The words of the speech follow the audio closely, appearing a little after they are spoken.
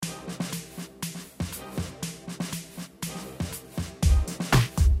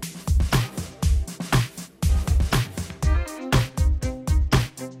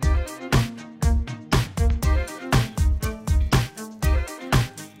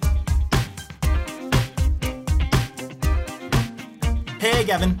Hey,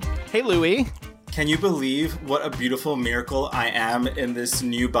 Gavin. Hey, Louie. Can you believe what a beautiful miracle I am in this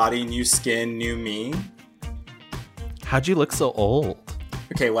new body, new skin, new me? How'd you look so old?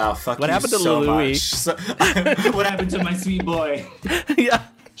 Okay, wow, fuck what you happened to so Louie? much. What happened to my sweet boy? Yeah.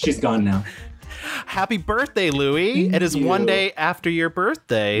 She's gone now. Happy birthday, Louie. It is one day after your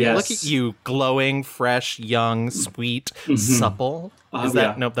birthday. Yes. Look at you, glowing, fresh, young, sweet, supple. Is that?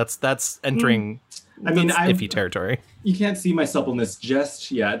 Yeah. Nope, that's entering iffy territory. You can't see my suppleness just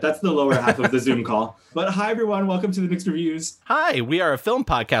yet. That's the lower half of the Zoom call. But hi, everyone. Welcome to the Mixed Reviews. Hi, we are a film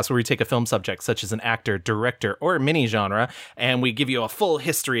podcast where we take a film subject, such as an actor, director, or mini genre, and we give you a full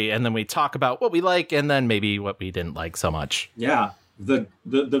history, and then we talk about what we like, and then maybe what we didn't like so much. Yeah. The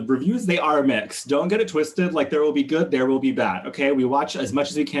reviews, they are mixed. Don't get it twisted. Like, there will be good, there will be bad. Okay, we watch as much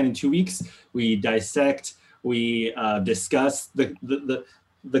as we can in 2 weeks. We dissect, we discuss the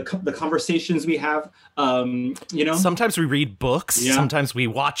conversations we have. Sometimes we read books. Yeah. Sometimes we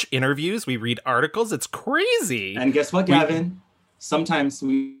watch interviews. We read articles. It's crazy. And guess what, Gavin? Sometimes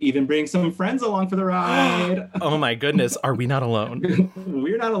we even bring some friends along for the ride. Oh my goodness, are we not alone?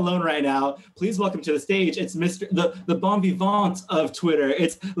 We're not alone right now. Please welcome to the stage. It's the bon vivant of Twitter.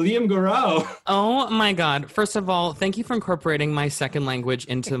 It's Liam Gareau. Oh my God. First of all, thank you for incorporating my second language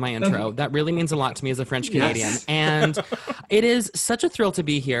into my intro. That really means a lot to me as a French Canadian. Yes. And it is such a thrill to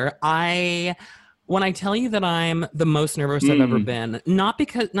be here. When I tell you that I'm the most nervous I've ever been, not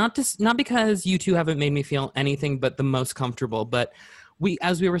because you two haven't made me feel anything but the most comfortable, but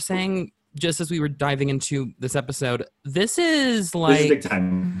as we were saying, just as we were diving into this episode, this is big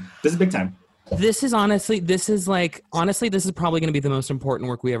time. This is big time. This is probably going to be the most important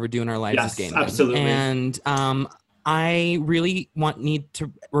work we ever do in our lives. Yes, as gaming. absolutely. And I really need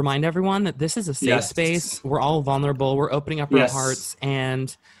to remind everyone that this is a safe space. We're all vulnerable. We're opening up our hearts,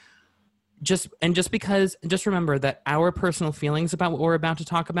 and just remember that our personal feelings about what we're about to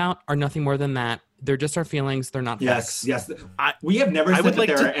talk about are nothing more than that. They're just our feelings. They're not facts. Yes. We have never said that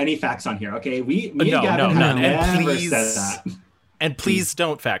there are any facts on here, okay? Me and Gavin have never said that. And please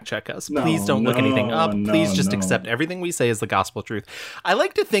don't fact check us. Please don't look anything up. Please just accept everything we say as the gospel truth. I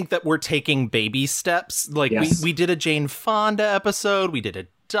like to think that we're taking baby steps. Like we did a Jane Fonda episode. We did a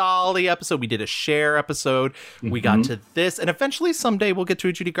Dolly episode. We did a Cher episode. We got to this, and eventually someday we'll get to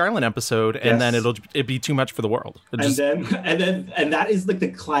a Judy Garland episode, and then it'd be too much for the world. And that is like the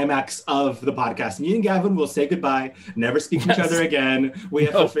climax of the podcast. Me and Gavin will say goodbye, never speak to each other again. We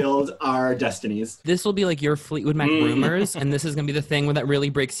have fulfilled our destinies. This will be like your Fleetwood Mac rumors, and this is going to be the thing that really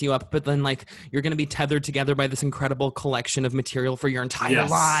breaks you up. But then, like, you're going to be tethered together by this incredible collection of material for your entire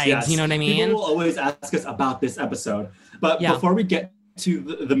lives. Yes. You know what I mean? People will always ask us about this episode, but before we get to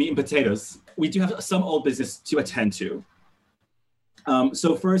the meat and potatoes, we do have some old business to attend to.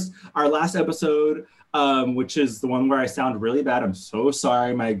 So first, our last episode, which is the one where I sound really bad. I'm so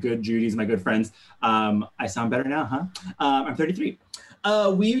sorry, my good Judies, my good friends. I sound better now, huh? I'm 33.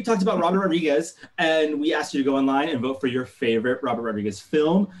 We talked about Robert Rodriguez, and we asked you to go online and vote for your favorite Robert Rodriguez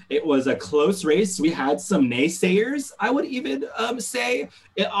film. It was a close race. We had some naysayers, I would even say,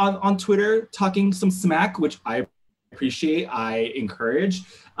 on Twitter, talking some smack, which I appreciate, I encourage,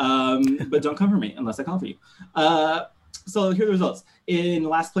 but don't come for me unless I call for you. So here are the results. In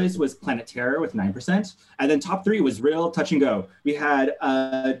last place was Planet Terror with 9%, and then top three was real touch and go. We had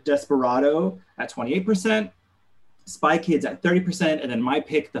Desperado at 28%, Spy Kids at 30%, and then my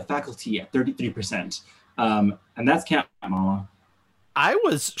pick, The Faculty, at 33%. And that's Camp Mama. I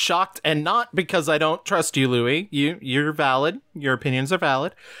was shocked, and not because I don't trust you, Louie. You're valid. Your opinions are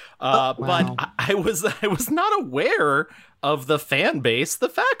valid. But I was not aware of the fan base the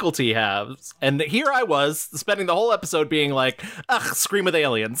Faculty has. And here I was spending the whole episode being like, ugh, Scream with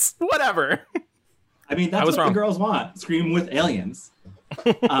aliens. Whatever. I mean, that's what the girls want. Scream with aliens.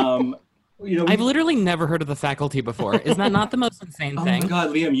 I've literally never heard of The Faculty before. Is that not the most insane thing? Oh my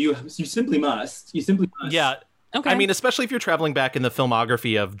God, Liam, you simply must. You simply must. Yeah. Okay. I mean, especially if you're traveling back in the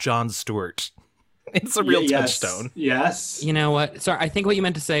filmography of Jon Stewart. It's a real touchstone. Yes. You know what? Sorry, I think what you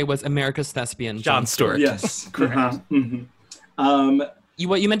meant to say was America's thespian, Jon Stewart. Yes, correct.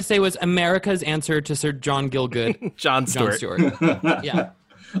 What you meant to say was America's answer to Sir John Gielgud. Jon Stewart. Yeah.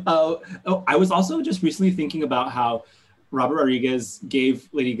 I was also just recently thinking about how Robert Rodriguez gave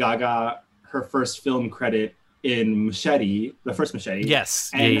Lady Gaga her first film credit in Machete, the first Machete.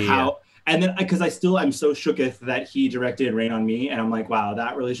 Yes. And and then, because I'm so shooketh that he directed Rain on Me, and I'm like, wow,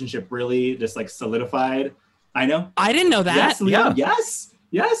 that relationship really just like solidified. I know. I didn't know that. Yes, Liam,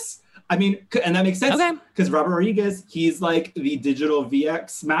 yes. I mean, and that makes sense. Okay. Because Robert Rodriguez, he's like the digital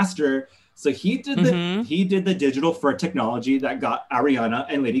VX master. So he did the digital for technology that got Ariana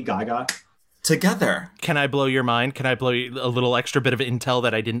and Lady Gaga together. Can I blow your mind? Can I blow you a little extra bit of intel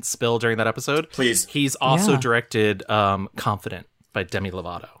that I didn't spill during that episode? Please. He's also directed Confident by Demi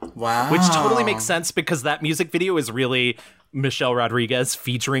Lovato. Wow. Which totally makes sense because that music video is really Michelle Rodriguez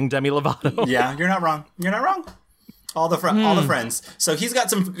featuring Demi Lovato. Yeah, you're not wrong. You're not wrong. All the friends. So he's got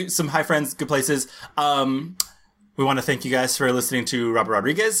some high friends, good places. We want to thank you guys for listening to Robert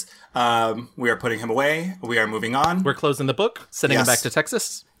Rodriguez. We are putting him away. We are moving on. We're closing the book, sending him back to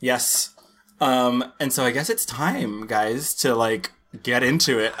Texas. Yes. And so I guess it's time, guys, to like get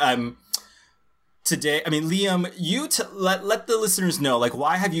into it. Today, I mean, Liam, you let the listeners know, like,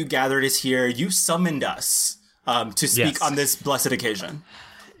 why have you gathered us here? You summoned us to speak on this blessed occasion.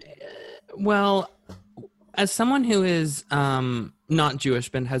 Well, as someone who is not Jewish,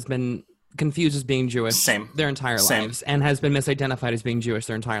 but has been confused as being Jewish their entire lives and has been misidentified as being Jewish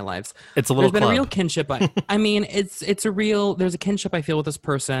their entire lives. It's a little There's been a real kinship. I mean, there's a kinship I feel with this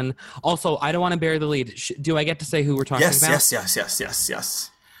person. Also, I don't want to bury the lead. Do I get to say who we're talking about?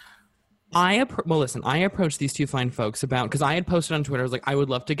 Yes. I approached these two fine folks because I had posted on Twitter. I was like, I would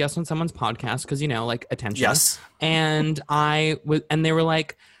love to guest on someone's podcast because, like, attention. Yes. And they were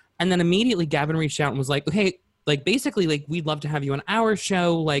like, and then immediately Gavin reached out and was like, hey, like, basically, like, we'd love to have you on our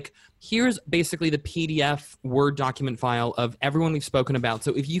show. Like, here's basically the PDF Word document file of everyone we've spoken about.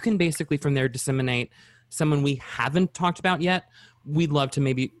 So if you can basically from there disseminate someone we haven't talked about yet, we'd love to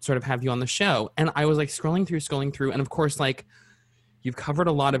maybe sort of have you on the show. And I was like scrolling through. And of course, like, you've covered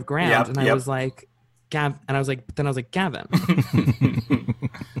a lot of ground. I was like, Gavin,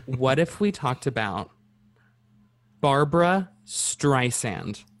 what if we talked about Barbra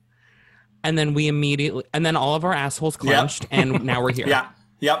Streisand? And then all of our assholes clenched, and now we're here.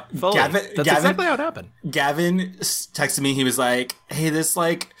 Yep. That's exactly how it happened. Gavin texted me. He was like, hey, this,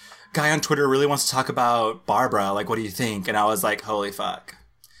 like, guy on Twitter really wants to talk about Barbra. Like, what do you think? And I was like, holy fuck.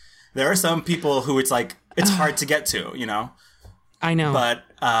 There are some people who it's like, it's hard to get to, you know? I know. But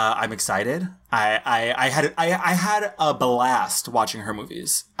I'm excited. I had a blast watching her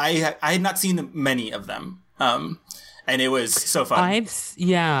movies. I had not seen many of them. And it was so fun.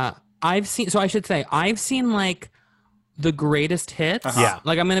 I've seen like the greatest hits. Yeah.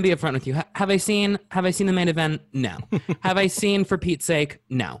 Like, I'm going to be upfront with you. Have I seen the main event? No. Have I seen For Pete's Sake?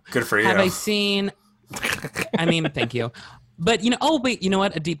 No. Good for you. Have I seen, I mean, thank you. But, you know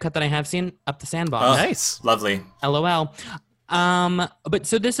what? A deep cut that I have seen, Up the Sandbox. Oh, nice. Lovely. LOL.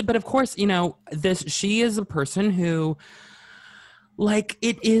 But of course, she is a person who, like,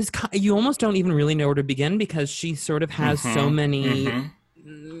 it is, you almost don't even really know where to begin because she sort of has so many,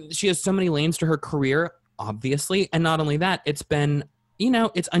 she has so many lanes to her career, obviously. And not only that, it's been,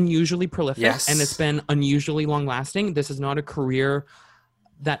 it's unusually prolific and it's been unusually long lasting. This is not a career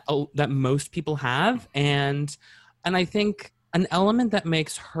that most people have. And I think an element that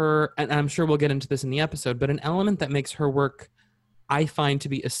makes her, and I'm sure we'll get into this in the episode, but an element that makes her work, I find to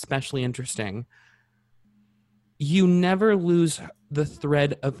be especially interesting. You never lose the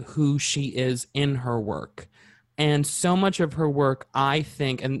thread of who she is in her work. And so much of her work, I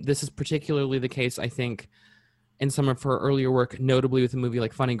think, and this is particularly the case, I think, in some of her earlier work, notably with a movie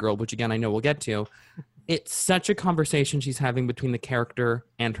like Funny Girl, which again, I know we'll get to, it's such a conversation she's having between the character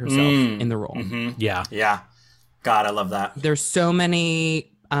and herself in the role. Yeah. God, I love that. There's so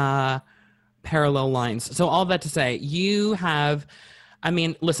many parallel lines. So all that to say, you have, I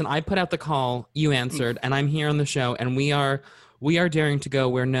mean, listen, I put out the call, you answered, and I'm here on the show, and we are daring to go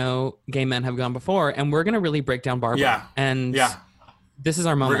where no gay men have gone before, and we're going to really break down Barbra. Yeah. And this is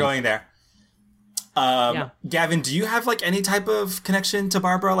our moment. We're going there. Gavin, do you have like any type of connection to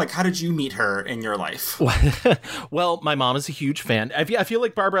Barbra? Like, how did you meet her in your life? Well, my mom is a huge fan. I feel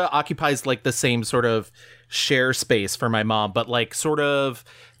like Barbra occupies like the same sort of share space for my mom, but like sort of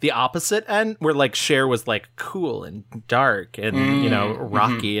the opposite end, where like Cher was like cool and dark and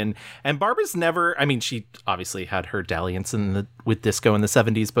rocky, and Barbra's never. I mean, she obviously had her dalliance with disco in the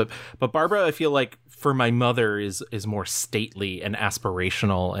 70s, but Barbra, I feel like for my mother is more stately and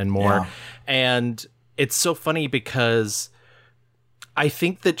aspirational and more, and it's so funny because I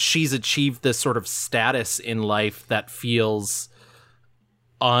think that she's achieved this sort of status in life that feels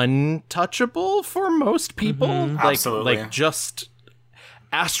untouchable for most people. Absolutely. Like just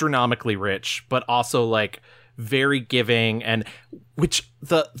astronomically rich, but also like very giving. And which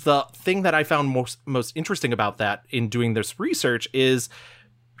the thing that I found most interesting about that in doing this research is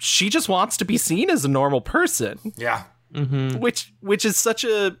she just wants to be seen as a normal person. Yeah. Which is such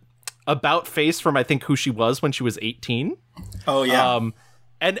a about face from I think who she was when she was 18. Oh yeah.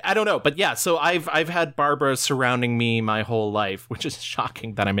 And I don't know, but yeah, so I've had Barbra surrounding me my whole life, which is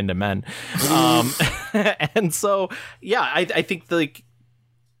shocking that I'm into men. And so, yeah, I think like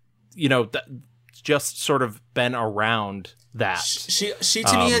just sort of been around that. She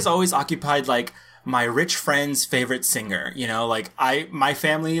to me has always occupied like my rich friend's favorite singer, like my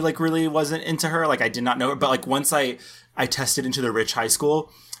family like really wasn't into her. Like I did not know her, but like once I tested into the rich high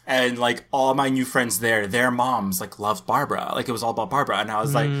school and like all my new friends there, their moms like loved Barbra. Like it was all about Barbra. And I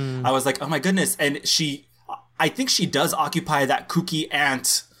was like, oh my goodness. And I think she does occupy that kooky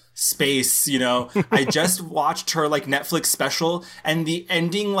aunt space, I just watched her like Netflix special and the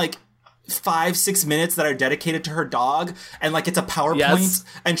ending like 5-6 minutes that are dedicated to her dog, and like it's a PowerPoint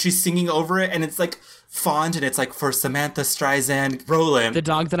and she's singing over it and it's like font and it's like for Samantha Streisand Roland, the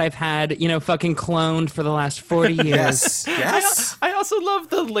dog that I've had fucking cloned for the last 40 years. Yes. I also love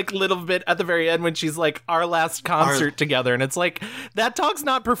the like little bit at the very end when she's like our last concert together, and it's like that dog's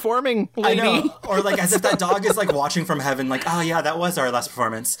not performing, lady. I know. Or like as if that dog is like watching from heaven, like, oh yeah, that was our last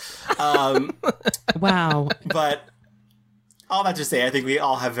performance. Wow. But all that to say, I think we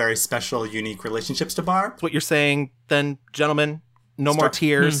all have very special, unique relationships to Barb. What you're saying, then, gentlemen, no more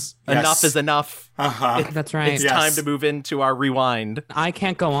tears. Enough is enough. That's right. It's time to move into our rewind. I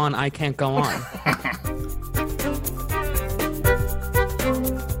can't go on.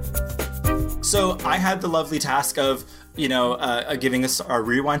 So I had the lovely task of, giving us our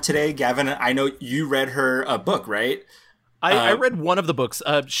rewind today. Gavin, I know you read her book, right? I read one of the books.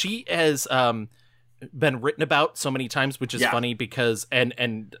 She has been written about so many times, which is funny because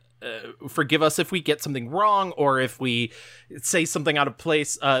and forgive us if we get something wrong or if we say something out of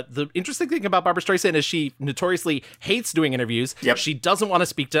place. The interesting thing about Barbra Streisand is she notoriously hates doing interviews. Yep. She doesn't want to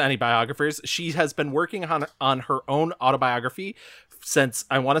speak to any biographers. She has been working on her own autobiography since,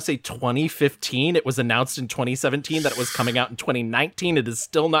 I want to say, 2015. It was announced in 2017 that it was coming out in 2019. It has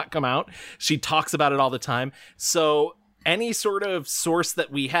still not come out. She talks about it all the time. So any sort of source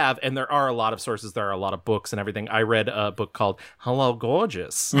that we have, and there are a lot of sources, there are a lot of books and everything. I read a book called Hello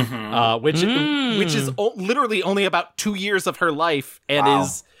Gorgeous, which is literally only about 2 years of her life and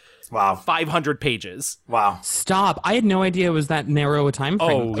is 500 pages. Wow. Stop. I had no idea it was that narrow a time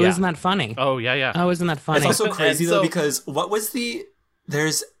frame. Oh, isn't that funny? Oh, yeah. Oh, isn't that funny? It's also crazy, though, because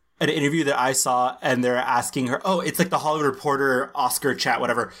there's an interview that I saw, and they're asking her, it's like the Hollywood Reporter Oscar chat,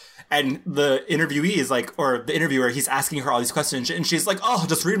 whatever. And the interviewee is like, or the interviewer, he's asking her all these questions, and she's like, oh,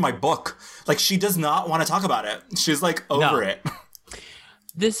 just read my book. Like, she does not want to talk about it. She's like over it.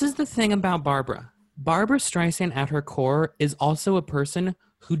 This is the thing about Barbra. Barbra Streisand at her core is also a person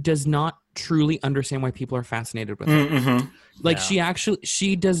who does not truly understand why people are fascinated with her. Mm-hmm. Like,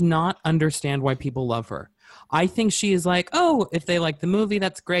 she does not understand why people love her. I think she is like, oh, if they like the movie,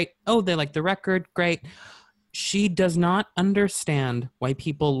 that's great. Oh, they like the record, great. She does not understand why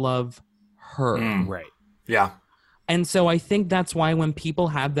people love her. Right. Yeah. And so I think that's why when people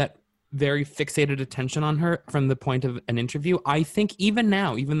have that very fixated attention on her from the point of an interview, I think even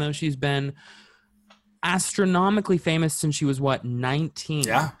now, even though she's been astronomically famous since she was 19.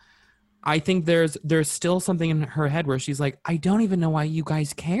 Yeah. I think there's still something in her head where she's like, I don't even know why you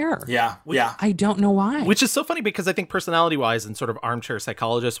guys care. Yeah. I don't know why. Which is so funny because I think personality-wise and sort of armchair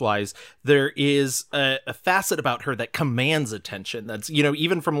psychologist-wise, there is a facet about her that commands attention. That's,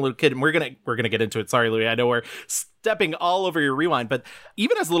 even from a little kid, and we're gonna get into it. Sorry, Louis, I know we're stepping all over your rewind, but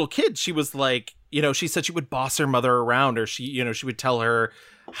even as a little kid, she was like, she said she would boss her mother around, or she would tell her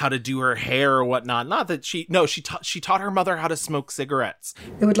how to do her hair or whatnot. Not that she taught her mother how to smoke cigarettes.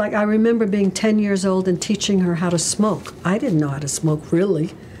 It would I remember being 10 years old and teaching her how to smoke. I didn't know how to smoke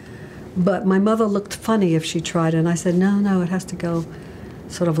really, but my mother looked funny if she tried, and I said, no, it has to go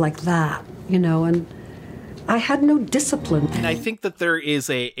sort of like that, and I had no discipline. And I think that there is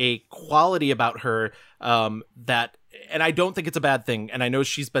a quality about her that, and I don't think it's a bad thing, and I know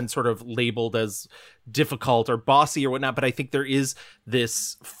she's been sort of labeled as difficult or bossy or whatnot, but I think there is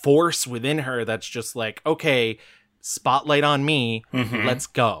this force within her that's just like, okay, spotlight on me, let's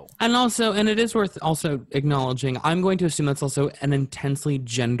go. And it is worth also acknowledging, I'm going to assume that's also an intensely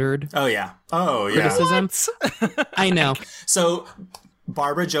gendered criticism. I know. So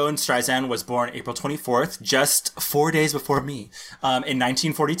Barbra Joan Streisand was born April 24th, just 4 days before me, in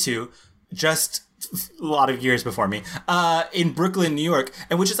 1942, just a lot of years before me, in Brooklyn, New York.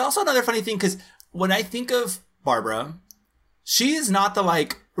 And which is also another funny thing, because when I think of Barbra, she is not the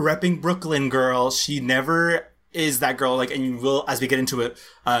repping Brooklyn girl. She never is that girl. And you will, as we get into it,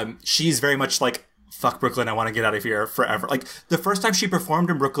 she's very much like, fuck Brooklyn, I want to get out of here forever. The first time she performed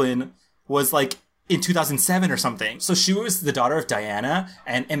in Brooklyn was in 2007 or something. So she was the daughter of Diana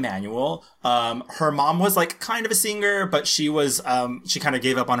and Emmanuel. Her mom was kind of a singer, but she was, she kind of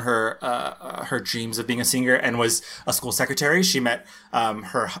gave up on her dreams of being a singer and was a school secretary. She met,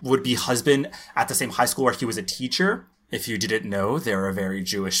 her would-be husband at the same high school where he was a teacher. if you didn't know, they're a very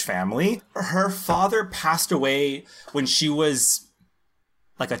Jewish family. Her father passed away when she was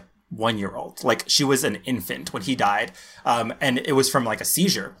like a 1-year-old. Like, she was an infant when he died. And it was from like a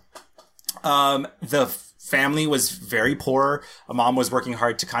seizure. The family was very poor. A mom was working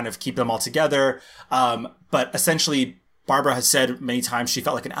hard to kind of keep them all together. But essentially, Barbra has said many times she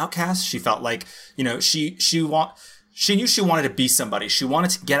felt like an outcast. She felt like, you know, she knew she wanted to be somebody. She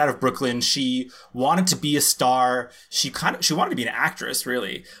wanted to get out of Brooklyn. She wanted to be a star. She wanted to be an actress,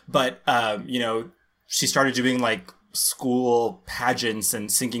 really. But, you know, she started doing like school pageants and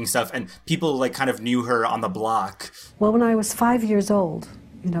singing stuff, and people like kind of knew her on the block. Well, when I was 5 years old,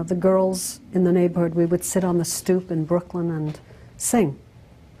 you know, the girls in the neighborhood, we would sit on the stoop in Brooklyn and sing.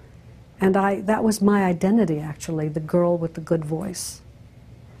 And that was my identity, actually, the girl with the good voice.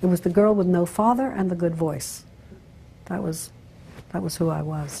 It was the girl with no father and the good voice. That was who I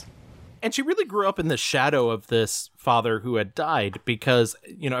was. And she really grew up in the shadow of this father who had died, because,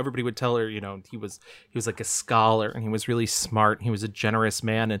 you know, everybody would tell her, you know, he was like a scholar, and he was really smart, and he was a generous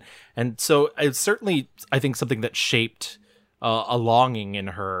man. And so it's certainly, I think, something that shaped a longing in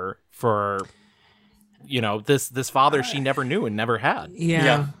her for, you know, this father she never knew and never had.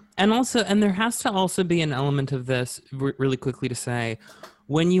 Yeah. And there has to also be an element of this, really quickly to say,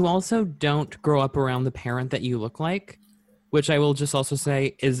 when you also don't grow up around the parent that you look like, which I will just also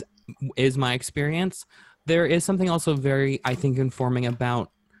say is my experience, there is something also very, I think, informing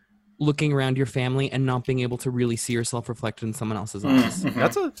about looking around your family and not being able to really see yourself reflected in someone else's eyes.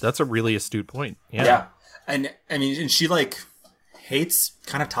 Mm-hmm. That's a really astute point. Yeah. And I mean, and she like hates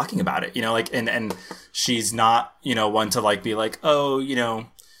kind of talking about it, you know, like, and she's not, you know, one to like be like, oh, you know,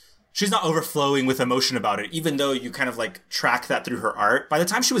 she's not overflowing with emotion about it, even though you kind of like track that through her art. By the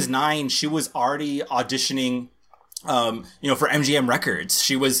time she was 9, she was already auditioning, you know, for MGM Records.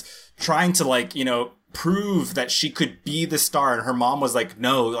 She was trying to like, you know, prove that she could be the star. And her mom was like,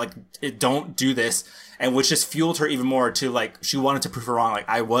 no, like, don't do this. And which just fueled her even more to like, she wanted to prove her wrong. Like,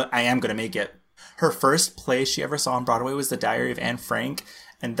 I am going to make it. Her first play she ever saw on Broadway was The Diary of Anne Frank.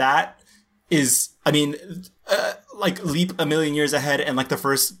 And that is, I mean, like leap a million years ahead. And like the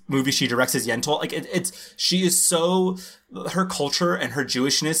first movie she directs is Yentl. Like she is so, her culture and her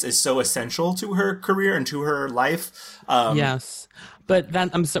Jewishness is so essential to her career and to her life. Yes. But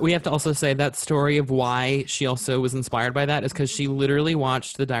we have to also say that story of why she also was inspired by that is because she literally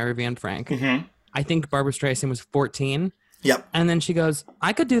watched The Diary of Anne Frank. Mm-hmm. I think Barbra Streisand was 14. Yep. And then she goes,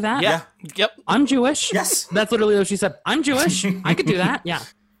 I could do that. Yeah. Yep. I'm Jewish. Yes. That's literally what she said. I'm Jewish. I could do that. Yeah.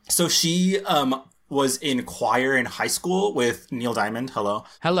 So she was in choir in high school with Neil Diamond. Hello.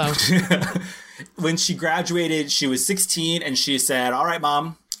 When she graduated, she was 16, and she said, all right,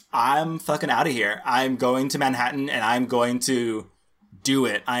 Mom, I'm fucking out of here. I'm going to Manhattan, and I'm going to do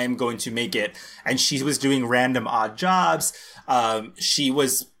it. I am going to make it. And she was doing random odd jobs. She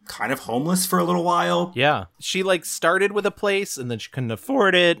was kind of homeless for a little while. Yeah. She like started with a place, and then she couldn't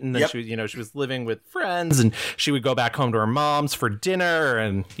afford it, and then she was living with friends, and she would go back home to her mom's for dinner,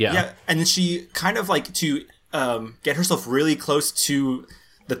 and yeah. And then she kind of like to get herself really close to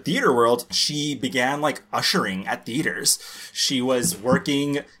the theater world, she began like ushering at theaters. She was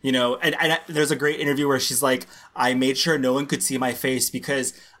working, you know, and there's a great interview where she's like, I made sure no one could see my face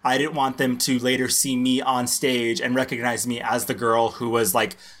because I didn't want them to later see me on stage and recognize me as the girl who was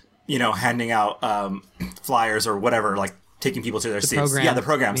like, you know, handing out flyers or whatever, like taking people to their seats. Program. Yeah, the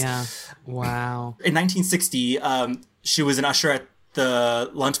programs. Yeah. Wow. In 1960, she was an usher at the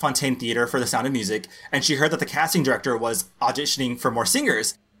Lunt-Fontanne Theater for The Sound of Music, and she heard that the casting director was auditioning for more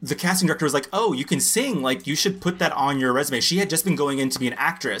singers. The casting director was like, oh, you can sing, like, you should put that on your resume. She had just been going in to be an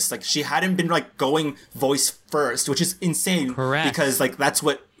actress. Like, she hadn't been, like, going voice first, which is insane. Correct. Because, like, that's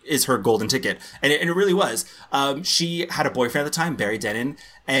what is her golden ticket. And it really was. She had a boyfriend at the time, Barry Dennen,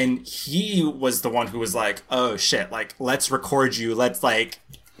 and he was the one who was like, oh, shit, like, let's record you. Let's, like,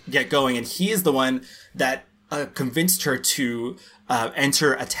 get going. And he is the one that convinced her to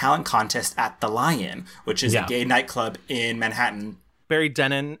enter a talent contest at The Lion, which is a gay nightclub in Manhattan. Barry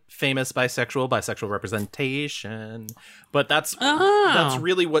Dennen, famous bisexual representation. But that's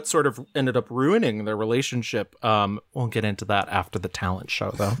really what sort of ended up ruining their relationship. We'll get into that after the talent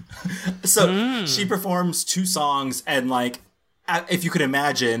show, though. So she performs 2 songs, and like, if you could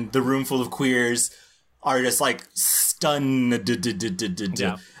imagine, the room full of queers are just like stunned.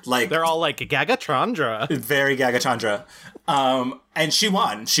 Yeah. Like, they're all like Gaga Chandra. Very Gaga Chandra. And she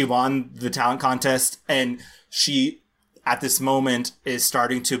won. She won the talent contest, and she, at this moment, is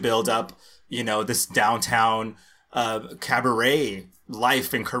starting to build up, you know, this downtown cabaret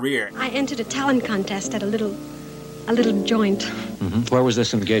life and career. I entered a talent contest at a little joint. Mm-hmm. Where was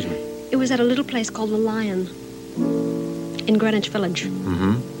this engagement? It was at a little place called The Lion. in Greenwich Village.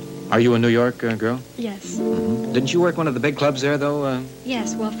 Are you a New York girl? Yes. Didn't you work one of the big clubs there, though?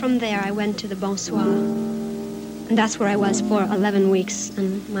 Yes, well, from there I went to the Bonsoir. And that's where I was for 11 weeks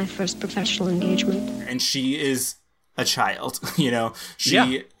in my first professional engagement. And she is a child, you know?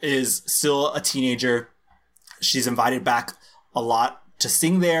 She is still a teenager. She's invited back a lot to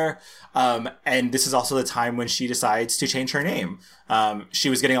sing there. And this is also the time when she decides to change her name. She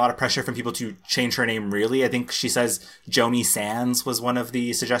was getting a lot of pressure from people to change her name, really. I think she says Joni Sands was one of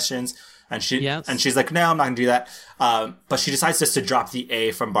the suggestions. And she's like, no, I'm not going to do that. But she decides just to drop the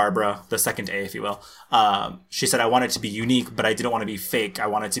A from Barbara, the second A, if you will. She said, I want it to be unique, but I didn't want to be fake. I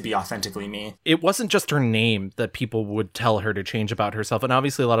want it to be authentically me. It wasn't just her name that people would tell her to change about herself. And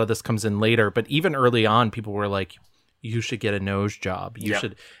obviously a lot of this comes in later. But even early on, people were like, you should get a nose job. You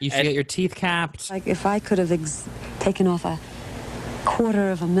should get your teeth capped. Like if I could have taken off a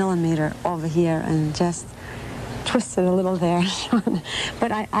quarter of a millimeter over here and just twisted a little there.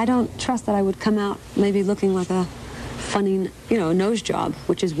 But I don't trust that I would come out maybe looking like a funny, nose job,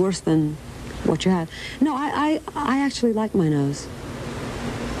 which is worse than what you have. No, I actually like my nose.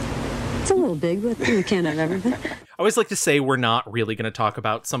 It's a little big, but you can't have everything. I always like to say we're not really going to talk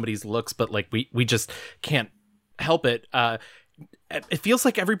about somebody's looks, but like we just can't help it. It feels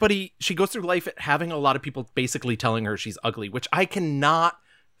like she goes through life having a lot of people basically telling her she's ugly, which I cannot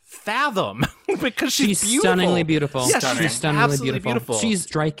fathom because she's beautiful. Stunningly beautiful. Yes, she's stunningly beautiful. She's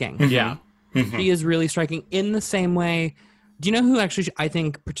striking. Yeah. She is really striking in the same way. Do you know who actually, I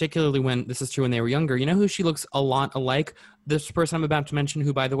think particularly when this is true when they were younger, you know who she looks a lot alike? This person I'm about to mention,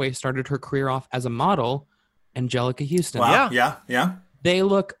 who by the way started her career off as a model, Angelica Houston. Wow. Yeah. They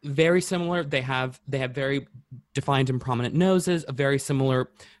look very similar. They have very defined and prominent noses, a very similar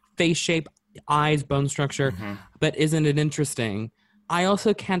face shape, eyes, bone structure. But isn't it interesting? I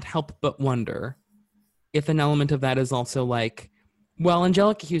also can't help but wonder if an element of that is also like, well,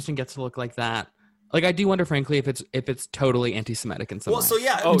 Angelica Houston gets to look like that. Like, I do wonder, frankly, if it's totally anti-Semitic in some way. Well, so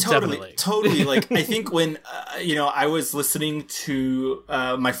yeah, totally. Like, I think when I was listening to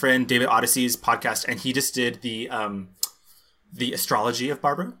my friend David Odyssey's podcast, and he just did the astrology of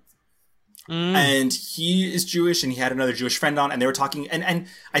Barbara. And he is Jewish, and he had another Jewish friend on, and they were talking. And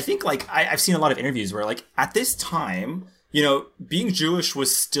I think, like, I've seen a lot of interviews where, like, at this time, being Jewish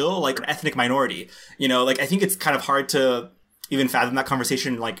was still, like, an ethnic minority. Like, I think it's kind of hard to even fathom that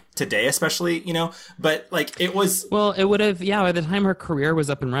conversation, like, today, especially, But, like, it was... Well, it would have, by the time her career was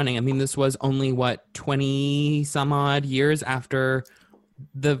up and running, I mean, this was only, 20-some-odd years after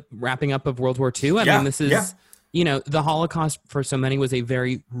the wrapping up of World War II? I mean, this is... Yeah. The Holocaust for so many was a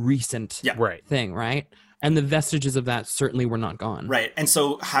very recent thing, right? And the vestiges of that certainly were not gone. Right. And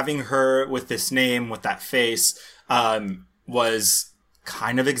so having her with this name, with that face, was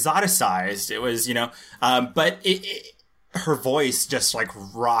kind of exoticized. It was, but her voice just like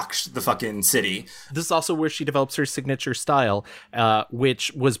rocked the fucking city. This is also where she develops her signature style,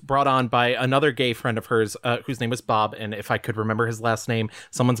 which was brought on by another gay friend of hers, whose name was Bob. And if I could remember his last name,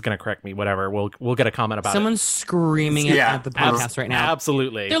 someone's going to correct me, whatever. We'll get a comment about Someone's screaming at the podcast right now.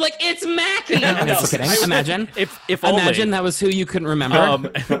 Absolutely. They're like, it's Mackie. No, just kidding. Imagine. If only. Imagine that was who you couldn't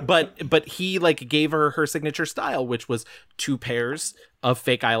remember. But he like gave her signature style, which was 2 pairs of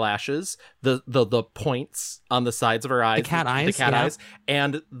fake eyelashes, the points on the sides of her eyes, the cat eyes,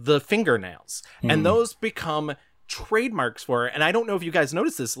 and the fingernails. And those become trademarks for her. And I don't know if you guys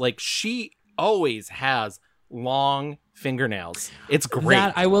notice this, like, she always has long fingernails. It's great.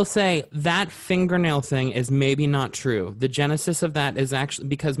 That, I will say, that fingernail thing is maybe not true. The genesis of that is actually,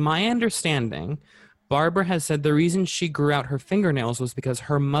 because my understanding, Barbara has said the reason she grew out her fingernails was because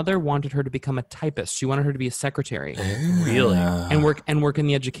her mother wanted her to become a typist. She wanted her to be a secretary. Really? And work in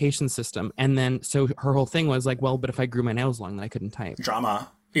the education system. And then, so her whole thing was like, well, but if I grew my nails long, then I couldn't type. Drama.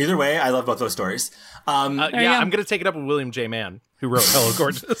 Either way, I love both those stories. I'm going to take it up with William J. Mann, who wrote Hello,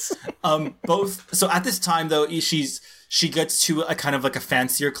 Gorgeous. Both. So at this time, though, she gets to a kind of like a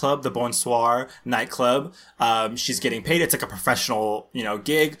fancier club, the Bonsoir nightclub. She's getting paid. It's like a professional,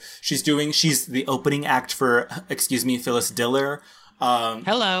 gig. She's the opening act for, Phyllis Diller.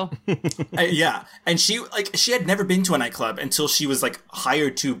 Hello. Yeah. And she had never been to a nightclub until she was like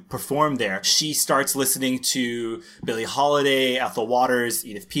hired to perform there. She starts listening to Billie Holiday, Ethel Waters,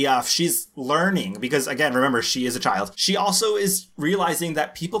 Edith Piaf. She's learning because, again, remember, she is a child. She also is realizing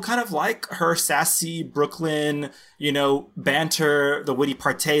that people kind of like her sassy Brooklyn, banter, the witty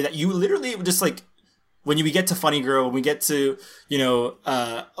partay that you literally just like, when we get to Funny Girl, when we get to,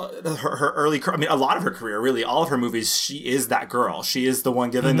 her early, a lot of her career, really, all of her movies, she is that girl. She is the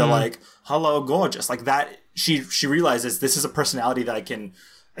one giving the, like, hello, gorgeous. Like that, she realizes this is a personality that I can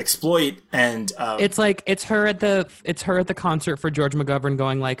exploit. And it's like it's her at the concert for George McGovern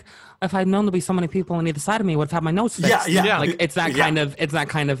going like, if I'd known there'd be so many people on either side of me, I would have had my nose fixed. Yeah. Like it's that kind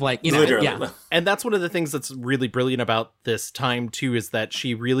of like, you know. Literally. Yeah. And that's one of the things that's really brilliant about this time too, is that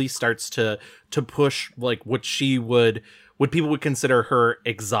she really starts to push like what people would consider her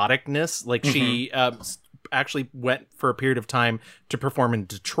exoticness. Like she actually went for a period of time to perform in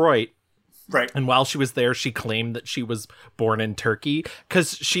Detroit. Right. And while she was there, she claimed that she was born in Turkey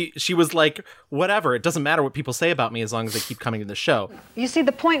because she was like, whatever, it doesn't matter what people say about me as long as they keep coming to the show. You see,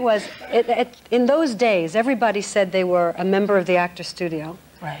 the point was, in those days, everybody said they were a member of the Actors Studio.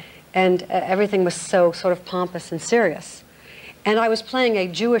 Right. And everything was so sort of pompous and serious. And I was playing a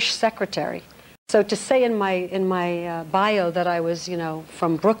Jewish secretary. So to say in my bio that I was,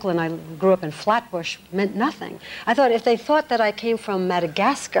 from Brooklyn, I grew up in Flatbush, meant nothing. I thought if they thought that I came from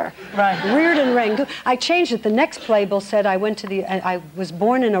Madagascar, reared in Rangoon, I changed it. The next playbill said I was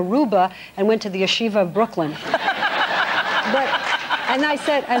born in Aruba and went to the Yeshiva of Brooklyn. And I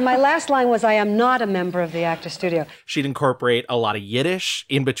said, and my last line was, I am not a member of the Actors Studio. She'd incorporate a lot of Yiddish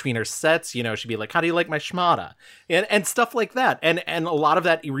in between her sets. She'd be like, how do you like my schmata? And stuff like that. And a lot of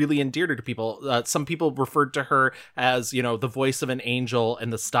that really endeared her to people. Some people referred to her as, the voice of an angel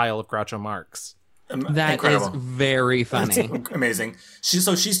and the style of Groucho Marx. That Incredible. Is very funny. Amazing.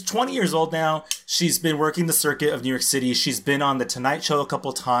 She's 20 years old now. She's been working the circuit of New York City. She's been on The Tonight Show a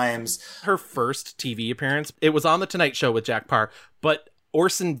couple times. Her first TV appearance, it was on The Tonight Show with Jack Parr, but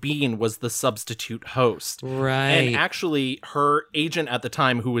Orson Bean was the substitute host. Right. And actually, her agent at the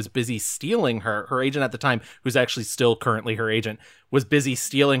time, who was busy stealing her agent at the time, who's actually still currently her agent, was busy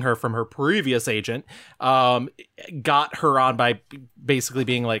stealing her from her previous agent, got her on by basically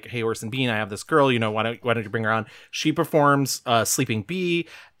being like, hey, Orson Bean, I have this girl, why don't you bring her on? She performs Sleeping Bee,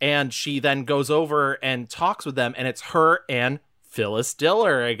 and she then goes over and talks with them, and it's her and Phyllis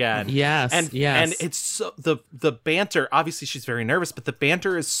Diller again. Yes, and it's so the banter. Obviously, she's very nervous, but the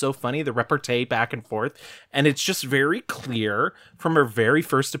banter is so funny. The repartee back and forth, and it's just very clear from her very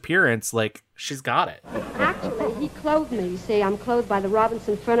first appearance. Like she's got it. Actually, he clothed me. You see, I'm clothed by the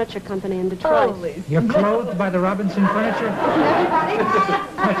Robinson Furniture Company in Detroit. Holy. You're clothed by the Robinson Furniture?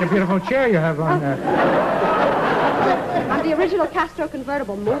 That's a beautiful chair you have on there. I'm the original Castro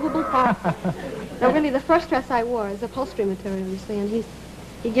convertible, movable part. No, really, the first dress I wore is upholstery material, you see, and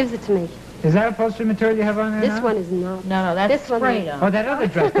he gives it to me. Is that upholstery material you have on there This now? one is not. No, that's this sprayed one. on. Oh, that other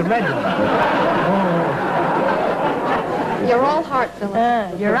dress, the red one. Oh. You're all heart,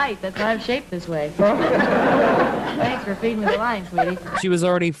 Phyllis. You're right. That's why I'm shaped this way. Thanks for feeding me the line, sweetie. She was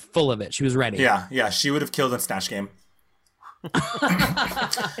already full of it. She was ready. Yeah. She would have killed in Snatch Game.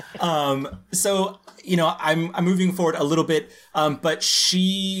 So, I'm moving forward a little bit, but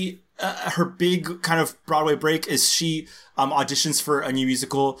she... her big kind of Broadway break is she auditions for a new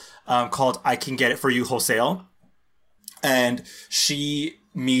musical called I Can Get It For You Wholesale. And she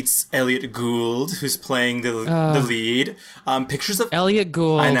meets Elliot Gould, who's playing the lead. Pictures of Elliot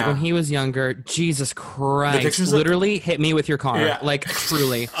Gould when he was younger. Jesus Christ. Literally hit me with your car. Yeah. Like,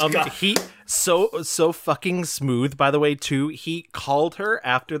 truly. He so fucking smooth, by the way, too. He called her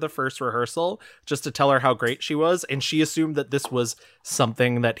after the first rehearsal just to tell her how great she was, and she assumed that this was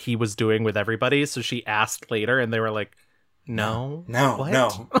something that he was doing with everybody, so she asked later, and they were like, no. No,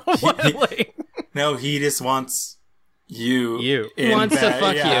 he just wants you. He wants to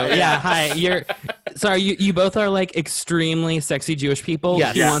fuck you. Yeah, hi. You both are like extremely sexy Jewish people.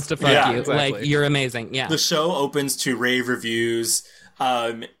 Yes. He wants to fuck you. Exactly. Like, you're amazing. Yeah. The show opens to rave reviews.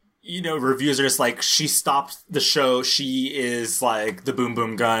 Reviews are just like, she stopped the show. She is like the boom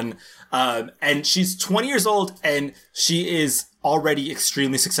boom gun. And she's 20 years old and she is already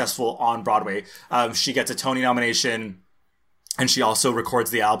extremely successful on Broadway. She gets a Tony nomination and she also records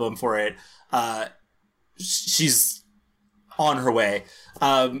the album for it. She's on her way.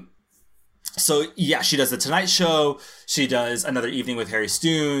 She does the Tonight Show. She does Another Evening with Harry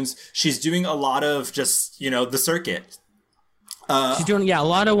Stoons. She's doing a lot of just, the circuit. She's doing a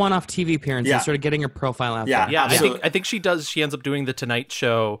lot of one-off TV appearances, sort of getting her profile out there. Yeah, I think she does. She ends up doing the Tonight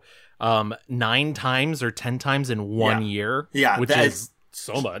Show 9 times or 10 times in 1 year. Yeah, which is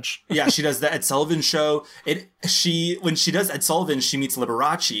so much. Yeah, she does the Ed Sullivan Show. When she does Ed Sullivan, she meets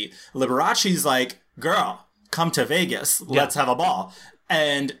Liberace. Liberace's like, girl, come to Vegas. Let's have a ball.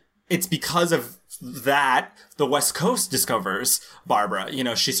 And it's because of that the West Coast discovers Barbra.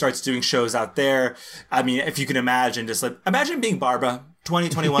 She starts doing shows out there. I mean, if you can imagine, just like imagine being Barbra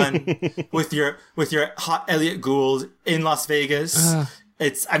 2021 with your hot Elliot Gould in Las Vegas.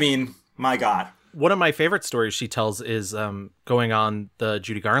 My God. One of my favorite stories she tells is going on the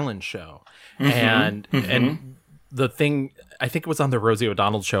Judy Garland show. And the thing I think it was on the Rosie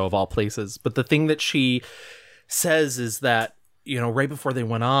O'Donnell show of all places, but the thing that she says is that, you know, right before they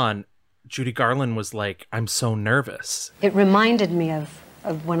went on, Judy Garland was like, I'm so nervous. It reminded me of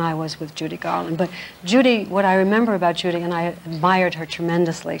when I was with Judy Garland. But Judy, what I remember about Judy, and I admired her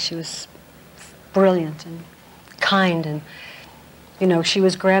tremendously, she was brilliant and kind, and, you know, she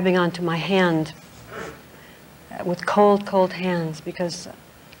was grabbing onto my hand with cold, cold hands because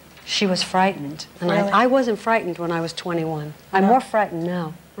she was frightened. And really? I wasn't frightened when I was 21. I'm more frightened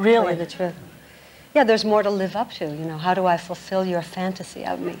now. Really? The truth. Yeah, there's more to live up to, you know. How do I fulfill your fantasy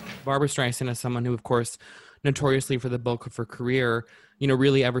of me? Barbra Streisand is someone who, of course, notoriously for the bulk of her career, you know,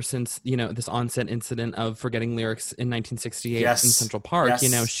 really ever since, you know, this onset incident of forgetting lyrics in 1968 in Central Park, you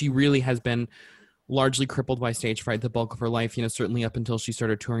know, she really has been largely crippled by stage fright the bulk of her life, you know, certainly up until she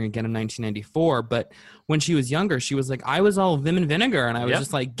started touring again in 1994. But when she was younger, she was like, I was all vim and vinegar, and I was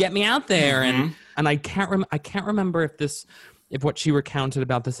just like, get me out there. And I can't remember if what she recounted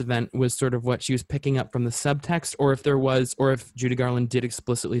about this event was sort of what she was picking up from the subtext, or if Judy Garland did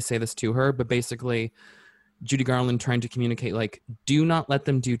explicitly say this to her, but basically Judy Garland trying to communicate, like, do not let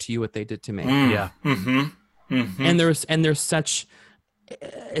them do to you what they did to me. And there's such,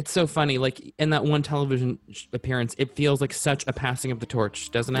 it's so funny, like in that one television appearance, it feels like such a passing of the torch,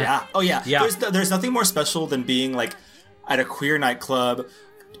 doesn't it? Yeah. Oh yeah. There's nothing more special than being like at a queer nightclub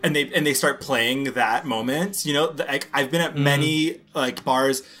and they start playing that moment, you know. Like, I've been at many like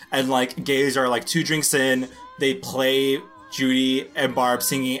bars and like gays are like 2 drinks in, they play Judy and Barb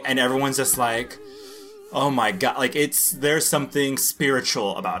singing, and everyone's just like, oh my god, like there's something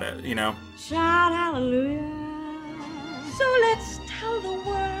spiritual about it, you know. Shout hallelujah. So let's tell the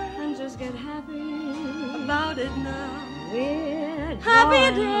world and just get happy about it now. We're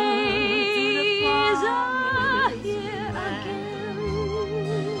happy days are here again.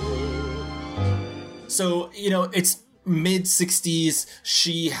 So, you know, it's mid-60s,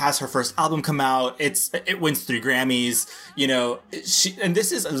 she has her first album come out, it wins 3 Grammys, you know, and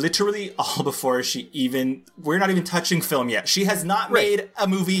this is literally all before we're not even touching film yet. She has not made a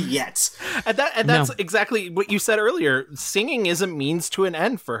movie yet. And that's exactly what you said earlier. Singing is a means to an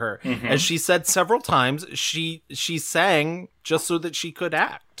end for her. As she said several times, she sang just so that she could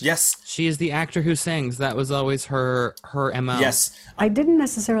act. Yes. She is the actor who sings. That was always her MO. Yes. I didn't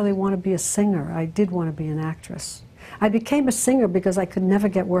necessarily want to be a singer. I did want to be an actress. I became a singer because I could never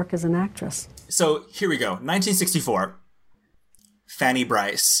get work as an actress. So here we go. 1964. Fanny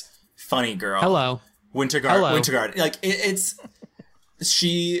Brice. Funny Girl. Hello. Winter Garden. Like this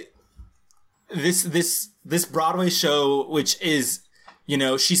Broadway show, which is, you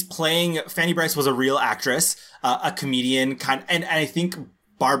know, she's playing, Fanny Brice was a real actress, a comedian and I think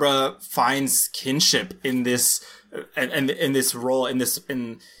Barbra finds kinship in this in this role, in this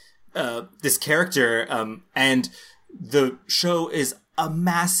character, and the show is a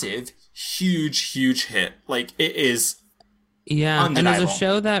massive, huge hit. Like, it is undeniable. And it's a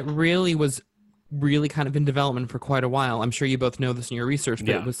show that really was kind of in development for quite a while. I'm sure you both know this in your research,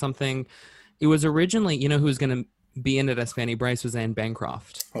 but it was originally, you know, who was going to be in it as Fanny Brice was Anne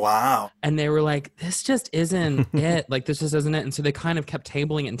Bancroft. Wow. And they were like, this just isn't it. Like, this just isn't it. And so they kind of kept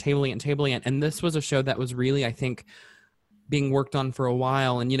tabling it. And this was a show that was really, I think, being worked on for a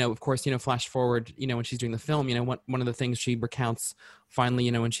while. And, you know, of course, you know, flash forward, you know, when she's doing the film, you know, one of the things she recounts finally,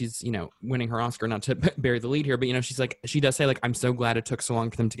 you know, when she's, you know, winning her Oscar, not to bury the lead here, but, you know, she does say, like, I'm so glad it took so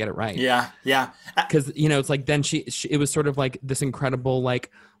long for them to get it right. Yeah. Because, you know, it's like, then it was sort of like this incredible, like,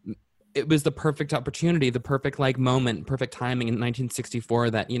 it was the perfect opportunity, the perfect like moment, perfect timing in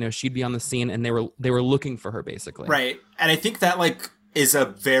 1964 that, you know, she'd be on the scene and they were looking for her, basically. Right. And I think that like is a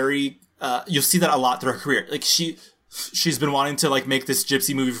very, you'll see that a lot through her career. Like she's been wanting to like make this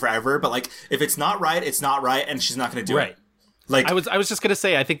gypsy movie forever, but like if it's not right, it's not right, and she's not going to do it. Like I was just going to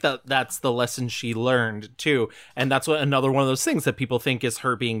say, I think that's the lesson she learned too. And that's another one of those things that people think is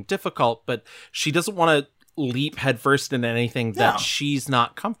her being difficult, but she doesn't want to leap headfirst into anything that she's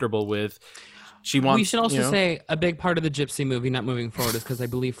not comfortable with. We should also say a big part of the Gypsy movie not moving forward is because I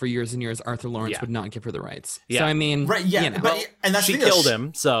believe for years and years Arthur Lawrence would not give her the rights. So I mean, you know, and that's she killed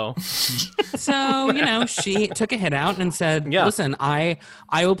him. So you know, she took a hit out and said, "Listen, I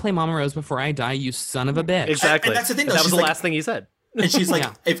will play Mama Rose before I die, you son of a bitch." Exactly. And that's the thing. Though. That was the last thing he said. And she's like,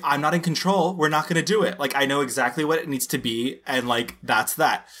 if I'm not in control, we're not going to do it. Like, I know exactly what it needs to be, and like that's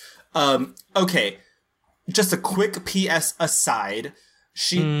that. Okay. Just a quick PS aside.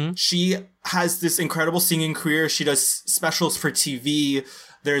 She has this incredible singing career. She does specials for TV.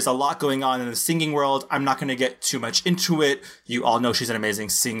 There's a lot going on in the singing world. I'm not going to get too much into it. You all know she's an amazing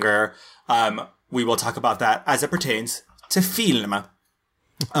singer. We will talk about that as it pertains to film.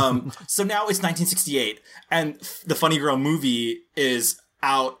 So now it's 1968, and the Funny Girl movie is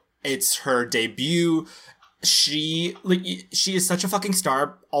out. It's her debut. She is such a fucking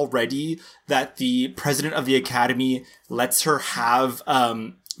star already that the president of the Academy lets her have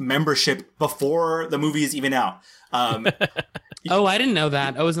membership before the movie is even out. Oh, I didn't know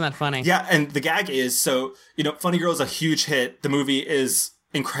that. Oh, isn't that funny? Yeah, and the gag is, so, Funny Girl is a huge hit. The movie is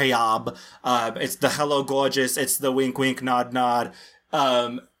incroyable. It's the hello gorgeous. It's the wink wink nod nod.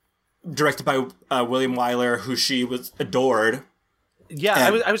 Directed by William Wyler, who she was adored. Yeah,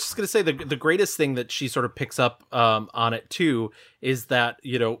 I was just going to say the greatest thing that she sort of picks up on it too is that,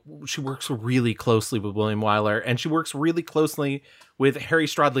 she works really closely with William Wyler, and she works really closely with Harry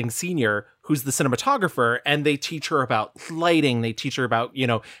Stradling Sr., who's the cinematographer, and they teach her about lighting. They teach her about,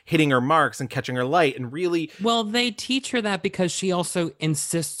 hitting her marks and catching her light, and really... Well, they teach her that because she also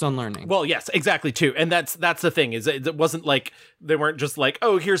insists on learning. Well, yes, exactly, too. And that's the thing, is it wasn't like, they weren't just like,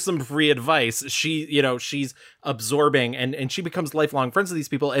 oh, here's some free advice. She, she's absorbing, and she becomes lifelong friends with these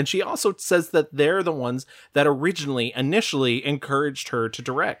people, and she also says that they're the ones that initially encouraged her to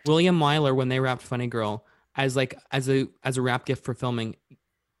direct. William Wyler, when they wrapped Funny Girl, as a wrap gift for filming,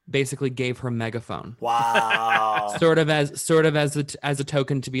 basically gave her a megaphone. Wow. sort of as a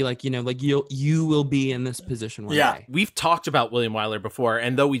token to be like, you will be in this position one day. We've talked about William Wyler before,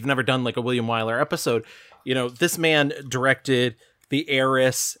 and though we've never done like a William Wyler episode, this man directed The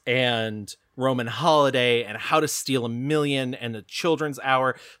Heiress and Roman Holiday and How to Steal a Million and The Children's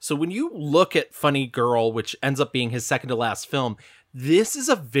Hour. So when you look at Funny Girl, which ends up being his second to last film, this is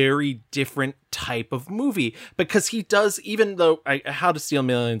a very different type of movie, because he does, even though How to Steal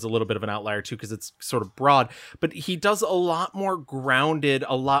Millions a little bit of an outlier too, because it's sort of broad, but he does a lot more grounded,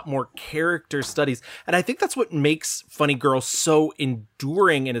 a lot more character studies. And I think that's what makes Funny Girl so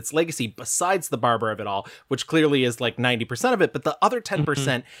enduring in its legacy, besides the Barbra of it all, which clearly is like 90% of it. But the other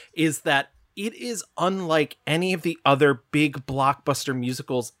 10% is that it is unlike any of the other big blockbuster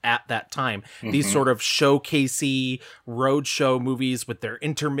musicals at that time. These sort of showcasey roadshow movies with their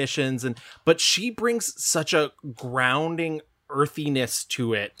intermissions, but she brings such a grounding earthiness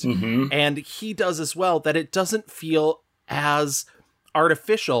to it, and he does as well, that it doesn't feel as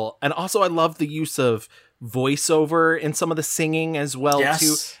artificial. And also, I love the use of voiceover in some of the singing as well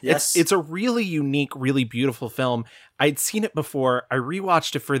too. Yes. It's a really unique, really beautiful film. I'd seen it before. I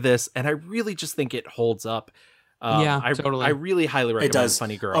rewatched it for this, and I really just think it holds up. Totally. I really highly recommend it does.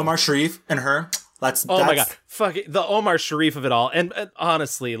 Funny Girl. Omar Sharif and her. That's my god, fuck it, the Omar Sharif of it all, and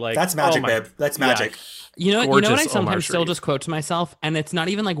honestly, like, that's magic, babe. That's magic. Yeah. You know what I sometimes still just quote to myself, and it's not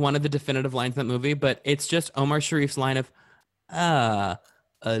even like one of the definitive lines in that movie, but it's just Omar Sharif's line of, a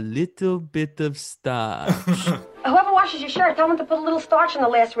little bit of starch. Whoever washes your shirt, tell them to put a little starch in the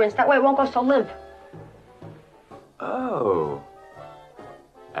last rinse. That way it won't go so limp. Oh,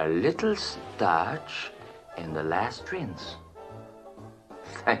 a little starch in the last rinse.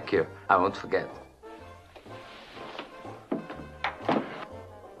 Thank you. I won't forget.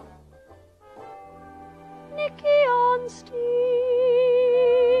 Nicky Onstein,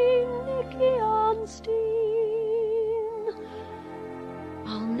 Nicky Onstein,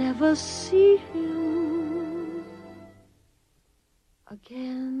 I'll never see him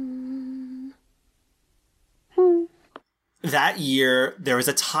again. That year, there was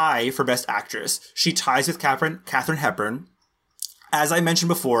a tie for Best Actress. She ties with Katharine Hepburn. As I mentioned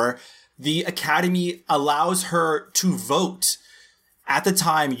before, the Academy allows her to vote. At the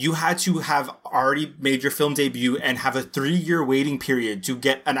time, you had to have already made your film debut and have a 3-year waiting period to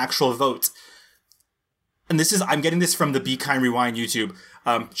get an actual vote. And I'm getting this from the Be Kind Rewind YouTube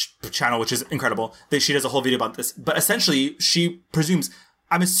channel, which is incredible. She does a whole video about this. But essentially,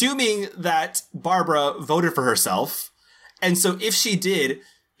 I'm assuming that Barbra voted for herself. And so if she did,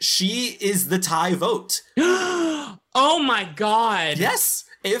 she is the tie vote. Oh my God. Yes.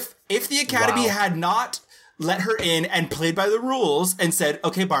 If the Academy had not let her in and played by the rules and said,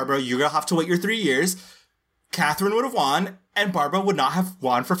 okay, Barbra, you're going to have to wait your 3 years, Katharine would have won and Barbra would not have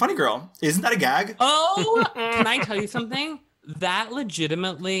won for Funny Girl. Isn't that a gag? Oh, can I tell you something? That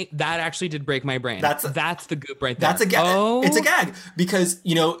actually did break my brain. That's the goop right there. That's a gag. Oh. It's a gag because,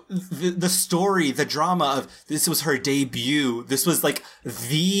 the story, the drama of this was her debut. This was like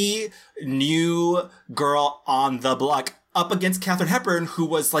the new girl on the block. up against Katharine Hepburn, who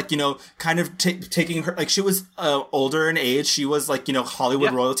was like, kind of taking her, like she was older in age. She was like,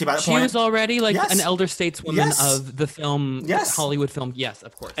 Hollywood royalty by that point. She was already like an elder stateswoman of the film, Hollywood film. Yes,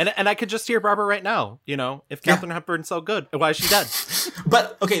 of course. And I could just hear Barbara right now, if Katharine Hepburn's so good, why is she dead?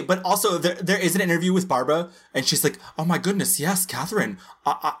 But also there is an interview with Barbara and she's like, oh my goodness, yes, Katharine.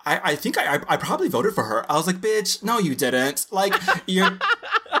 I think I probably voted for her. I was like, bitch, no, you didn't. Like, you're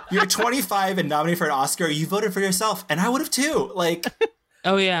 25 and nominated for an Oscar. You voted for yourself. And I would have too. Like,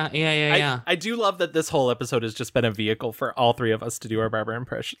 oh yeah. I do love that this whole episode has just been a vehicle for all three of us to do our Barbara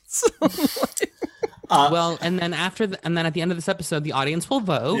impressions. Well, and then at the end of this episode, the audience will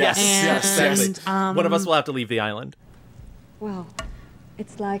vote. Yes, exactly. One of us will have to leave the island. Well,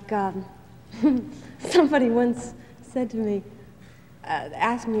 it's like somebody once said to me,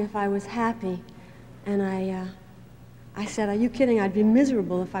 asked me if I was happy, and I said, "Are you kidding? I'd be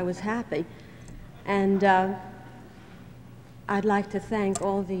miserable if I was happy." And I'd like to thank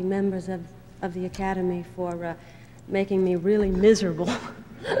all the members of the Academy for making me really miserable.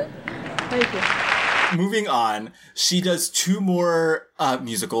 Thank you. Moving on, she does 2 more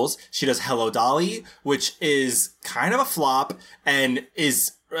musicals. She does Hello, Dolly, which is kind of a flop and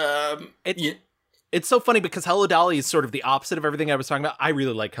is... It's so funny because Hello, Dolly is sort of the opposite of everything I was talking about. I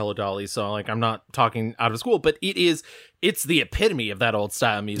really like Hello, Dolly, so like I'm not talking out of school, but it's the epitome of that old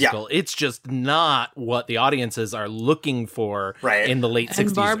style musical. Yeah. It's just not what the audiences are looking for in the late 60s,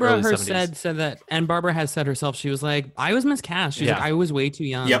 and Barbara early 70s. said that, and Barbara has said herself, she was like, I was miscast. She's like, I was way too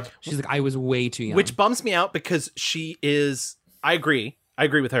young. Yep. She's like, I was way too young. Which bums me out because she is, I agree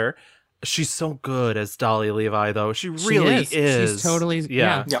with her. She's so good as Dolly Levi, though. She really is. She's totally,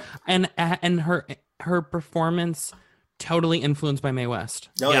 yeah. And her performance totally influenced by Mae West.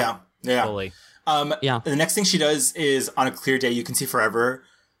 Oh, yeah. Totally. The next thing she does is On a Clear Day You Can See Forever,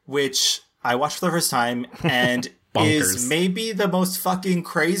 which I watched for the first time and is maybe the most fucking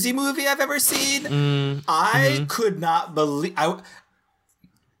crazy movie I've ever seen. I could not believe...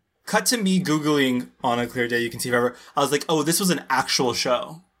 Cut to me Googling On a Clear Day You Can See Forever. I was like, oh, this was an actual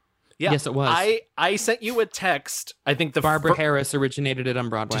show. Yeah. Yes, it was. I sent you a text. I think Barbara Harris originated it on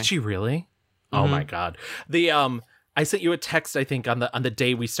Broadway. Did she really? Oh my God. I sent you a text, I think, on the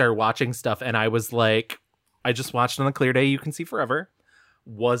day we started watching stuff, and I was like, I just watched On a Clear Day You Can See Forever.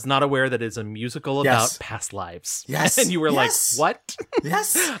 Was not aware that it's a musical about past lives. Yes. And you were like, what?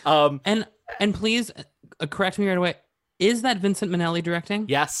 Yes. And please correct me right away. Is that Vincent Minnelli directing?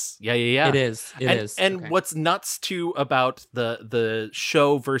 Yes. Yeah. It is. It is. And okay. What's nuts too about the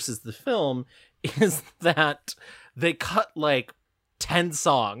show versus the film is that they cut like 10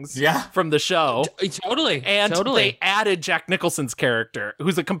 songs from the show. Totally. And they added Jack Nicholson's character,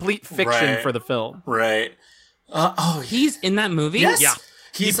 who's a complete fiction for the film. Right. He's in that movie? Yes. Yeah.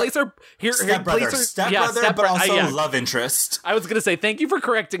 He plays her stepbrother, but also love interest. I was gonna say thank you for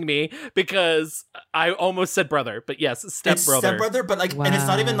correcting me because I almost said brother, but yes, stepbrother. Stepbrother, but like, and it's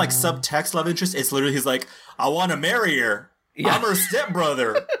not even like subtext love interest. It's literally he's like, I want to marry her. Yeah. I'm her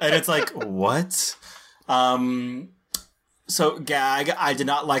stepbrother, and it's like what? So gag. I did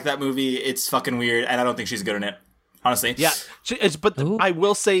not like that movie. It's fucking weird, and I don't think she's good in it. Honestly, yeah. I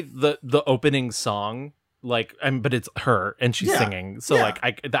will say the opening song. Like, but it's her and she's singing, so like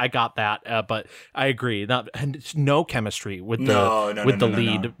I got that, but I agree, no chemistry with the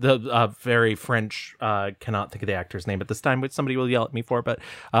lead, the very French. Cannot think of the actor's name at this time, which somebody will yell at me for, but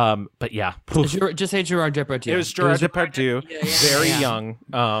yeah, just say Gerard Depardieu. It was Gerard Depardieu, very young,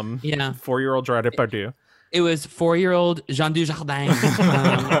 4-year-old Gerard Depardieu. It was 4-year-old Jean Dujardin.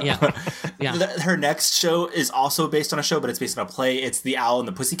 Her next show is also based on a show, but it's based on a play. It's The Owl and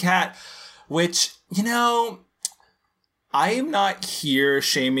the Pussycat. Which, I am not here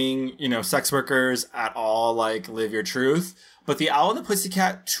shaming, sex workers at all, like, live your truth. But The Owl and the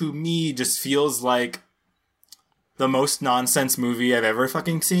Pussycat, to me, just feels like the most nonsense movie I've ever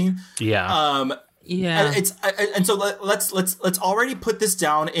fucking seen. Yeah. And so let's already put this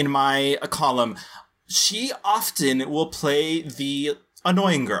down in my column. She often will play the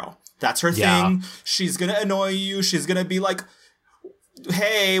annoying girl. That's her thing. She's gonna annoy you. She's gonna be like,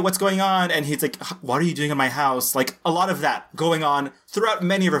 hey, what's going on? And he's like, what are you doing in my house? Like, a lot of that going on throughout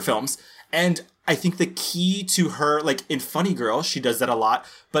many of her films. And I think the key to her, like in Funny Girl, she does that a lot,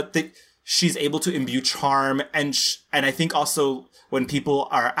 but she's able to imbue charm. And I think also when people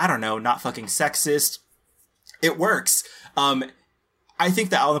are, I don't know, not fucking sexist, it works. I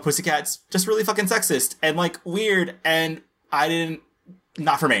think The Owl and the Pussycat's just really fucking sexist and like weird. And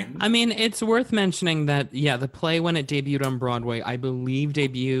not for me. I mean, it's worth mentioning that, the play when it debuted on Broadway, I believe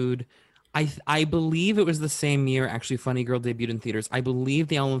debuted I believe it was the same year, actually, Funny Girl debuted in theaters. I believe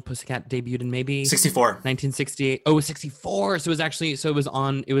The Owl and the Pussycat debuted in maybe 1968. Oh, it was 64. So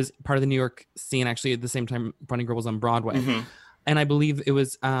it was part of the New York scene, actually, at the same time Funny Girl was on Broadway. Mm-hmm. And I believe it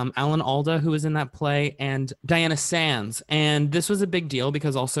was Alan Alda who was in that play, and Diana Sands. And this was a big deal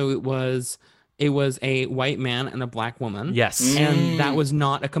because also it was a white man and a black woman. Yes. And that was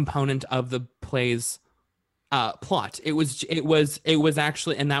not a component of the play's plot. It was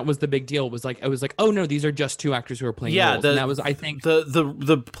actually, and that was the big deal. It was like, oh no, these are just two actors who are playing roles. And that was, I think,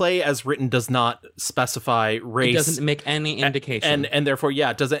 the play as written does not specify race. It doesn't make any indication, and therefore,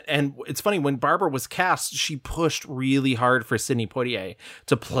 it doesn't. And it's funny, when Barbra was cast, she pushed really hard for Sidney Poitier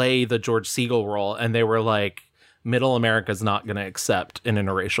to play the George Segal role, and they were like, Middle America's not going to accept an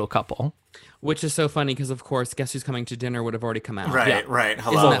interracial couple. Which is so funny because, of course, Guess Who's Coming to Dinner would have already come out. Right.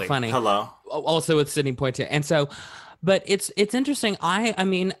 Hello. Isn't that funny? Hello. Also with Sidney Poitier. And so, but it's interesting. I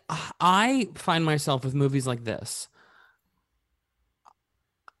mean, I find myself with movies like this,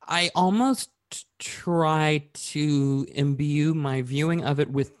 I almost try to imbue my viewing of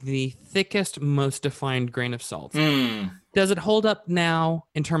it with the thickest, most defined grain of salt. Does it hold up now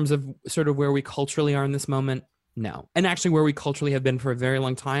in terms of sort of where we culturally are in this moment? No. And actually where we culturally have been for a very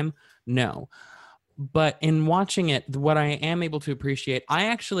long time? No. But in watching it, what I am able to appreciate,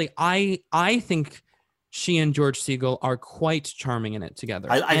 I think she and George Segal are quite charming in it together.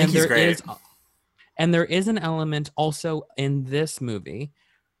 I think he's great. And there is an element also in this movie,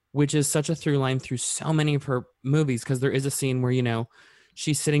 which is such a through line through so many of her movies, because there is a scene where,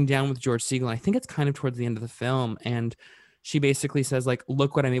 she's sitting down with George Segal. I think it's kind of towards the end of the film, and she basically says, like,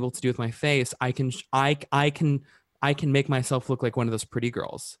 look what I'm able to do with my face. I can make myself look like one of those pretty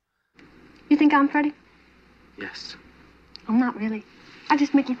girls. You think I'm pretty? Yes. I'm not really. I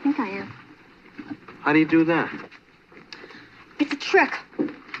just make you think I am. How do you do that? It's a trick.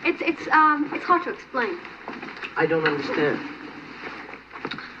 It's hard to explain. I don't understand.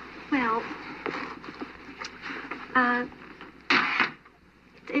 Well,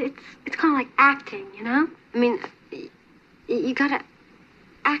 it's kind of like acting, I mean, you gotta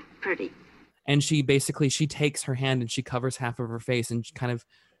act pretty. And she takes her hand and she covers half of her face and kind of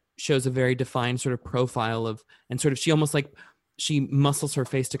shows a very defined sort of profile of, and sort of she almost like she muscles her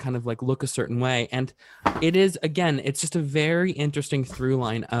face to kind of like look a certain way. And it is, again, it's just a very interesting through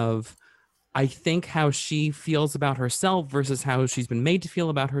line of, I think, how she feels about herself versus how she's been made to feel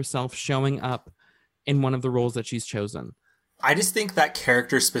about herself showing up in one of the roles that she's chosen. I just think that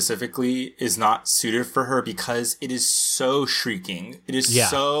character specifically is not suited for her because it is so shrieking. It is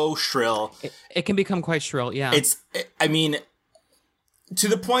so shrill. It can become quite shrill, yeah. I mean, to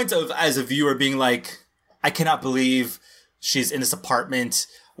the point of, as a viewer, being like, I cannot believe she's in this apartment.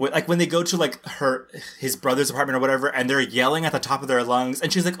 Like when they go to like his brother's apartment or whatever, and they're yelling at the top of their lungs,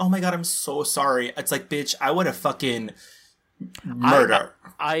 and she's like, "Oh my God, I'm so sorry." It's like, bitch, I would have fucking murder.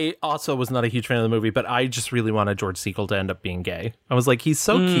 I also was not a huge fan of the movie, but I just really wanted George Segal to end up being gay. I was like, he's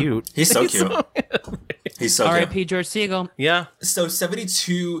so cute. He's so cute. He's so cute. R.I.P. George Segal. Yeah. So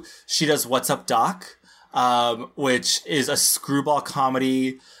 72, she does What's Up, Doc, which is a screwball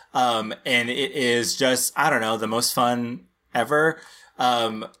comedy, and it is just, I don't know, the most fun ever.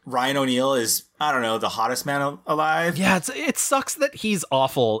 Ryan O'Neal is, I don't know, the hottest man alive. Yeah, it sucks that he's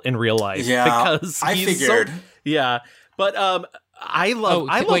awful in real life. Yeah, because I figured. But I love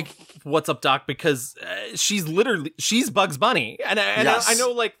What's Up, Doc, because she's Bugs Bunny, and yes. I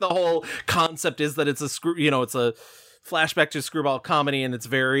know like the whole concept is that it's it's a flashback to a screwball comedy, and it's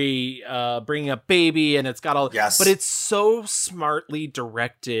very bringing up baby, and it's got all, but it's so smartly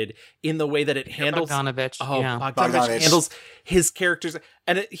directed in the way that it handles Bogdanovich handles his characters,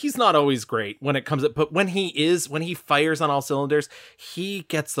 and he's not always great when it comes up, but when he fires on all cylinders, he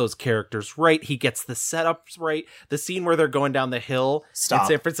gets those characters right. He gets the setups right. The scene where they're going down the hill in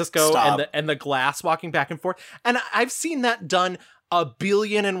San Francisco and the glass walking back and forth, and I've seen that done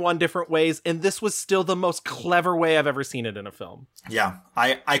 1,000,000,001 different ways, and this was still the most clever way I've ever seen it in a film. Yeah,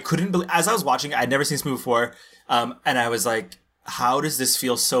 I couldn't believe, as I was watching it, I'd never seen this movie before, and I was like, how does this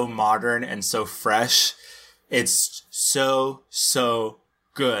feel so modern and so fresh? It's so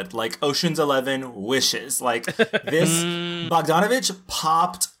good. Like Ocean's 11 wishes. Like this, Bogdanovich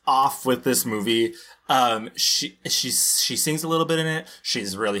popped off with this movie. She sings a little bit in it.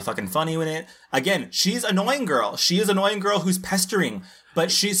 She's really fucking funny in it. Again, she's annoying girl. She is annoying girl who's pestering, but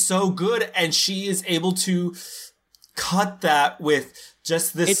she's so good, and she is able to cut that with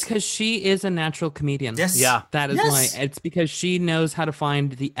just this. It's because she is a natural comedian. Yes. Yeah. That is why. It's because she knows how to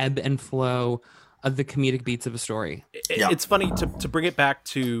find the ebb and flow of the comedic beats of a story. It's funny to bring it back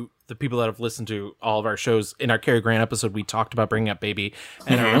to the people that have listened to all of our shows, in our Cary Grant episode, we talked about Bringing Up Baby.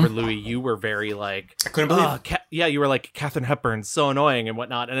 And I remember, Louis, you were very like, I couldn't believe you were like, Katharine Hepburn's so annoying and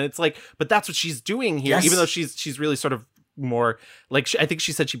whatnot. And it's like, but that's what she's doing here, even though she's really sort of more like, I think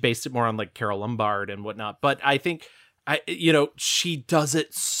she said she based it more on like Carol Lombard and whatnot. But I think, she does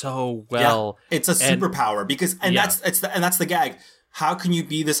it so well. Yeah, it's a superpower because, that's the gag. How can you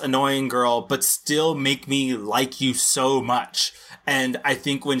be this annoying girl, but still make me like you so much? And I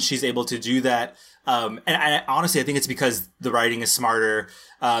think when she's able to do that, and honestly, I think it's because the writing is smarter.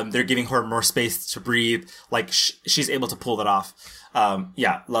 They're giving her more space to breathe. Like she's able to pull that off.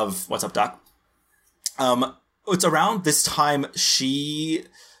 Love What's Up, Doc. It's around this time she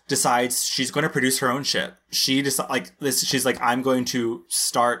decides she's going to produce her own shit. She's like, I'm going to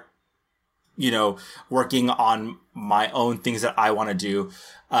start, working on my own things that I want to do.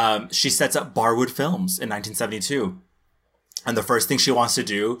 She sets up Barwood Films in 1972. And the first thing she wants to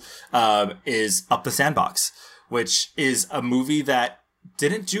do is Up the Sandbox, which is a movie that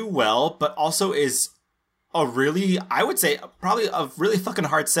didn't do well, but also is a really, I would say, probably a really fucking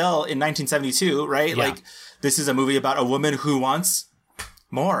hard sell in 1972, right? Yeah. Like, this is a movie about a woman who wants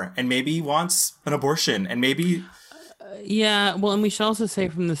more and maybe wants an abortion and maybe... Yeah, well, and we should also say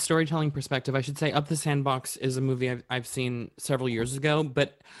from the storytelling perspective, I should say Up the Sandbox is a movie I've seen several years ago,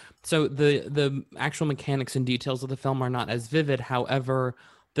 but so the actual mechanics and details of the film are not as vivid. However,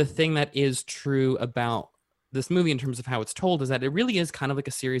 the thing that is true about this movie in terms of how it's told is that it really is kind of like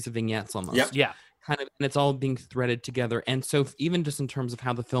a series of vignettes almost. Yep. Yeah. Kind of, and it's all being threaded together. And so even just in terms of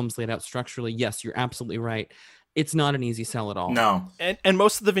how the film's laid out structurally, yes, you're absolutely right. It's not an easy sell at all. No. And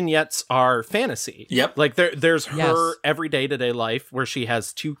most of the vignettes are fantasy. Yep. Like there's her everyday to day life where she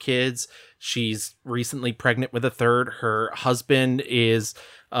has 2 kids. She's recently pregnant with a third. Her husband is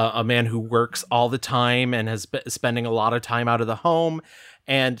a man who works all the time and has been spending a lot of time out of the home.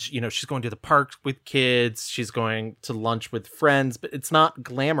 And, she's going to the park with kids. She's going to lunch with friends, but it's not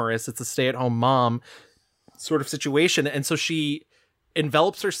glamorous. It's a stay-at-home mom sort of situation. And so she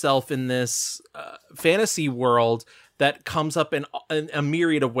envelops herself in this fantasy world that comes up in a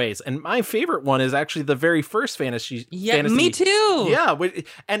myriad of ways. And my favorite one is actually the very first fantasy. Yeah, me too. Yeah.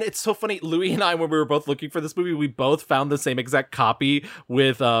 And it's so funny. Louis and I, when we were both looking for this movie, we both found the same exact copy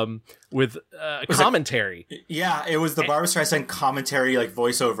with commentary. It was the Barbra Streisand commentary, like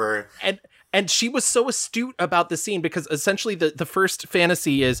voiceover. And she was so astute about the scene because essentially the first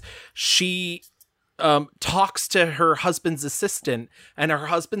fantasy is she talks to her husband's assistant, and her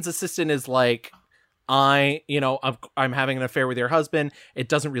husband's assistant is like, I'm having an affair with your husband. It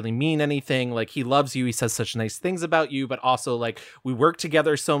doesn't really mean anything. Like, he loves you. He says such nice things about you, but also like we work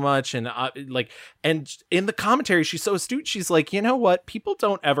together so much. And and in the commentary, she's so astute. She's like, you know what? People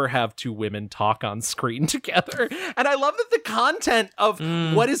don't ever have 2 women talk on screen together. And I love that the content of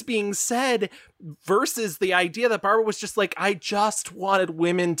what is being said versus the idea that Barbara was just like, I just wanted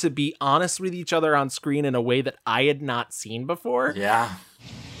women to be honest with each other on screen in a way that I had not seen before. Yeah.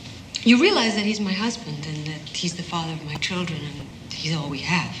 You realize that he's my husband and that he's the father of my children and he's all we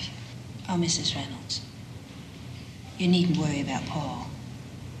have. Oh, Mrs. Reynolds, you needn't worry about Paul.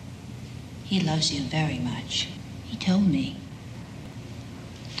 He loves you very much. He told me.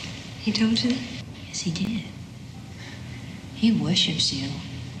 He told you? Yes, he did. He worships you.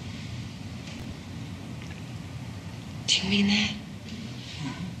 Do you mean that?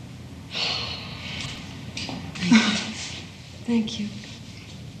 Thank you.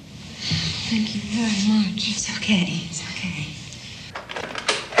 Thank you very much. It's okay. It's okay.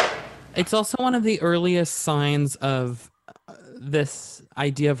 It's also one of the earliest signs of this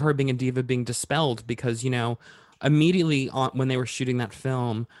idea of her being a diva being dispelled because, immediately when they were shooting that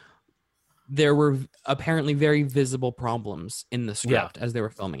film, there were apparently very visible problems in the script as they were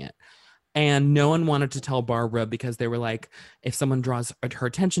filming it. And no one wanted to tell Barbara because they were like, if someone draws her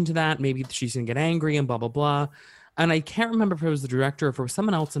attention to that, maybe she's going to get angry and blah, blah, blah. And I can't remember if it was the director or if it was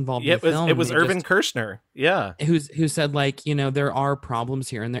someone else involved in the film. It was Irvin Kershner. Yeah. Who said like, there are problems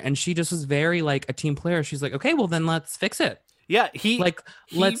here and there. And she just was very like a team player. She's like, okay, well then let's fix it. Yeah.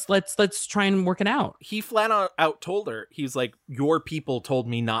 Let's try and work it out. He flat out told her, he's like, your people told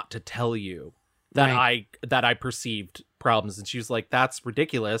me not to tell you that I perceived problems. And she was like, that's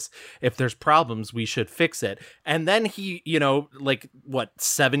ridiculous. If there's problems, we should fix it. And then he,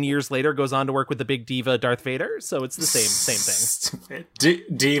 7 years later goes on to work with the big diva Darth Vader. So it's the same thing.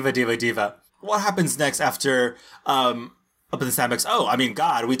 Diva. What happens next after Up in the Sandbox? Oh, I mean,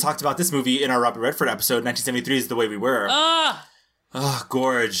 God, we talked about this movie in our Robert Redford episode. 1973 is The Way We Were.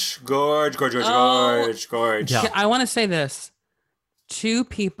 Gorge. Yeah. I want to say this. 2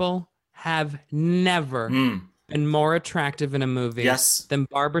 people have never been more attractive in a movie than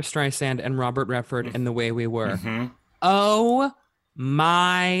Barbra Streisand and Robert Redford in The Way We Were. Mm-hmm. Oh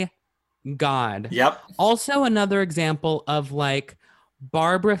my God. Yep. Also another example of like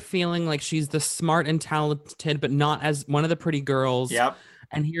Barbara feeling like she's the smart and talented, but not as one of the pretty girls. Yep.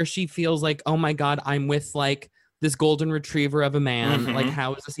 And here she feels like, oh my God, I'm with like this golden retriever of a man. Mm-hmm. Like,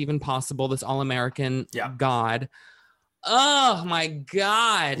 how is this even possible? This all-American God. Oh my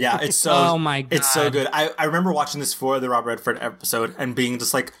God. Yeah, it's so oh my God. It's so good. I remember watching this for the Robert Redford episode and being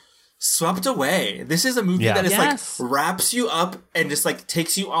just like swept away. This is a movie that is like wraps you up and just like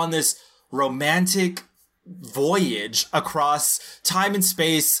takes you on this romantic voyage across time and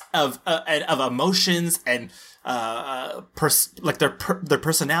space of emotions and like their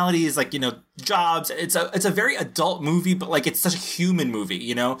personalities, like, you know, jobs. It's a very adult movie, but like it's such a human movie,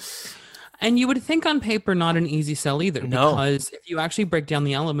 you know. And you would think on paper not an easy sell either, because if you actually break down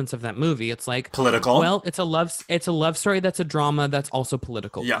the elements of that movie, it's like political. Well, it's a love story that's a drama that's also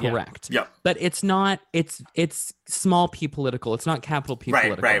political, correct? Yeah. But it's not. It's small p political. It's not capital P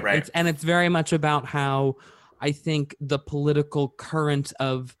political. Right. It's very much about how I think the political current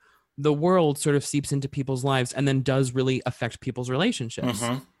of the world sort of seeps into people's lives and then does really affect people's relationships.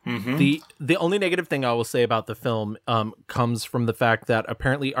 Mm-hmm. Mm-hmm. The only negative thing I will say about the film comes from the fact that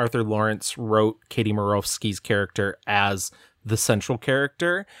apparently Arthur Lawrence wrote Katie Morofsky's character as the central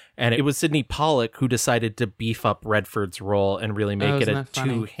character, and it was Sidney Pollack who decided to beef up Redford's role and really make it a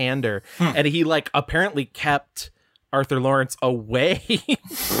two-hander. And he like apparently kept Arthur Lawrence away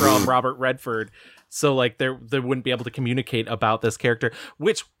from Robert Redford, so like they wouldn't be able to communicate about this character,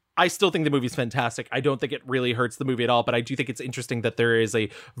 which I still think the movie's fantastic. I don't think it really hurts the movie at all, but I do think it's interesting that there is a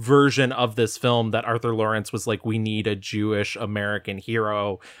version of this film that Arthur Lawrence was like, we need a Jewish American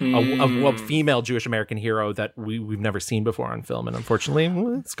hero, a female Jewish American hero that we've never seen before on film. And unfortunately,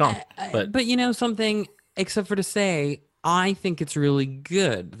 it's gone. But you know something, except for to say, I think it's really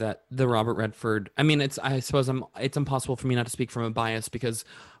good that the Robert Redford, I mean, I suppose it's impossible for me not to speak from a bias because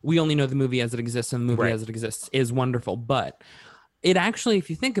we only know the movie as it exists, and the movie as it exists is wonderful. But it actually, if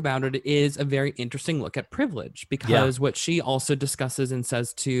you think about it, is a very interesting look at privilege, because what she also discusses and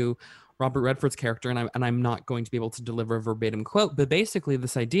says to Robert Redford's character, and I'm not going to be able to deliver a verbatim quote, but basically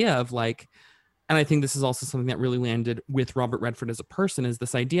this idea of like, and I think this is also something that really landed with Robert Redford as a person, is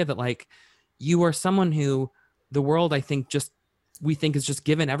this idea that like, you are someone who the world, I think, we think is just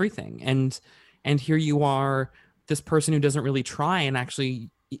given everything. And here you are, this person who doesn't really try, and actually,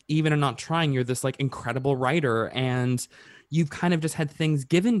 even in not trying, you're this like incredible writer, and you've kind of just had things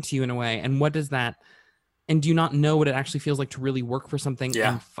given to you in a way. And what does that, and do you not know what it actually feels like to really work for something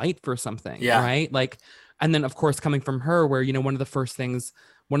and fight for something, right? Like, and then of course, coming from her, where, you know, one of the first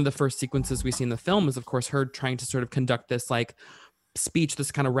sequences we see in the film is of course her trying to sort of conduct this like speech,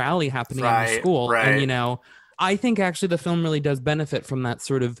 this kind of rally happening in the school. And, you know, I think actually the film really does benefit from that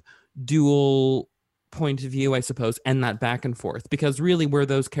sort of dual point of view, I suppose, and that back and forth, because really where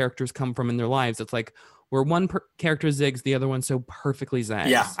those characters come from in their lives, it's like, where one character zigs, the other one so perfectly zags.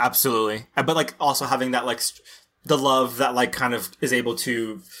 Yeah, absolutely. But like also having that like the love that like kind of is able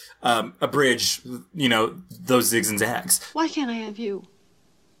to abridge, you know, those zigs and zags. Why can't I have you?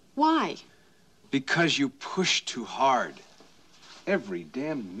 Why? Because you push too hard. Every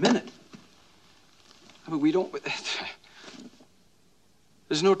damn minute. I mean, we don't...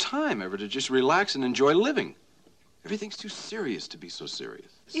 There's no time ever to just relax and enjoy living. Everything's too serious to be so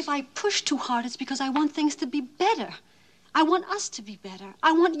serious. If I push too hard, it's because I want things to be better. I want us to be better.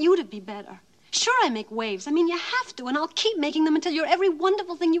 I want you to be better. Sure, I make waves. I mean, you have to, and I'll keep making them until you're every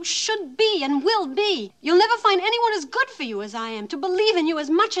wonderful thing you should be and will be. You'll never find anyone as good for you as I am, to believe in you as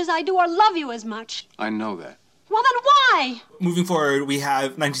much as I do or love you as much. I know that. Well, then why? Moving forward, we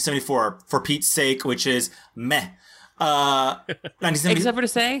have 1974, For Pete's Sake, which is meh. 1970. Except for to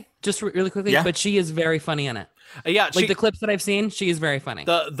say, just really quickly, but she is very funny in it. Like the clips that I've seen, she is very funny.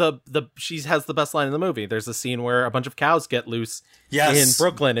 She has the best line in the movie. There's a scene where a bunch of cows get loose in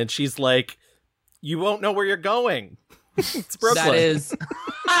Brooklyn, and she's like, "You won't know where you're going." It's Brooklyn. That is.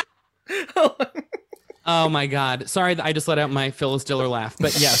 Oh my God! Sorry, I just let out my Phyllis Diller laugh,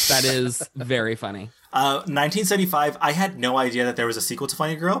 but yes, that is very funny. 1975. I had no idea that there was a sequel to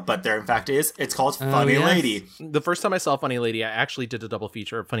Funny Girl, but there in fact is. It's called Funny Lady. The first time I saw Funny Lady, I actually did a double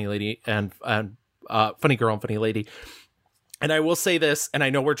feature of Funny Lady and Funny Girl and Funny Lady. And I will say this, and I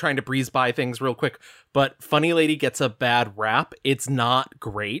know we're trying to breeze by things real quick, but Funny Lady gets a bad rap. It's not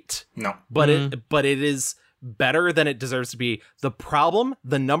great. No. But it is better than it deserves to be.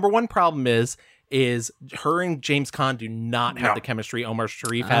 The number one problem is her and James Caan do not have the chemistry Omar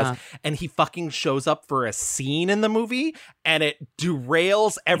Sharif has, and he fucking shows up for a scene in the movie, and it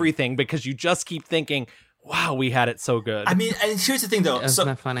derails everything because you just keep thinking, wow, we had it so good. I mean, and here's the thing though. Isn't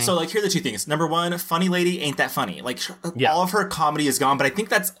that funny? So like, here are the two things. Number one, funny lady ain't that funny. Like all of her comedy is gone, but I think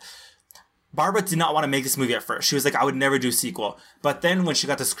that's Barbra did not want to make this movie at first. She was like, I would never do a sequel. But then when she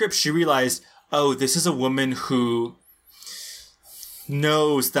got the script, she realized, oh, this is a woman who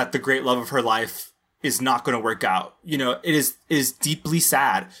knows that the great love of her life is not going to work out. You know, it is deeply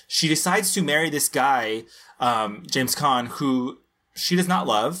sad. She decides to marry this guy, James Caan, who she does not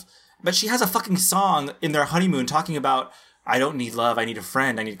love, but she has a fucking song in their honeymoon talking about, I don't need love, I need a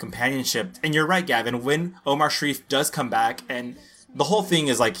friend, I need companionship. And you're right, Gavin, when Omar Sharif does come back, and the whole thing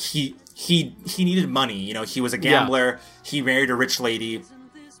is like, he needed money. You know, he was a gambler, he married a rich lady,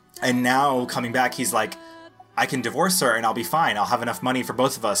 and now coming back, he's like, I can divorce her and I'll be fine. I'll have enough money for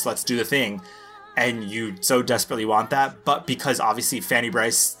both of us. Let's do the thing. And you so desperately want that. But because obviously Fanny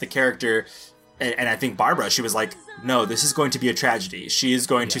Brice, the character, and I think Barbra, she was like, no, this is going to be a tragedy. She is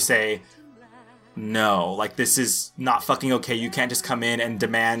going to say, no, like, this is not fucking okay. You can't just come in and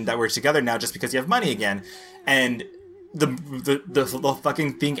demand that we're together now just because you have money again. And the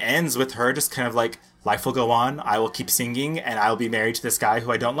fucking thing ends with her just kind of like, life will go on. I will keep singing and I'll be married to this guy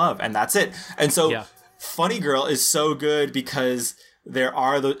who I don't love. And that's it. And so Funny Girl is so good because there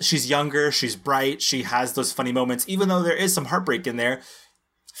are she's younger, she's bright, she has those funny moments, even though there is some heartbreak in there.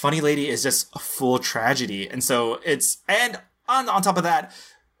 Funny Lady is just a full tragedy. And so and on top of that,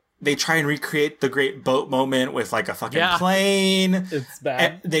 they try and recreate the great boat moment with like a fucking plane. It's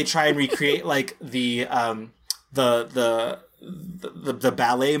bad. And they try and recreate like the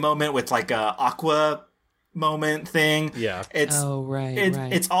ballet moment with like a aqua moment thing. Yeah. It's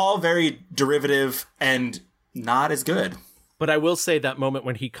it's all very derivative and not as good. But I will say that moment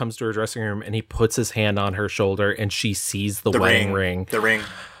when he comes to her dressing room and he puts his hand on her shoulder and she sees the wedding ring. The ring.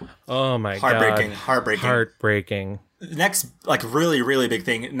 Oh my God. Heartbreaking. Next, like, really, really big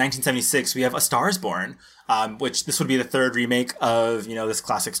thing, in 1976, we have A Star is Born, which this would be the third remake of, you know, this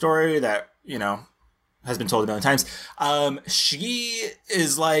classic story that, you know, has been told a million times. She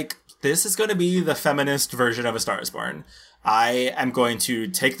is like, this is going to be the feminist version of A Star is Born. I am going to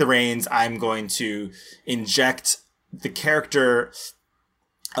take the reins. I'm going to inject the character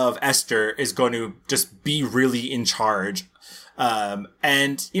of Esther is going to just be really in charge.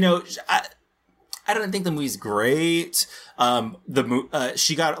 And, you know, I don't think the movie's great.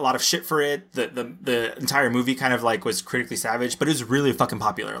 She got a lot of shit for it. The entire movie kind of like was critically savage, but it was really fucking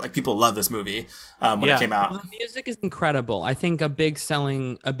popular. Like, people love this movie when it came out. Well, the music is incredible. I think a big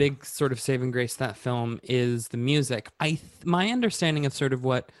sort of saving grace to that film is the music. My understanding of sort of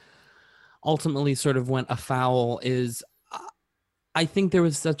what ultimately sort of went afoul is I think there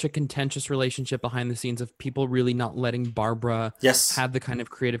was such a contentious relationship behind the scenes of people really not letting Barbra have the kind of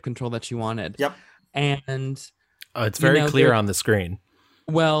creative control that she wanted. Yep. And it's very clear on the screen.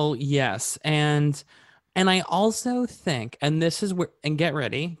 Well, yes. And I also think, and this is where, and get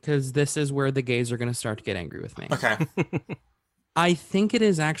ready, because this is where the gays are going to start to get angry with me. Okay. I think it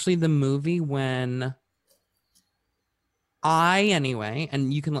is actually the movie when anyway,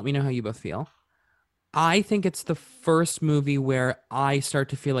 and you can let me know how you both feel. I think it's the first movie where I start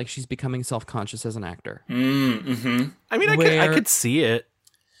to feel like she's becoming self-conscious as an actor. Mm-hmm. I mean, I could see it.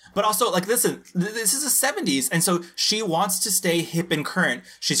 But also, like, listen, this is the 70s, and so she wants to stay hip and current.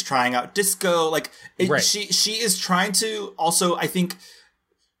 She's trying out disco. Like, she is trying to also, I think,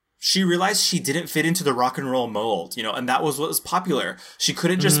 she realized she didn't fit into the rock and roll mold, you know, and that was what was popular. She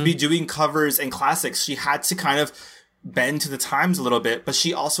couldn't just be doing covers and classics. She had to kind of bend to the times a little bit, but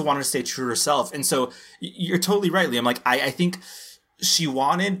she also wanted to stay true to herself. And so you're totally right, Liam. Like, I think she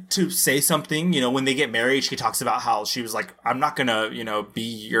wanted to say something, you know, when they get married, she talks about how she was like, I'm not gonna, you know, be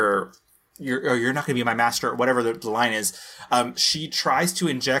you're not gonna be my master, or whatever the line is. She tries to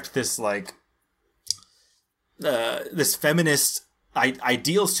inject this, like, this feminist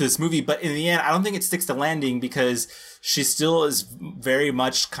ideals to this movie, but in the end, I don't think it sticks the landing because she still is very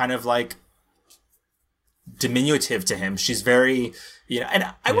much kind of like diminutive to him. She's very, you know, and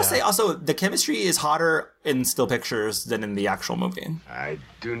I will say also the chemistry is hotter in still pictures than in the actual movie. I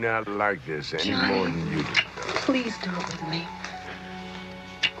do not like this any more than you do. Please do it with me.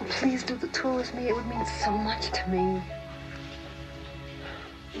 Oh, please do the tour with me. It would mean so much to me.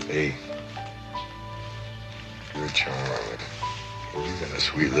 Hey, you're charming. You got a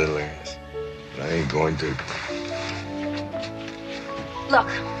sweet little ass, but I ain't going to. Look,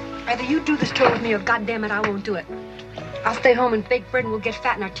 either you do this tour with me or goddamn it, I won't do it. I'll stay home and bake bread and we'll get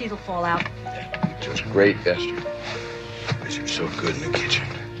fat and our teeth will fall out. You're just great, Esther. Because you're so good in the kitchen.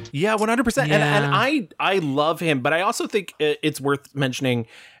 Yeah, 100%. And I love him, but I also think it's worth mentioning,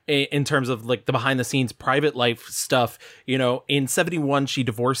 in terms of like the behind the scenes private life stuff, you know, in 71, she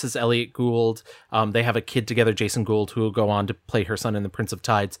divorces Elliot Gould. They have a kid together, Jason Gould, who will go on to play her son in The Prince of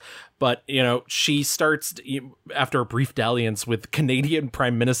Tides. But, you know, she starts after a brief dalliance with Canadian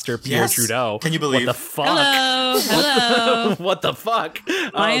Prime Minister Pierre Trudeau. Can you believe? What the fuck? Hello. What the fuck?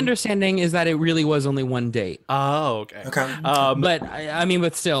 My understanding is that it really was only one date. Oh, okay. But I mean,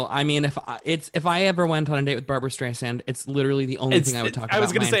 but still, I mean, if I ever went on a date with Barbra Streisand, it's literally the only thing I would talk about. I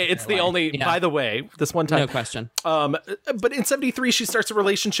was going to say it's the only. Yeah. By the way, this one time, no question. But in 73, she starts a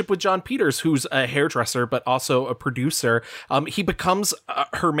relationship with John Peters, who's a hairdresser but also a producer. He becomes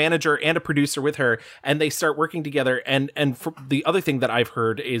her manager and a producer with her, and they start working together. And for the other thing that I've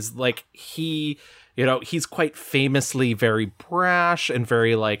heard is like he's quite famously very brash and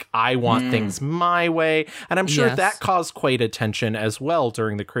very like, I want things my way. And I'm sure that caused quite a tension as well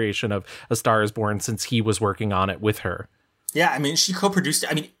during the creation of A Star Is Born, since he was working on it with her. Yeah, I mean, she co-produced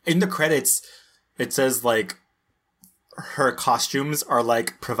it. I mean, in the credits, it says like her costumes are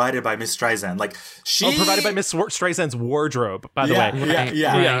like provided by Miss Streisand. Like provided by Miss Streisand's wardrobe, by the way.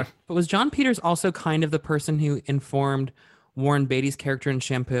 Yeah. But was John Peters also kind of the person who informed Warren Beatty's character in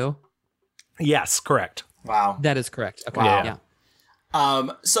Shampoo? Yes, correct. Wow. That is correct. Okay. Wow. Yeah.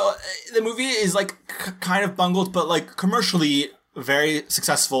 So the movie is like kind of bungled, but like commercially very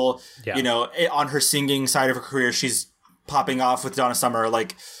successful. Yeah. You know, on her singing side of her career, she's popping off with Donna Summer.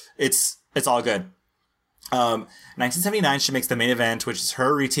 Like it's all good. 1979, she makes the main event, which is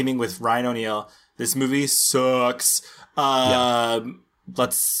her reteaming with Ryan O'Neal. This movie sucks.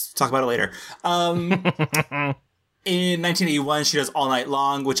 Let's talk about it later. In 1981, she does All Night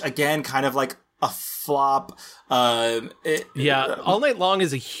Long, which again, kind of like a flop. All Night Long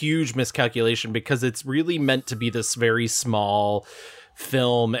is a huge miscalculation because it's really meant to be this very small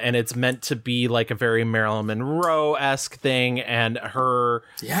film, and it's meant to be like a very Marilyn Monroe-esque thing, and her...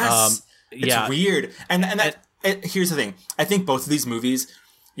 Yes, it's weird. And here's the thing. I think both of these movies,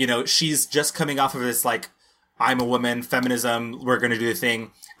 you know, she's just coming off of this like, I'm a woman, feminism, we're going to do the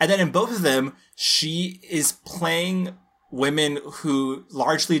thing. And then in both of them, she is playing women who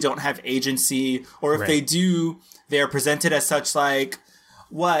largely don't have agency, or if they do, they are presented as such like,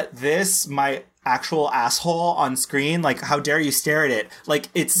 what, this, my actual asshole on screen? Like, how dare you stare at it? Like,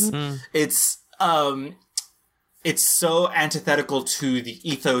 it's so antithetical to the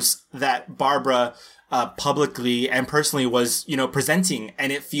ethos that Barbra publicly and personally was, you know, presenting.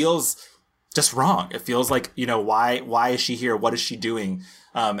 And it feels just wrong. It feels like, you know, why is she here? What is she doing?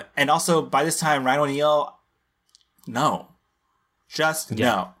 And also, by this time, Ryan O'Neal, no.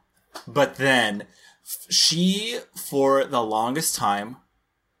 But then, she, for the longest time,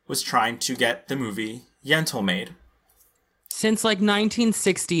 was trying to get the movie Yentl made. Since, like,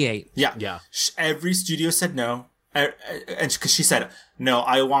 1968. Yeah. Every studio said no. And because she said, no,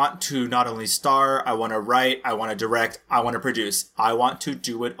 I want to not only star, I want to write, I want to direct, I want to produce. I want to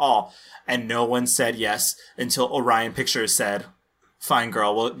do it all. And no one said yes until Orion Pictures said, fine,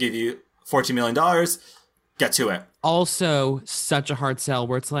 girl, we'll give you $14 million. Get to it. Also, such a hard sell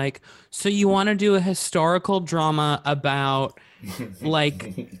where it's like, so you want to do a historical drama about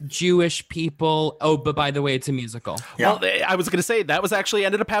like Jewish people? Oh, but by the way, it's a musical. Yeah. Well, I was going to say that was actually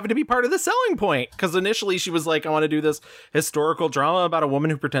ended up having to be part of the selling point, because initially she was like, I want to do this historical drama about a woman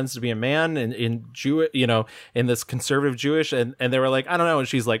who pretends to be a man in Jew, you know, in this conservative Jewish, and they were like, I don't know, and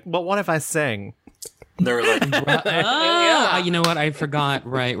she's like, well, what if I sang? They were like, you know what? I forgot.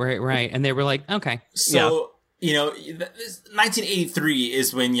 Right. And they were like, okay. So, you know, 1983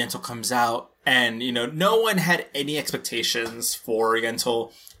 is when Yentl comes out, and, you know, no one had any expectations for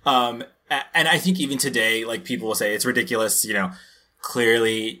Yentl. And I think even today, like, people will say it's ridiculous. You know,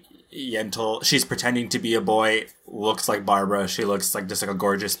 clearly Yentl, she's pretending to be a boy, looks like Barbra. She looks like just like a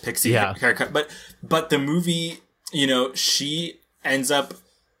gorgeous pixie haircut. But the movie, you know, she ends up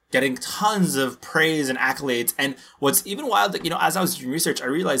getting tons of praise and accolades. And what's even wild, that, you know, as I was doing research, I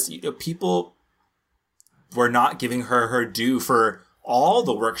realized, you know, people were not giving her her due for all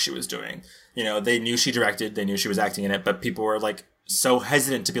the work she was doing. You know, they knew she directed, they knew she was acting in it, but people were like so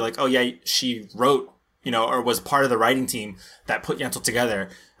hesitant to be like, oh yeah, she wrote, you know, or was part of the writing team that put Yentl together.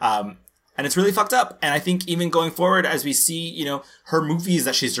 And it's really fucked up. And I think even going forward, as we see, you know, her movies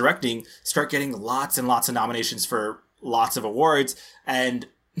that she's directing start getting lots and lots of nominations for lots of awards,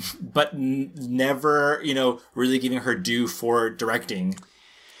 but never, you know, really giving her due for directing.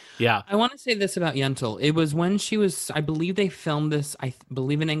 Yeah. I want to say this about Yentl. It was when she was, I believe they filmed this, I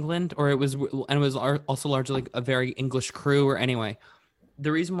believe in England, or it was also largely a very English crew, or anyway.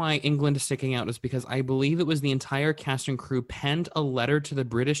 The reason why England is sticking out is because I believe it was the entire cast and crew penned a letter to the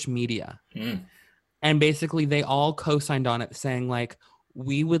British media. And basically they all co-signed on it saying like,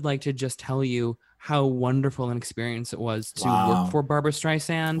 we would like to just tell you how wonderful an experience it was to work for Barbra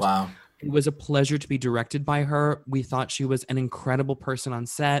Streisand. Wow. It was a pleasure to be directed by her. We thought she was an incredible person on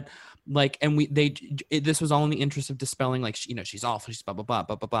set. Like, and this was all in the interest of dispelling, like, she's awful, she's blah, blah, blah,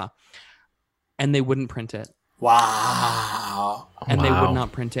 blah, blah, blah. And they wouldn't print it. Wow. And they would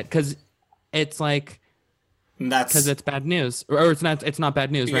not print it because it's like, because it's bad news, or it's not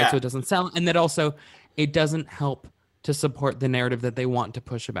bad news, right? So it doesn't sell. And that also, it doesn't help to support the narrative that they want to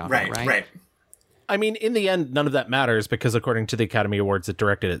push about it, right? Right. I mean, in the end, none of that matters because according to the Academy Awards, it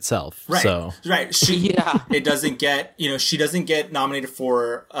directed itself. Right. So. Right. It doesn't get, she doesn't get nominated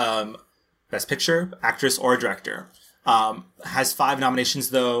for Best Picture, Actress, or Director. Has 5 nominations,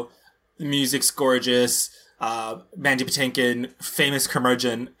 though. The music's gorgeous. Mandy Patinkin, famous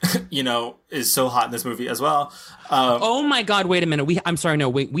curmudgeon, is so hot in this movie as well. Oh my God, wait a minute. I'm sorry, no,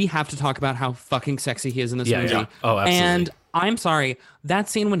 wait. We have to talk about how fucking sexy he is in this movie. Yeah. Oh, absolutely. And I'm sorry, that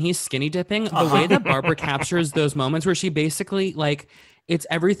scene when he's skinny dipping, the way that Barbra captures those moments where she basically, like, it's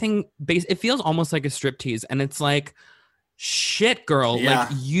everything, it feels almost like a striptease. And it's like, shit, girl, like,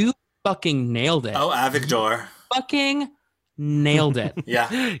 you fucking nailed it. Oh, Avigdor. Fucking nailed it.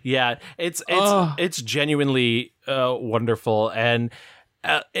 Yeah. It's genuinely wonderful. And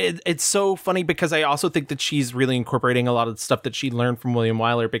it's so funny because I also think that she's really incorporating a lot of the stuff that she learned from William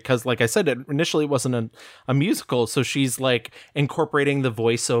Wyler because, like I said, initially it wasn't a musical. So she's like incorporating the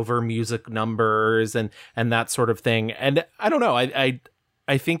voiceover music numbers and that sort of thing. And I don't know. I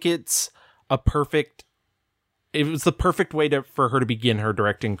think it was the perfect way for her to begin her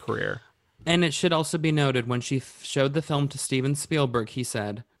directing career. And it should also be noted, when she showed the film to Steven Spielberg, he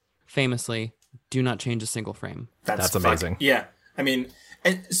said, famously, do not change a single frame. That's amazing. Yeah. I mean,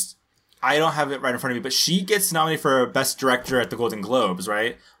 I don't have it right in front of me, but she gets nominated for Best Director at the Golden Globes,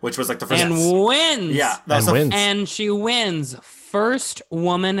 right? Which was like the first. And wins. Yeah. Wins. And she wins. First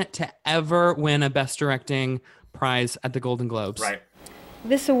woman to ever win a Best Directing prize at the Golden Globes. Right.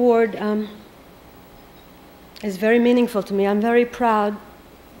 This award is very meaningful to me. I'm very proud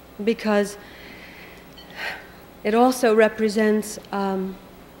because it also represents, I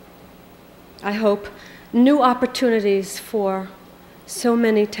hope, new opportunities for so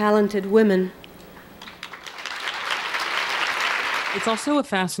many talented women. It's also a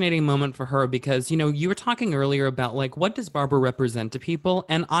fascinating moment for her because, you were talking earlier about, like, what does Barbra represent to people?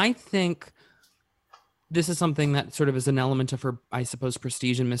 And I think this is something that sort of is an element of her, I suppose,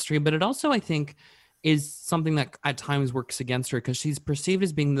 prestige and mystery, but it also, I think, is something that at times works against her because she's perceived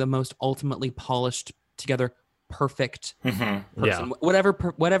as being the most ultimately polished together, perfect person. Yeah.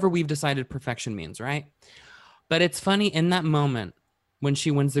 Whatever we've decided perfection means, right? But it's funny, in that moment when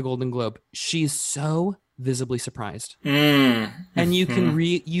she wins the Golden Globe, she's so visibly surprised. And you can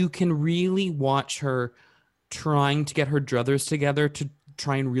really watch her trying to get her druthers together to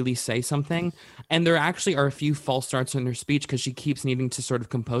try and really say something. And there actually are a few false starts in her speech because she keeps needing to sort of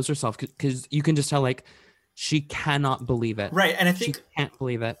compose herself because you can just tell, like, she cannot believe it. Right. And I think she can't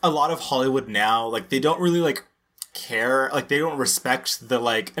believe it. A lot of Hollywood now, like, they don't really, like, care. Like, they don't respect the,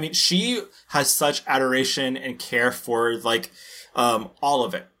 like, I mean, she has such adoration and care for, like, all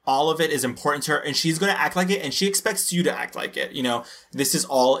of it. All of it is important to her, and she's going to act like it, and she expects you to act like it. This is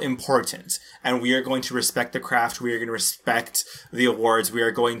all important, and we are going to respect the craft. We are going to respect the awards. We are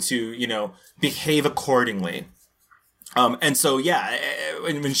going to, behave accordingly. And so, yeah,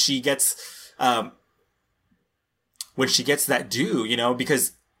 when she gets that due,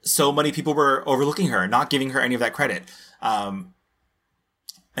 because so many people were overlooking her, not giving her any of that credit. And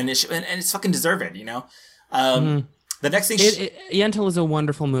it's fucking deserved, The next thing... Yentl is a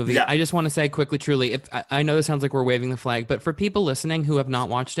wonderful movie. Yeah. I just want to say quickly, truly, I know this sounds like we're waving the flag, but for people listening who have not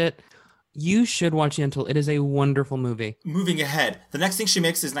watched it, you should watch Yentl. It is a wonderful movie. Moving ahead, the next thing she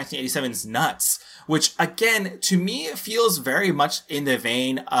makes is 1987's Nuts, which, again, to me, feels very much in the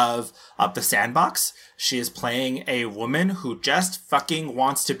vein of The Sandbox. She is playing a woman who just fucking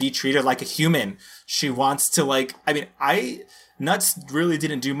wants to be treated like a human. She wants to, Nuts really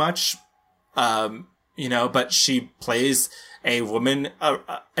didn't do much, but she plays a woman,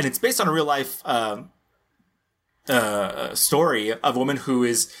 and it's based on a real life story of a woman who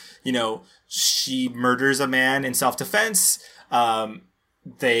is, she murders a man in self-defense.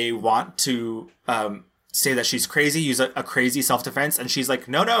 They want to say that she's crazy, use a crazy self-defense, and she's like,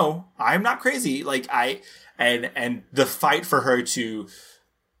 no, I'm not crazy. And the fight for her to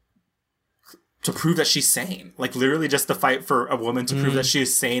prove that she's sane, like literally just the fight for a woman to prove that she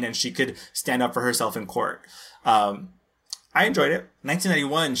is sane and she could stand up for herself in court. I enjoyed it.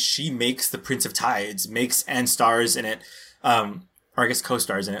 1991, she makes The Prince of Tides, makes and stars in it, or I guess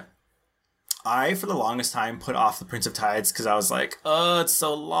co-stars in it. I, for the longest time, put off The Prince of Tides because I was like, oh, it's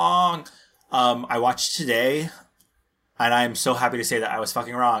so long. I watched today, and I'm so happy to say that I was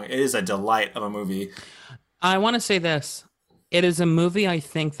fucking wrong. It is a delight of a movie. I want to say this. It is a movie I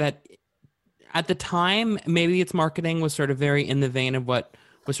think that at the time, maybe its marketing was sort of very in the vein of what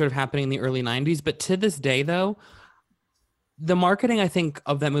was sort of happening in the early 90s. But to this day, though, the marketing, I think,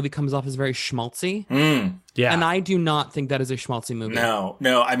 of that movie comes off as very schmaltzy. Yeah. And I do not think that is a schmaltzy movie. No.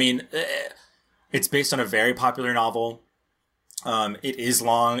 I mean, it's based on a very popular novel. It is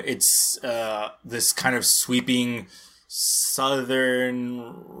long. It's this kind of sweeping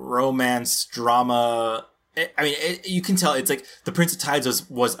Southern romance drama. You can tell it's like The Prince of Tides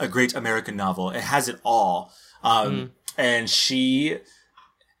was a great American novel. It has it all. And she's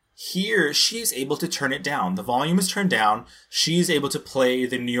able to turn it down. The volume is turned down. She's able to play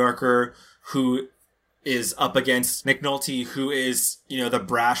the New Yorker who is up against Nick Nolte, who is, the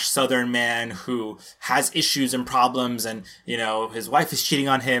brash Southern man who has issues and problems. And, his wife is cheating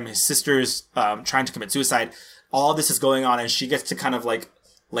on him. His sister's trying to commit suicide. All this is going on. And she gets to kind of like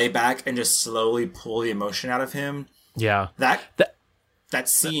lay back and just slowly pull the emotion out of him. Yeah. That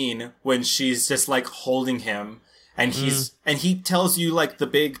scene when she's just like holding him and he tells you like the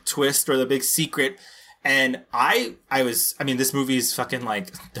big twist or the big secret. And this movie is fucking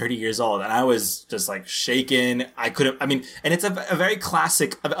like 30 years old and I was just like shaken. And it's a very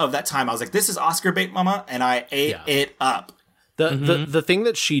classic of that time. I was like, this is Oscar bait, mama. And I ate it up. The thing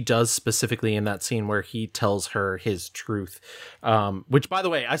that she does specifically in that scene where he tells her his truth, which, by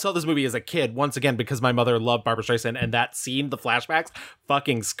the way, I saw this movie as a kid, once again, because my mother loved Barbra Streisand, and that scene, the flashbacks,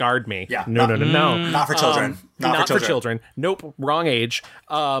 fucking scarred me. Yeah. No. Not for children. Not for children. Nope. Wrong age.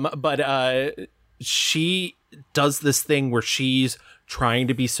 But she does this thing where she's trying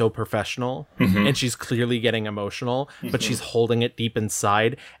to be so professional and she's clearly getting emotional, but she's holding it deep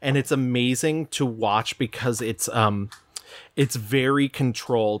inside. And it's amazing to watch because it's very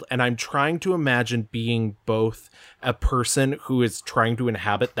controlled, and I'm trying to imagine being both a person who is trying to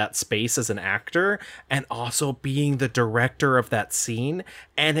inhabit that space as an actor and also being the director of that scene,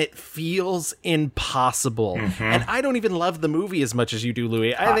 and it feels impossible. And I don't even love the movie as much as you do,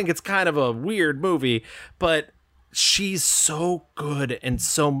 Louis. I think it's kind of a weird movie, but she's so good and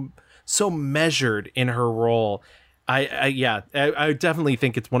so measured in her role. I definitely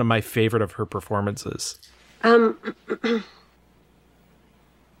think it's one of my favorite of her performances.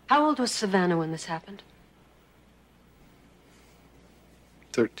 How old was Savannah when this happened?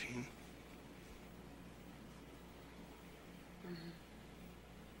 13.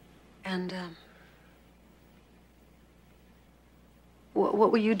 And,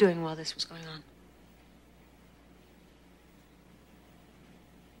 what were you doing while this was going on?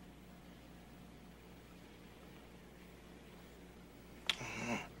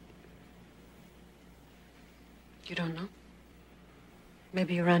 You don't know?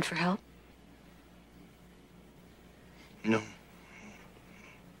 Maybe you ran for help? No.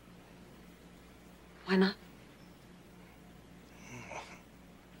 Why not?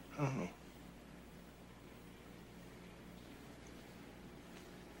 I don't know.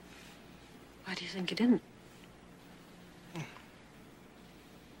 Why do you think you didn't?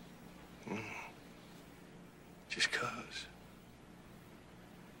 Just 'cause.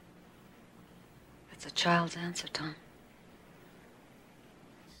 That's a child's answer, Tom.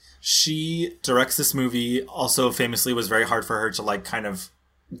 She directs this movie. Also, famously, was very hard for her to like kind of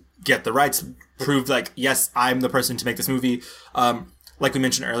get the rights, prove like, yes, I'm the person to make this movie. Like we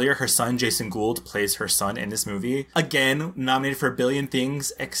mentioned earlier, her son Jason Gould plays her son in this movie. Again, nominated for a billion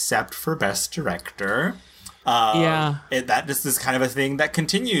things except for Best Director. This is kind of a thing that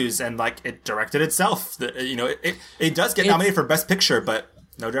continues, and like it directed itself. It does get nominated for Best Picture, but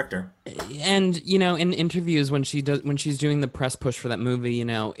no director. And in interviews when she's doing the press push for that movie,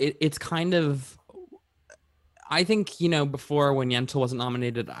 it's kind of, I think, before when Yentl wasn't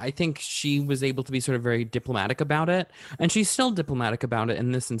nominated, I think she was able to be sort of very diplomatic about it, and she's still diplomatic about it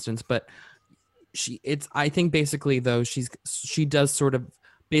in this instance. But I think basically though she does sort of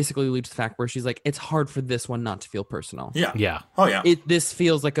basically allude to the fact where she's like, it's hard for this one not to feel personal. Yeah. Oh yeah. This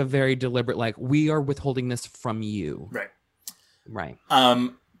feels like a very deliberate, like, we are withholding this from you. Right.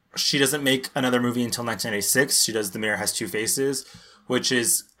 She doesn't make another movie until 1986. She does The Mirror Has Two Faces, which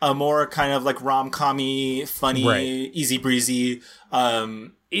is a more kind of like rom-com-y, funny, easy breezy.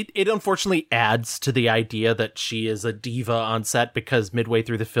 It unfortunately adds to the idea that she is a diva on set, because midway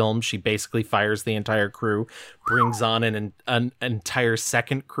through the film, she basically fires the entire crew, brings on an entire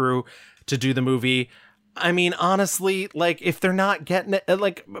second crew to do the movie. I mean, honestly, like, if they're not getting it,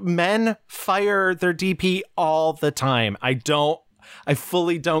 like, men fire their DP all the time. I don't I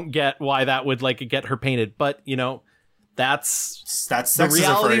fully don't get why that would like get her painted, but you know, that's the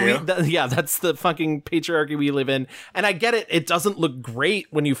reality. That's the fucking patriarchy we live in. And I get it. It doesn't look great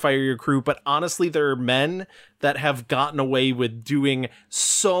when you fire your crew, but honestly, there are men that have gotten away with doing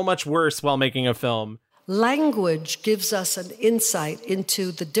so much worse while making a film. Language gives us an insight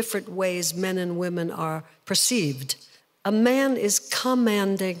into the different ways men and women are perceived. A man is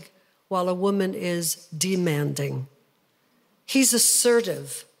commanding while a woman is demanding. He's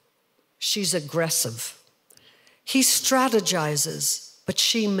assertive. She's aggressive. He strategizes, but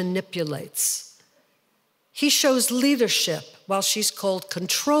she manipulates. He shows leadership while she's called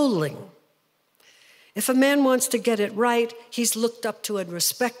controlling. If a man wants to get it right, he's looked up to and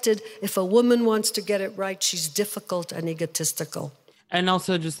respected. If a woman wants to get it right, she's difficult and egotistical. And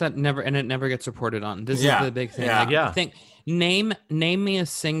also just that it never gets reported on. This is the big thing. I think name me a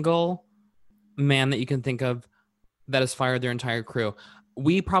single man that you can think of that has fired their entire crew.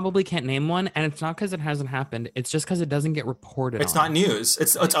 We probably can't name one, and it's not because it hasn't happened. It's just because it doesn't get reported. It's not news.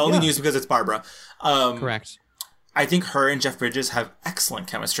 It's only news because it's Barbra. Correct. I think her and Jeff Bridges have excellent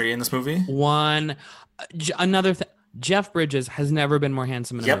chemistry in this movie. Another thing. Jeff Bridges has never been more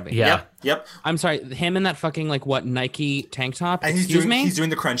handsome in a movie. Yep. I'm sorry, him in that fucking Nike tank top. And he's doing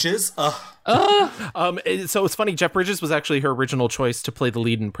the crunches. So it's funny. Jeff Bridges was actually her original choice to play the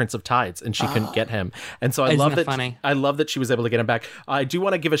lead in Prince of Tides, and she couldn't get him. And so I love that. Funny? I love that she was able to get him back. I do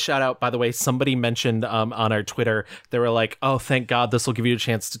want to give a shout out, by the way. Somebody mentioned on our Twitter, they were like, "Oh, thank God, this will give you a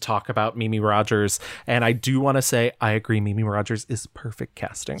chance to talk about Mimi Rogers." And I do want to say, I agree. Mimi Rogers is perfect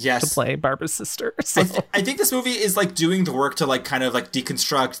casting to play Barbra's sister. So. I think this movie is like doing the work to kind of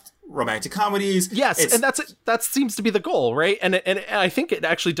deconstruct romantic comedies. Yes, and that seems to be the goal, right? And I think it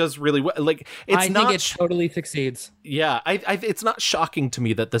actually does really well. Like, I think it totally succeeds. Yeah, it's not shocking to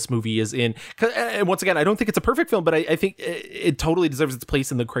me that this movie is in. And once again, I don't think it's a perfect film, but I think it totally deserves its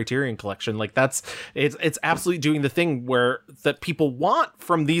place in the Criterion Collection. Like it's absolutely doing the thing that people want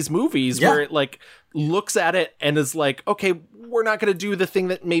from these movies, where it looks at it and is like, okay, we're not going to do the thing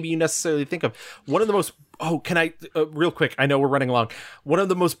that maybe you necessarily think of. One of the most can I real quick? I know we're running along. One of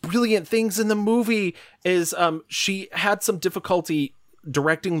the most brilliant things in the movie is she had some difficulty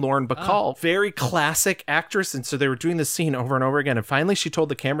directing Lauren Bacall, very classic actress, and so they were doing this scene over and over again, and finally she told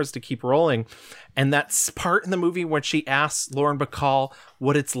the cameras to keep rolling, and that part in the movie when she asks Lauren Bacall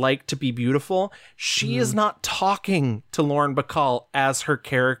what it's like to be beautiful, she is not talking to Lauren Bacall as her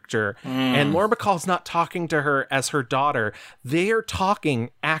character, and Lauren Bacall's not talking to her as her daughter. They are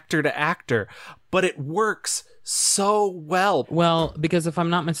talking actor to actor, but it works so well. Well, because if I'm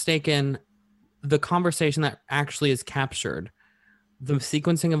not mistaken, the conversation that actually is captured, the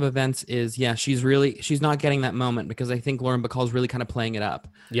sequencing of events is, she's not getting that moment, because I think Lauren Bacall is really kind of playing it up.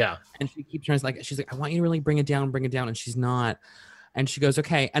 Yeah. And she keeps trying to she's like, I want you to really bring it down. And she's not. And she goes,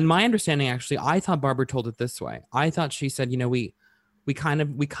 okay. And my understanding, actually, I thought Barbra told it this way. I thought she said, we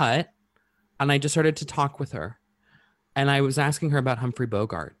cut, and I just started to talk with her. And I was asking her about Humphrey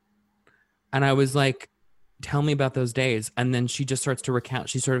Bogart. And I was like, tell me about those days. And then she just starts to recount.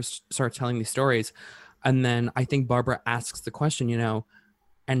 She sort of starts telling these stories. And then I think Barbra asks the question,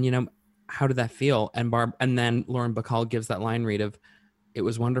 how did that feel? And then Lauren Bacall gives that line read of, it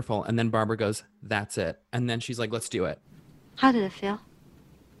was wonderful. And then Barbra goes, that's it. And then she's like, let's do it. How did it feel?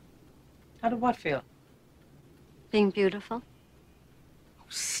 How did what feel? Being beautiful. Oh,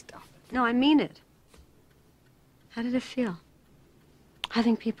 stop it. No, I mean it. How did it feel?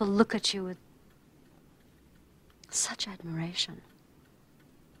 Having people look at you with such admiration.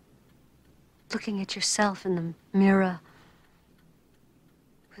 Looking at yourself in the mirror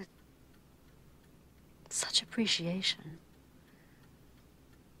with such appreciation.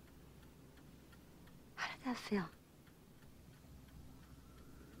 How did that feel?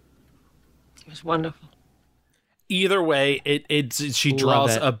 It was wonderful. Either way, she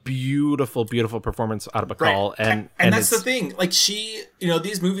draws a beautiful, beautiful performance out of Bacall, and that's the thing. Like, she,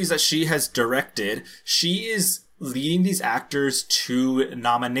 these movies that she has directed, she is leading these actors to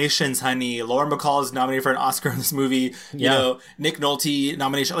nominations, honey. Lauren Bacall is nominated for an Oscar in this movie. You know, Nick Nolte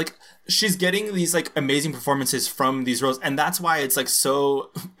nomination. Like, she's getting these amazing performances from these roles, and that's why it's so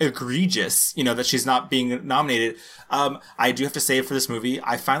egregious, that she's not being nominated. I do have to say, for this movie,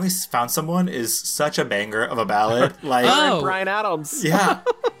 I finally found someone is such a banger of a ballad. Bryan Adams. Yeah.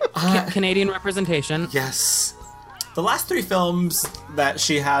 Canadian representation. Yes. The last three films that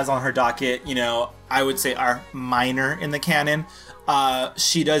she has on her docket, I would say are minor in the canon.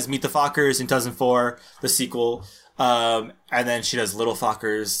 She does Meet the Fockers in 2004, the sequel. And then she does Little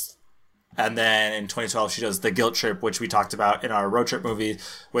Fockers. And then in 2012, she does The Guilt Trip, which we talked about in our road trip movie,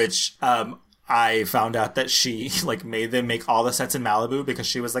 which I I found out that she like made them make all the sets in Malibu because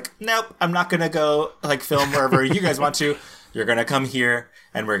she was like, nope, I'm not gonna go like film wherever you guys want to. You're gonna come here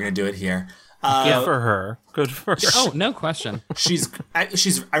and we're gonna do it here. Good for her. Good for her. Oh, no question. I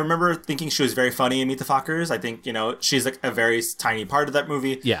remember thinking she was very funny in Meet the Fockers. I think, she's like a very tiny part of that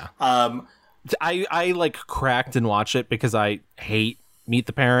movie. Yeah. I like cracked and watched it because I hate Meet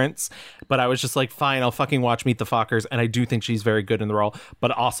the Parents, but I was just like, fine, I'll fucking watch Meet the Fockers, and I do think she's very good in the role,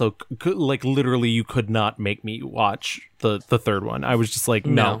 but also like literally you could not make me watch the third one. I was just like,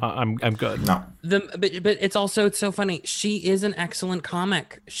 no. I'm good. No. But it's so funny. She is an excellent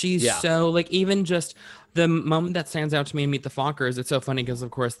comic. She's so like, even just the moment that stands out to me in Meet the Fockers, it's so funny because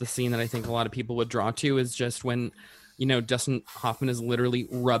of course the scene that I think a lot of people would draw to is just when Dustin Hoffman is literally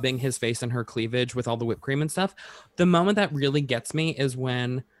rubbing his face in her cleavage with all the whipped cream and stuff. The moment that really gets me is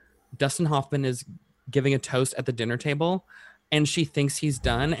when Dustin Hoffman is giving a toast at the dinner table and she thinks he's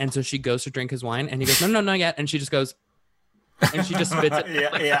done. And so she goes to drink his wine and he goes, no, not yet. And she just goes, and she just spits it.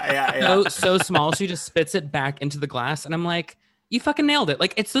 Yeah. So small. She just spits it back into the glass. And I'm like, you fucking nailed it.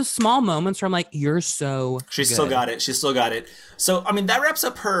 Like, it's those small moments where I'm like, you're so She's good. still got it. She's still got it. So, I mean, that wraps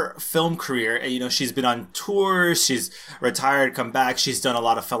up her film career. She's been on tours. She's retired, come back. She's done a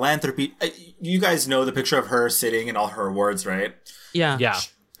lot of philanthropy. You guys know the picture of her sitting and all her awards, right? Yeah. Yeah.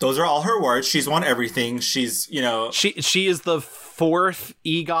 Those are all her awards. She's won everything. She's, She is the fourth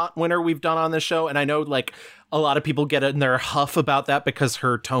EGOT winner we've done on this show. And I know, like, a lot of people get in their huff about that because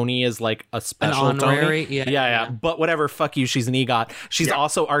her Tony is like a special an honorary Tony. Yeah. But whatever, fuck you. She's an EGOT. She's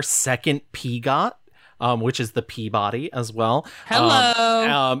also our second PGOT, which is the Peabody as well.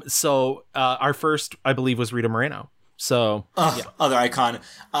 Hello. So our first, I believe, was Rita Moreno. So other icon.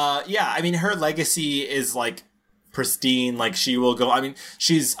 I mean, her legacy is like pristine. Like she will go. I mean,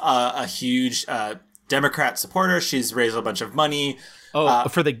 she's a huge Democrat supporter. She's raised a bunch of money.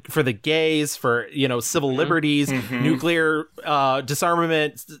 For the gays, for civil liberties, nuclear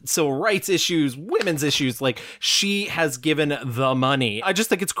disarmament, civil rights issues, women's issues. Like, she has given the money. I just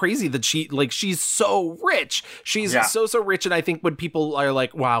think it's crazy that she's so rich. She's so rich, and I think when people are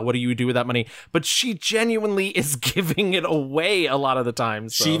like, "Wow, what do you do with that money?" But she genuinely is giving it away a lot of the time.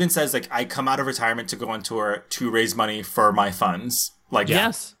 So. She even says, like, "I come out of retirement to go on tour to raise money for my funds." Like,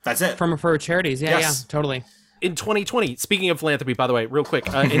 yes, that's it. For charities. Yeah, totally. In 2020, speaking of philanthropy, by the way, real quick,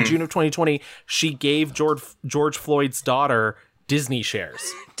 in June of 2020, she gave George Floyd's daughter Disney shares.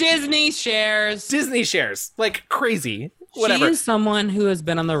 Disney shares. Like, crazy. Whatever. She is someone who has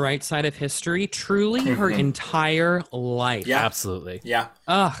been on the right side of history truly her entire life. Yeah, absolutely. Yeah.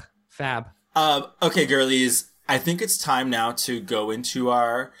 Ugh, fab. Okay, girlies, I think it's time now to go into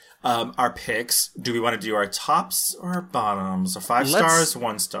our picks. Do we want to do our tops or our bottoms? Or 5 stars,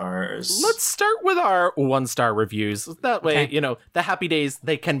 1 stars? Let's start with our 1-star reviews. That way, the happy days,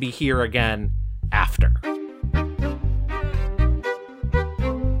 they can be here again after.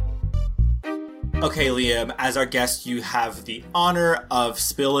 Okay, Liam, as our guest, you have the honor of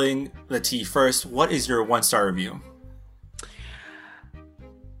spilling the tea first. What is your 1-star review?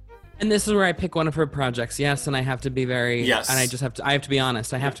 And this is where I pick one of her projects, yes, and I have to be very... Yes. And I have to be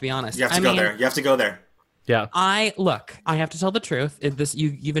honest. You have to go there. You have to go there. Yeah. I have to tell the truth.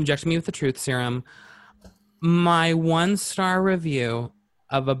 You've injected me with the truth serum. My 1-star review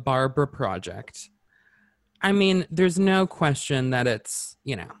of a Barbra project. I mean, there's no question that it's,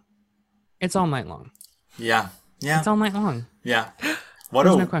 it's all night long. Yeah. It's all night long. Yeah.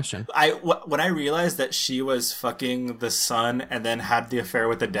 There's no question. When I realized that she was fucking the son and then had the affair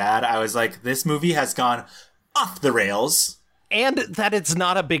with the dad, I was like, this movie has gone off the rails. And that it's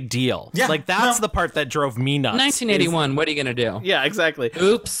not a big deal. Yeah, like, that's the part that drove me nuts. 1981, what are you going to do? Yeah, exactly.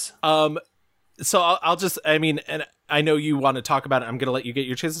 Oops. So I'll just, and I know you want to talk about it. I'm going to let you get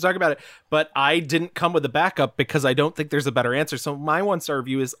your chance to talk about it. But I didn't come with a backup because I don't think there's a better answer. So my 1-star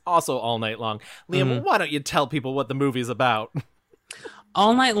review is also All Night Long. Liam, why don't you tell people what the movie's about?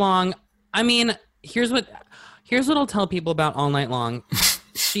 All Night Long. I mean, here's what I'll tell people about All Night Long.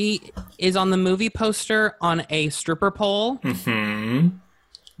 She is on the movie poster on a stripper pole,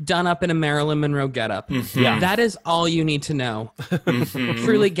 done up in a Marilyn Monroe getup. Yeah, that is all you need to know.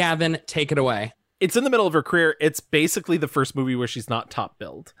 Truly, Gavin, take it away. It's in the middle of her career. It's basically the first movie where she's not top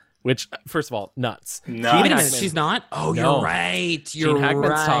billed. Which, first of all, nuts. Wait a minute, she's not? Oh, no. You're right. Gene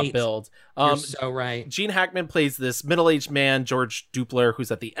Hackman's top billed. You're so right. Gene Hackman plays this middle-aged man, George Dupler,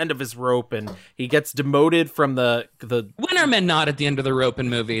 who's at the end of his rope, and he gets demoted from the... When are men not at the end of the rope in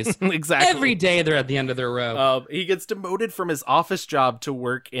movies? Exactly. Every day they're at the end of their rope. He gets demoted from his office job to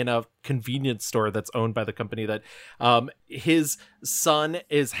work in a convenience store that's owned by the company that his son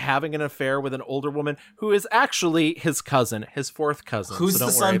is having an affair with an older woman who is actually his cousin, his fourth cousin. Who's so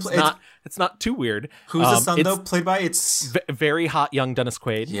the son? It's not too weird. Who's the son though? Played by very hot young Dennis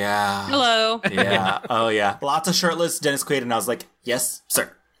Quaid. Yeah. Hello. Yeah. Oh yeah. Lots of shirtless Dennis Quaid, and I was like, yes,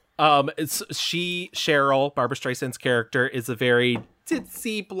 sir. Cheryl, Barbra Streisand's character, is a very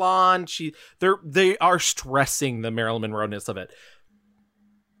ditzy blonde. They are stressing the Marilyn Monroe-ness of it.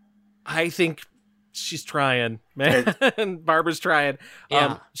 I think she's trying, man. Barbara's trying.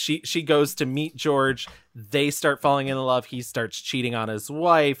 Yeah. She goes to meet George. They start falling in love. He starts cheating on his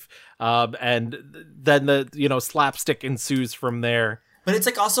wife. And then the slapstick ensues from there. But it's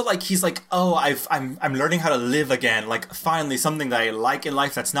like also like he's like, oh, I'm learning how to live again. Like finally something that I like in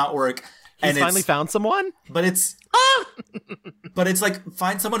life that's not work. He's finally found someone? But it's but it's like,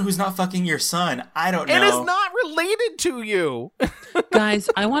 find someone who's not fucking your son. I don't know. And is not related to you. Guys,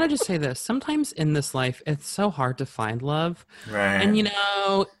 I want to just say this. Sometimes in this life, it's so hard to find love. Right. And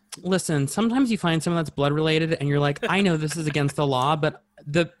listen, sometimes you find someone that's blood related and you're like, I know this is against the law, but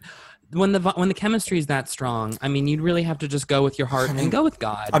when the chemistry is that strong, I mean, you'd really have to just go with your heart and go with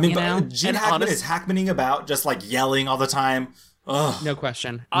God. I mean, but Gene Hackman is Hackmaning about, just like yelling all the time. Ugh. No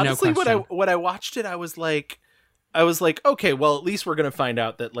question. Honestly, when I watched it, I was like, okay, well, at least we're gonna find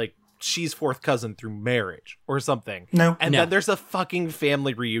out that like she's fourth cousin through marriage or something. No, and then there's a fucking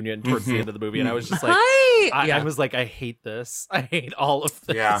family reunion towards the end of the movie, and I was just like, I was like, I hate this. I hate all of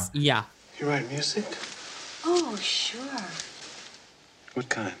this. Yeah. You write music? Oh, sure. What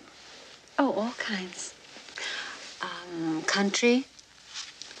kind? Oh, all kinds. Country,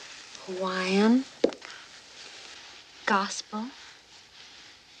 Hawaiian, gospel.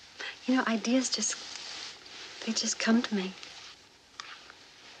 Ideas just come to me.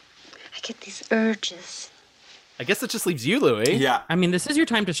 I get these urges. I guess it just leaves you, Louis. Yeah. I mean, this is your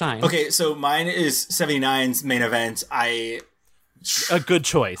time to shine. Okay, so mine is 79's Main Event. A good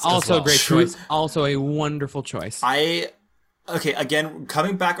choice. Also a great choice. Also a wonderful choice. Okay, again,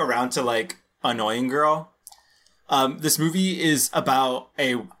 coming back around to like Annoying Girl. This movie is about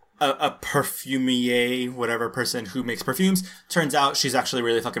a perfumier, whatever person who makes perfumes. Turns out she's actually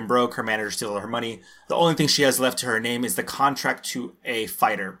really fucking broke. Her manager steals all her money. The only thing she has left to her name is the contract to a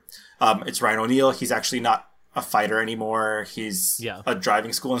fighter. It's Ryan O'Neal. He's actually not a fighter anymore. He's a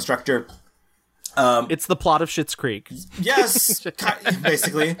driving school instructor. It's the plot of Schitt's Creek. Yes,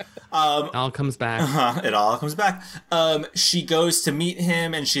 basically. It all comes back. It all comes back. She goes to meet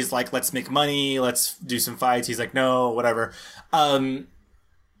him and she's like, let's make money. Let's do some fights. He's like, no, whatever.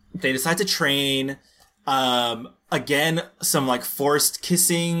 They decide to train. Again, some like forced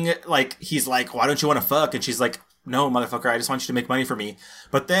kissing. Like he's like, why don't you want to fuck? And she's like, no, motherfucker, I just want you to make money for me.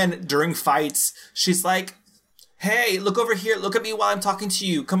 But then during fights, she's like, hey, look over here. Look at me while I'm talking to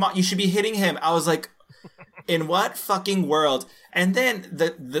you. Come on, you should be hitting him. I was like, in what fucking world? And then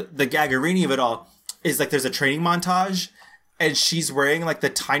the gaggerini of it all is like there's a training montage and she's wearing like the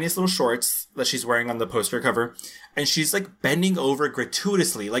tiniest little shorts that she's wearing on the poster cover. And she's like bending over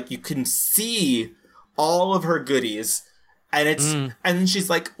gratuitously. Like you can see all of her goodies. And it's and then she's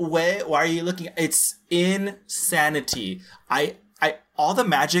like, why are you looking? It's insanity. I all the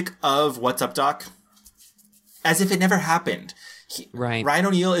magic of What's Up, Doc, as if it never happened. Right. Ryan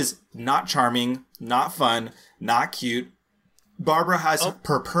O'Neal is not charming, not fun, not cute. Barbara has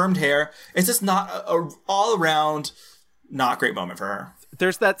her permed hair. It's just not a all around not great moment for her.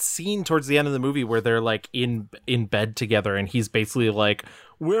 There's that scene towards the end of the movie where they're like in bed together and he's basically like,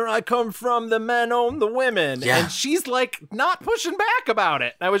 where I come from, the men own the women. Yeah. And she's like not pushing back about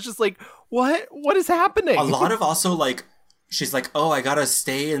it. And I was just like, what is happening? A lot of also like, she's like, oh, I gotta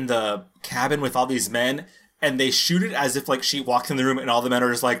stay in the cabin with all these men. And they shoot it as if like she walks in the room and all the men are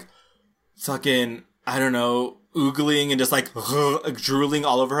just like fucking, I don't know, oogling and just like drooling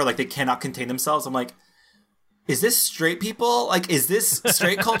all over her. Like they cannot contain themselves. I'm like, is this straight people? Like, is this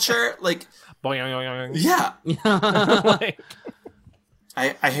straight culture? Like, yeah. Like,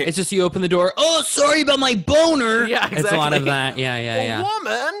 I hate. It's just you open the door. Oh, sorry about my boner. Yeah, exactly. It's a lot of that. Yeah.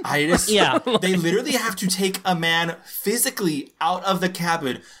 Woman. They literally have to take a man physically out of the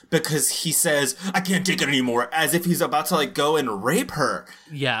cabin because he says, I can't take it anymore, as if he's about to like go and rape her.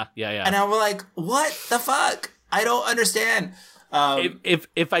 Yeah. And I'm like, what the fuck? I don't understand.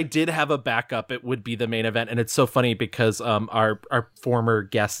 If I did have a backup, it would be the Main Event. And it's so funny because our former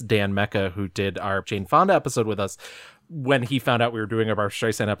guest, Dan Mecca, who did our Jane Fonda episode with us, when he found out we were doing a Barbra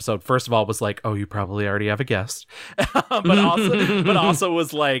Streisand episode, first of all was like, oh, you probably already have a guest. but also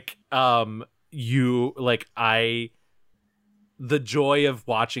was like, the joy of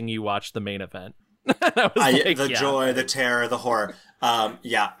watching you watch the Main Event The joy, the terror, the horror.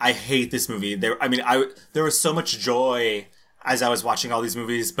 I hate this movie. There was so much joy as I was watching all these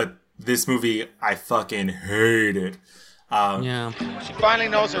movies, but this movie I fucking hated. She finally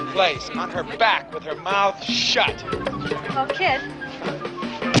knows her place, on her back with her mouth shut. Oh, kid.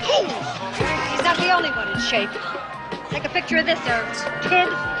 He's not the only one in shape. Take a picture of this there. Kid,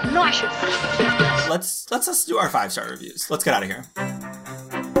 nauseous. Let's do our 5-star reviews. Let's get out of here.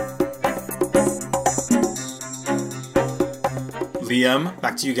 Liam,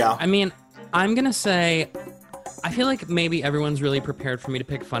 back to you, gal. I mean, I'm gonna say, I feel like maybe everyone's really prepared for me to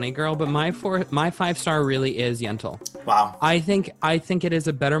pick Funny Girl, but my 5-star really is Yentl. Wow. I think it is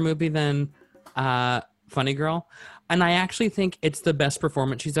a better movie than Funny Girl, and I actually think it's the best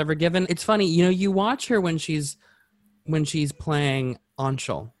performance she's ever given. It's funny, you watch her when she's playing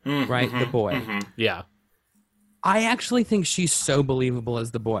Anshul, right, the boy. Mm-hmm. Yeah. I actually think she's so believable as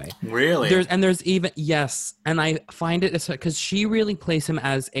the boy. Really? There's even, yes. And I find it because she really plays him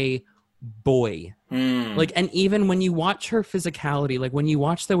as a boy. Like, and even when you watch her physicality, like when you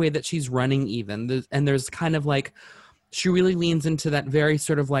watch the way that she's running even, there's kind of like, she really leans into that very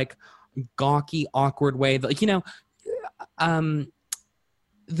sort of like gawky, awkward way that, like,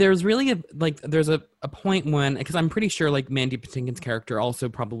 there's really there's a point when, because I'm pretty sure like Mandy Patinkin's character also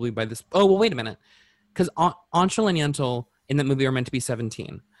probably by this, oh, well, wait a minute. Because Anshul and Yentl in that movie are meant to be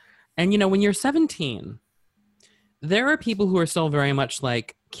 17. And, when you're 17, there are people who are still very much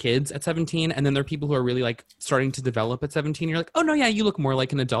like kids at 17. And then there are people who are really like starting to develop at 17. You're like, oh, no, yeah, you look more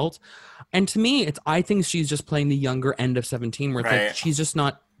like an adult. And to me, I think she's just playing the younger end of 17 where it's like she's just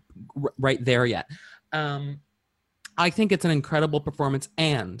not right there yet. I think it's an incredible performance.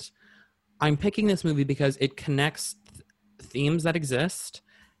 And I'm picking this movie because it connects themes that exist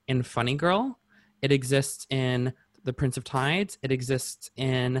in Funny Girl. It exists in The Prince of Tides. It exists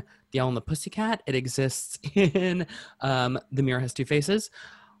in The Owl and the Pussycat. It exists in The Mirror Has Two Faces.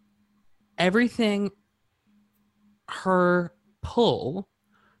 Everything, her pull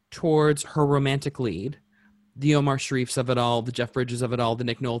towards her romantic lead, the Omar Sharifs of it all, the Jeff Bridges of it all, the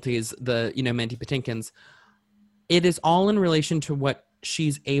Nick Noltes, the, Mandy Patinkins, it is all in relation to what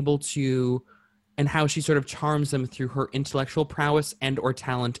she's able to and how she sort of charms them through her intellectual prowess and or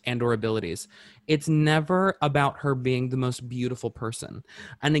talent and or abilities. It's never about her being the most beautiful person.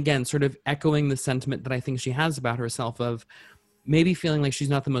 And again, sort of echoing the sentiment that I think she has about herself of maybe feeling like she's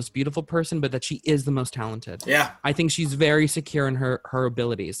not the most beautiful person, but that she is the most talented. Yeah. I think she's very secure in her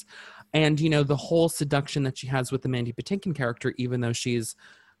abilities. And, the whole seduction that she has with the Mandy Patinkin character, even though she's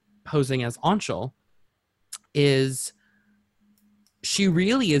posing as Anshul, is... she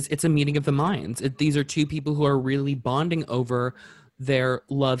really is, it's a meeting of the minds. These are two people who are really bonding over their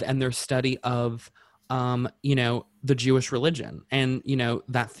love and their study of, the Jewish religion and,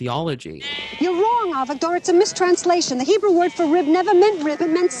 that theology. You're wrong, Avigdor. It's a mistranslation. The Hebrew word for rib never meant rib. It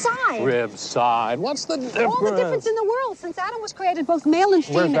meant side. Rib side. What's the difference? All the difference in the world. Since Adam was created both male and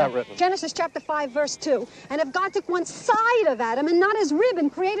female. Where's that written? Genesis chapter 5, verse 2. And if God took one side of Adam and not his rib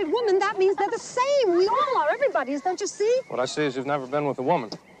and created woman, that means they're the same. We all are. Everybody is. Don't you see? What I see is you've never been with a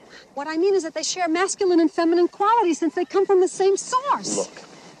woman. What I mean is that they share masculine and feminine qualities since they come from the same source. Look,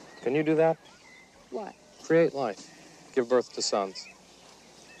 can you do that? What? Create life. Give birth to sons.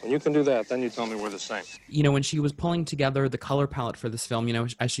 When you can do that, then you tell me we're the same. When she was pulling together the color palette for this film,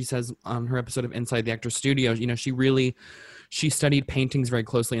 as she says on her episode of Inside the Actors Studio, she studied paintings very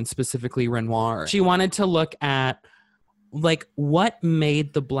closely and specifically Renoir. She wanted to look at like what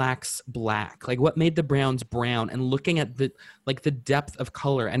made the blacks black, like what made the browns brown, and looking at the depth of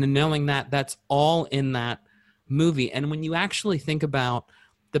color and knowing that that's all in that movie. And when you actually think about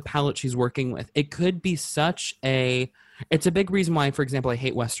the palette she's working with, it could be it's a big reason why, for example, I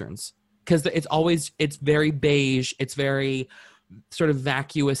hate Westerns, because it's very beige. It's very sort of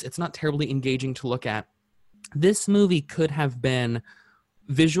vacuous. It's not terribly engaging to look at. This movie could have been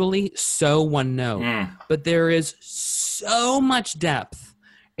visually so one note, but there is so much depth.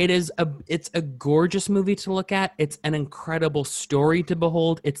 It's a gorgeous movie to look at. It's an incredible story to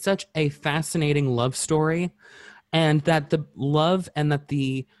behold. It's such a fascinating love story. And that the love and that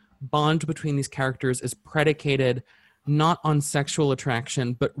the bond between these characters is predicated not on sexual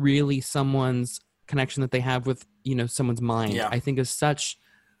attraction, but really someone's connection that they have with, someone's mind, I think is such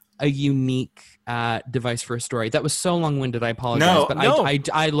a unique device for a story. That was so long-winded. I apologize, but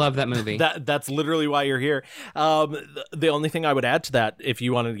I love that movie. That's literally why you're here. The only thing I would add to that, if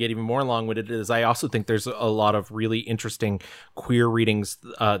you wanted to get even more long-winded, is I also think there's a lot of really interesting queer readings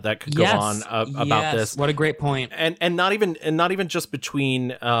that could go on about this. What a great point. And not even just between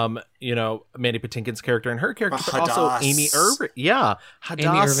Mandy Patinkin's character and her character, but also Amy Irving. Yeah, Hadass.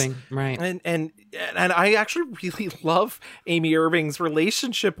 Amy Irving, right? And I actually really love Amy Irving's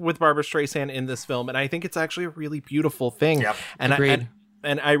relationship with Barbra Streisand in this film, and I think it's actually a really beautiful thing. Yep.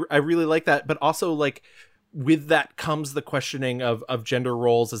 And I really like that, but also like with that comes the questioning of gender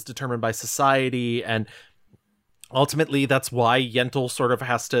roles as determined by society, and ultimately that's why Yentl sort of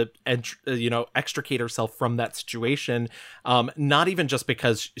has to extricate herself from that situation, not even just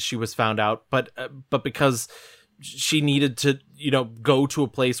because she was found out, but because she needed to go to a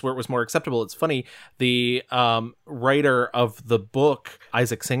place where it was more acceptable. It's funny, the writer of the book,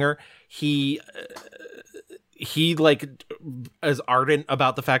 Isaac Singer, he like is ardent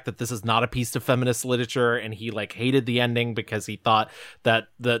about the fact that this is not a piece of feminist literature, and he like hated the ending because he thought that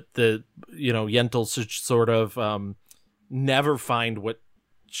the Yentl should sort of never find what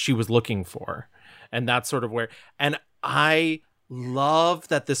she was looking for, and that's sort of where. And I love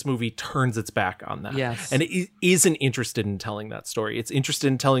that this movie turns its back on that. Yes. And it isn't interested in telling that story. It's interested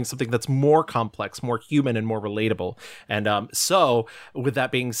in telling something that's more complex, more human, and more relatable. And so with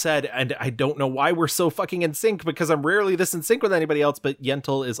that being said, and I don't know why we're so fucking in sync, because I'm rarely this in sync with anybody else, but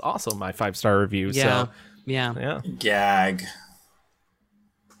Yentl is also my 5-star review. Yeah. So yeah. Gag.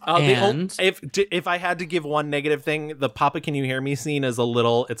 If I had to give one negative thing, the Papa Can You Hear Me scene is a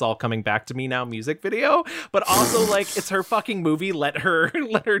little It's All Coming Back to Me Now music video, but also like it's her fucking movie. Let her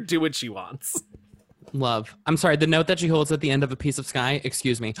do what she wants. Love. I'm sorry, the note that she holds at the end of A Piece of Sky,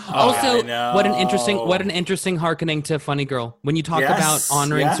 excuse me. Also, what an interesting hearkening to Funny Girl. When you talk about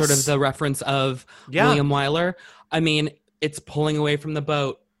honoring sort of the reference of William Wyler, I mean, it's pulling away from the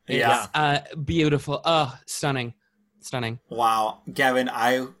boat. It's beautiful. Stunning. Wow. Gavin,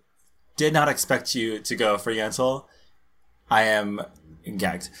 I did not expect you to go for Yentl. I am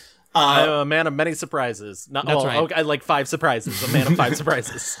gagged. I'm a man of many surprises. That's right. Okay, I like 5 surprises. A man of 5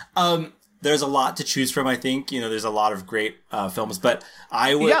 surprises. There's a lot to choose from, I think. There's a lot of great films, but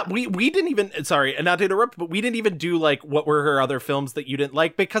I would... Yeah, we didn't even... Sorry, and not to interrupt, but we didn't even do, like, what were her other films that you didn't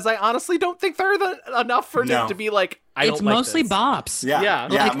like, because I honestly don't think they're enough for it to be like, it's mostly bops. Yeah,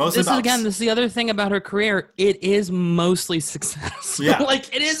 mostly bops. This is the other thing about her career. It is mostly successful. Yeah.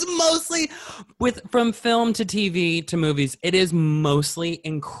 Like, it is mostly, from film to TV to movies, it is mostly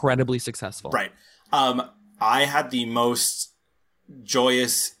incredibly successful. Right. I had the most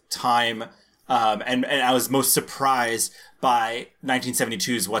joyous time, and I was most surprised by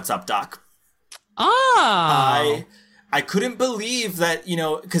 1972's What's Up, Doc? I couldn't believe that,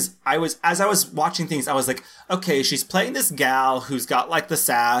 because as I was watching things, I was like, okay, she's playing this gal who's got like the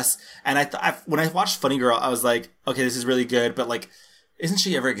sass, and when I watched Funny Girl, I was like, okay, this is really good, but like, isn't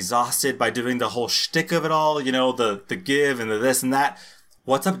she ever exhausted by doing the whole shtick of it all? The give and the this and that.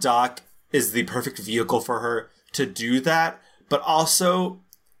 What's Up, Doc is the perfect vehicle for her to do that, but also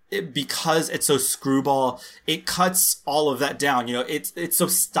because it's so screwball, it cuts all of that down. It's so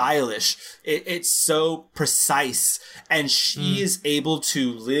stylish. It's so precise. And she is able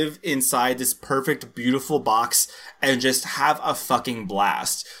to live inside this perfect, beautiful box and just have a fucking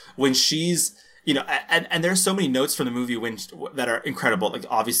blast. When she's, and there's so many notes from the movie that are incredible. Like,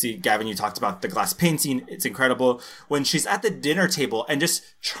 obviously, Gavin, you talked about the glass painting. It's incredible. When she's at the dinner table and just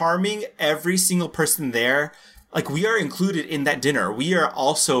charming every single person there, like, we are included in that dinner. We are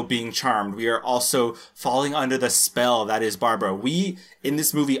also being charmed. We are also falling under the spell that is Barbra. We, in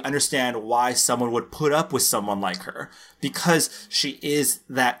this movie, understand why someone would put up with someone like her. Because she is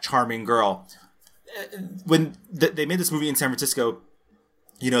that charming girl. When they made this movie in San Francisco,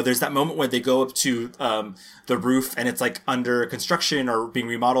 there's that moment where they go up to the roof and it's like under construction or being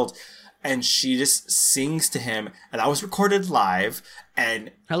remodeled. And she just sings to him. And that was recorded live.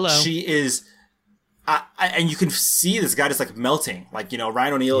 And she is... and you can see this guy just like melting, like,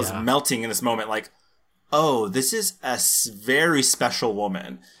 Ryan O'Neal is melting in this moment. Like, oh, this is a very special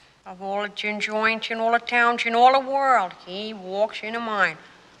woman. Of all the gin joints in all the towns in all the world, he walks into mine.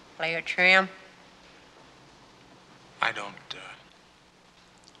 Play a tram. I don't,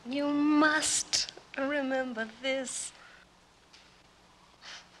 You must remember this.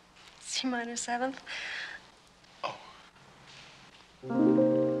 C minor 7th. Oh.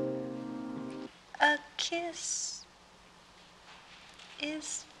 A kiss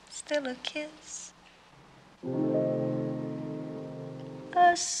is still a kiss.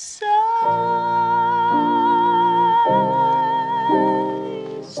 A sigh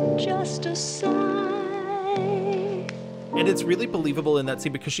just a sigh. And it's really believable in that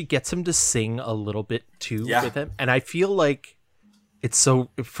scene because she gets him to sing a little bit too with him. And I feel like it's so,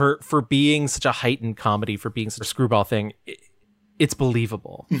 for being such a heightened comedy, for being such a screwball thing, it's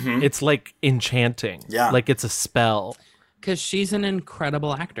believable. Mm-hmm. It's like enchanting. Yeah. Like it's a spell. Because she's an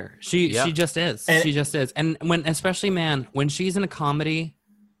incredible actor. She just is. She just is. And when she's in a comedy,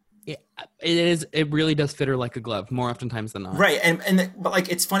 it really does fit her like a glove more oftentimes than not. Right. But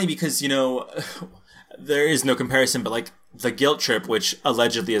like, it's funny because, you know, there is no comparison, but like The Guilt Trip, which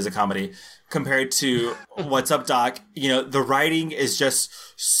allegedly is a comedy, compared to What's Up, Doc, you know, the writing is just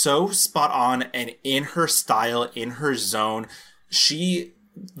so spot on and in her style, in her zone.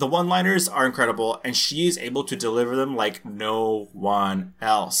 The one-liners are incredible, and she is able to deliver them like no one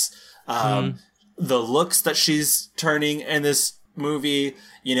else. The looks that she's turning in this movie,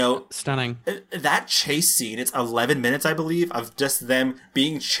 you know, stunning. That chase scene, it's 11 minutes, I believe, of just them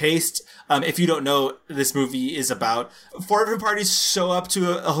being chased. If you don't know, this movie is about 4 different parties show up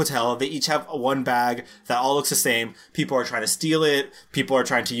to a hotel. They each have one bag that all looks the same. People are trying to steal it. People are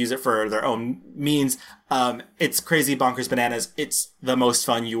trying to use it for their own means. It's crazy, bonkers, bananas. It's the most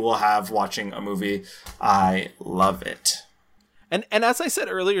fun you will have watching a movie. I love it. And as I said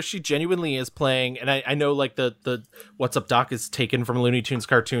earlier, she genuinely is playing, and I know like the What's Up, Doc is taken from a Looney Tunes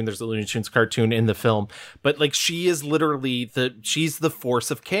cartoon. There's a Looney Tunes cartoon in the film, but like she is literally she's the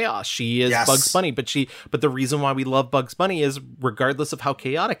force of chaos. She is Bugs Bunny, but the reason why we love Bugs Bunny is regardless of how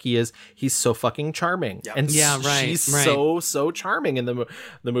chaotic he is, he's so fucking charming. Yep. And she's so charming in the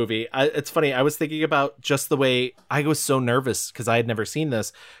movie. It's funny. I was thinking about just the way I was so nervous because I had never seen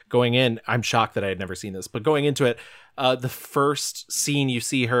this going in. I'm shocked that I had never seen this, but going into it, the first scene you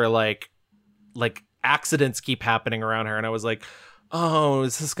see her like accidents keep happening around her, and I was like, oh,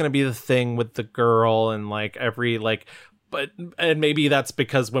 is this gonna be the thing with the girl and like every like, and maybe that's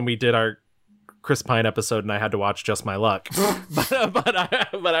because when we did our Chris Pine episode and I had to watch Just My Luck, but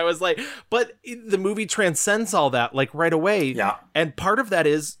I was like, but the movie transcends all that like right away, and part of that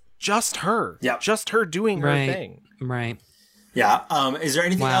is just her, just her doing her thing, right? Yeah. Is there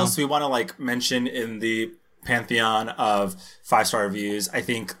anything else we want to like mention in the pantheon of 5-star reviews? I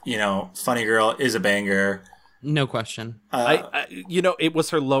think, you know, Funny Girl is a banger. No question. I you know, it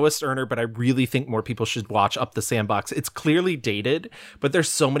was her lowest earner, but I really think more people should watch Up the Sandbox. It's clearly dated, but there's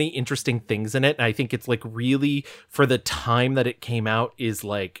so many interesting things in it. And I think it's like really, for the time that it came out, is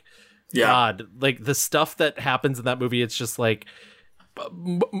like, God, like the stuff that happens in that movie, it's just like,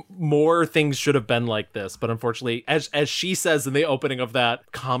 more things should have been like this, but unfortunately, as she says in the opening of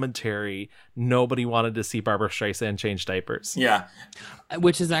that commentary, nobody wanted to see Barbra Streisand change diapers. Yeah,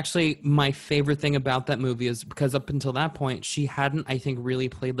 which is actually my favorite thing about that movie, is because up until that point, she hadn't, I think, really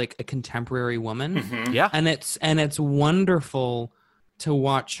played like a contemporary woman. Mm-hmm. Yeah, and it's wonderful to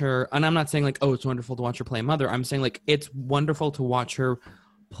watch her. And I'm not saying like, oh, it's wonderful to watch her play a mother. I'm saying like it's wonderful to watch her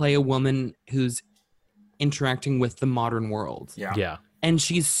play a woman who's interacting with the modern world. Yeah. And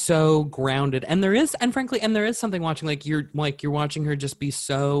she's so grounded. And there is something watching, like you're watching her just be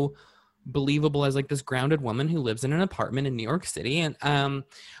so believable as like this grounded woman who lives in an apartment in New York City. And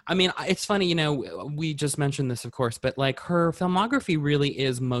I mean, it's funny, you know, we just mentioned this, of course, but like her filmography really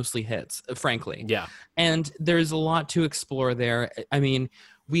is mostly hits, frankly. Yeah. And there's a lot to explore there. I mean,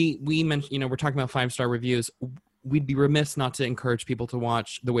 we mentioned, you know, we're talking about 5-star reviews. We'd be remiss not to encourage people to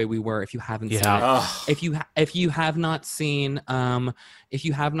watch The Way We Were if you haven't seen it. If you have not seen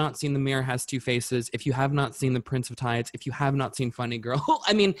The Mirror Has Two Faces, if you have not seen The Prince of Tides, if you have not seen Funny Girl,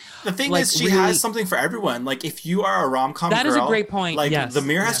 I mean, the thing is, she has something for everyone. Like if you are a rom-com girl, that is a great point. Like The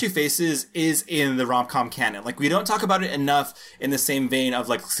Mirror Has Two Faces is in the rom-com canon. Like we don't talk about it enough in the same vein of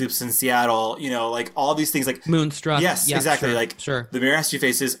like Sleeps in Seattle, you know, like all these things, like Moonstruck. Yes, exactly. Sure, like sure. The Mirror Has Two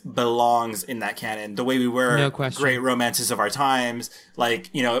Faces belongs in that canon. The Way We Were, no question. Great romances of our times, like,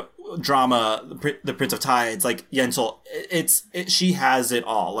 you know, drama, The Prince of Tides, like Yentl, she has it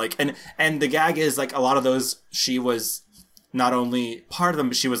all. Like, and the gag is like a lot of those, she was not only part of them,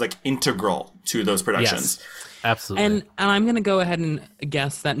 but she was like integral to those productions. Yes, absolutely. And I'm gonna go ahead and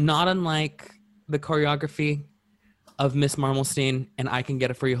guess that not unlike the choreography of Miss Marmelstein and I Can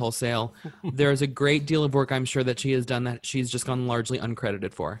Get It For You Wholesale, there's a great deal of work I'm sure that she has done that she's just gone largely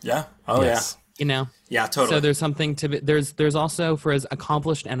uncredited for. Yeah. Oh yes. Yeah. You know? Yeah, totally. So there's something to be, there's also, for as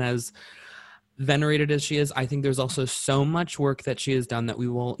accomplished and as venerated as she is, I think there's also so much work that she has done that we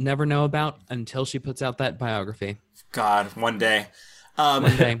will never know about until she puts out that biography. God, one day.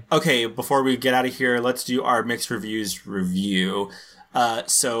 One day. Okay, before we get out of here, let's do our mixed reviews review.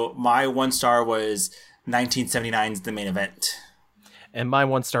 So my 1-star was 1979's The Main Event. And my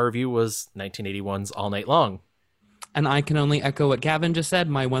 1-star review was 1981's All Night Long. And I can only echo what Gavin just said.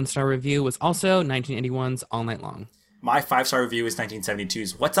 My 1-star review was also 1981's All Night Long. My 5-star review is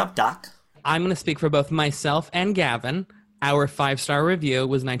 1972's What's Up, Doc? I'm going to speak for both myself and Gavin. Our 5-star review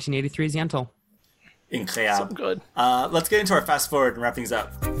was 1983's Yentl. Incroyable. So good. Let's get into our fast forward and wrap things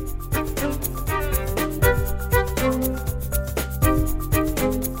up.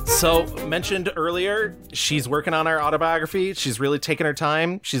 So, mentioned earlier, she's working on her autobiography. She's really taking her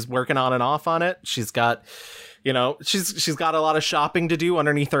time. She's working on and off on it. She's got, she's got a lot of shopping to do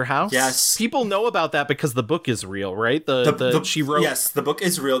underneath her house. Yes. People know about that because the book is real, right? She wrote. Yes, the book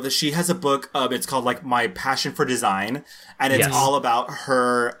is real. She has a book. It's called My Passion for Design, and it's all about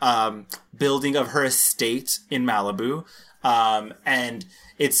her building of her estate in Malibu. And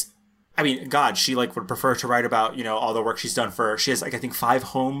it's. God, she would prefer to write about, all the work she's done she has I think 5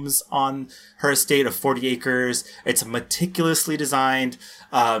 homes on her estate of 40 acres. It's meticulously designed,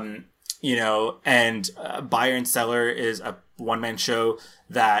 and Buyer and Seller is a one-man show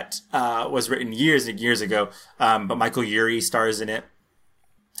that was written years and years ago. But Michael Urie stars in it.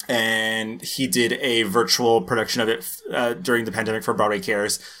 And he did a virtual production of it during the pandemic for Broadway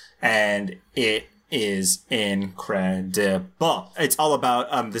Cares. And it is incredible. It's all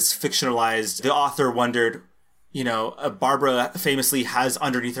about this fictionalized. The author wondered, Barbara famously has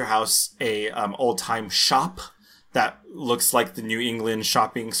underneath her house a old time shop that looks like the New England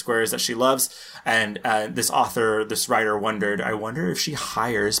shopping squares that she loves. And this writer wondered, I wonder if she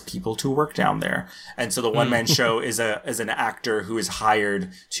hires people to work down there. And so the one-man show is an actor who is hired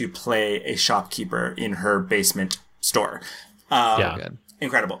to play a shopkeeper in her basement store. Good.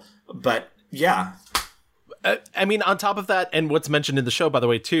 Incredible. But yeah. On top of that, and what's mentioned in the show, by the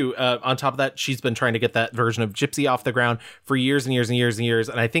way, too, on top of that, she's been trying to get that version of Gypsy off the ground for years and years and years and years.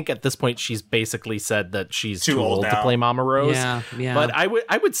 And I think at this point, she's basically said that she's too old to play Mama Rose. Yeah. But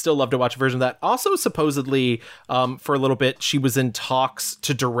I would still love to watch a version of that. Also, supposedly, for a little bit, she was in talks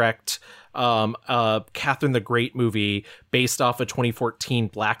to direct Catherine the Great movie based off a 2014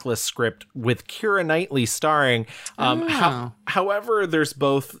 Blacklist script with Keira Knightley starring. However, there's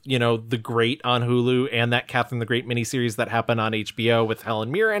both, The Great on Hulu and that Catherine the Great miniseries that happened on HBO with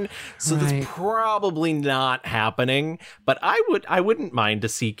Helen Mirren. So that's probably not happening. But I wouldn't mind to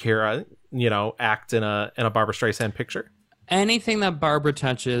see Keira, act in a Barbra Streisand picture. Anything that Barbara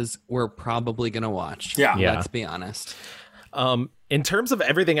touches, we're probably gonna watch. Yeah. Let's be honest. In terms of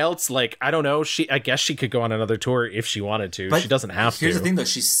everything else, I don't know. I guess she could go on another tour if she wanted to. But she doesn't have to. Here's the thing, though.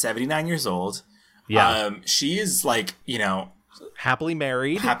 She's 79 years old. Yeah. She is happily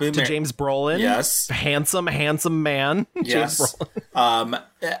married to James Brolin. Yes. Handsome man. Yes. James Brolin.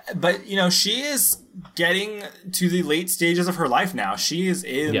 But, she is getting to the late stages of her life now. She is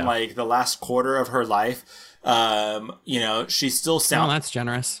in the last quarter of her life. She still sounds. Oh, that's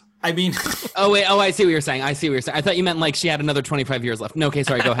generous. I mean, I see what you're saying. I thought you meant she had another 25 years left. No, okay,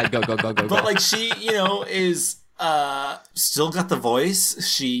 sorry. Go ahead. Go. But she, is still got the voice.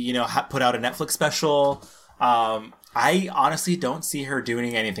 She, put out a Netflix special. I honestly don't see her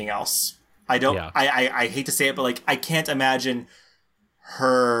doing anything else. I don't. Yeah. I hate to say it, but I can't imagine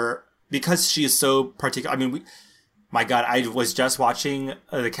her because she is so particular. I mean, my God, I was just watching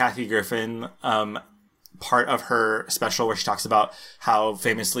the Kathy Griffin part of her special where she talks about how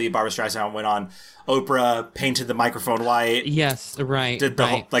famously Barbra Streisand went on Oprah, painted the microphone white. Yes, right. Did the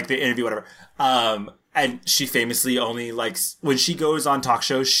whole, the interview, whatever. And she famously only when she goes on talk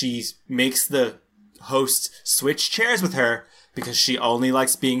shows, she makes the host switch chairs with her because she only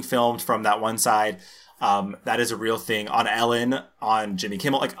likes being filmed from that one side. That is a real thing on Ellen, on Jimmy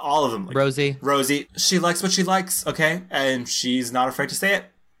Kimmel, all of them. Rosie. She likes what she likes, okay? And she's not afraid to say it.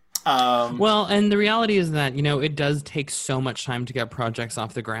 Well, and the reality is that, it does take so much time to get projects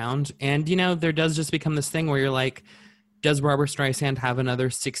off the ground. And, there does just become this thing where you're like, does Barbra Streisand have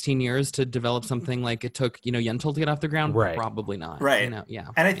another 16 years to develop something like it took, Yentl to get off the ground? Right. Probably not. Right. And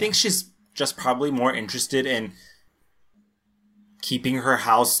I think she's just probably more interested in keeping her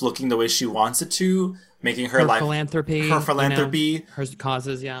house looking the way she wants it to, making her life... Philanthropy. Her philanthropy. Her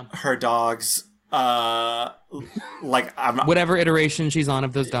causes, her dogs... I'm not, whatever iteration she's on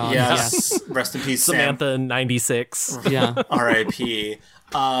of those dogs. Yes. Rest in peace, Samantha 96. Yeah. R.I.P.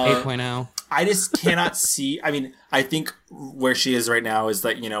 8.0. I just cannot see. I mean, I think where she is right now is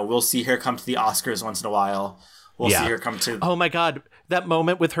that we'll see her come to the Oscars once in a while. We'll see her come to. Oh my God, that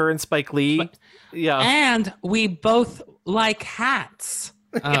moment with her and Spike Lee. And we both like hats.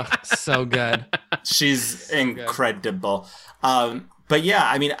 Oh, so good. She's incredible. But yeah,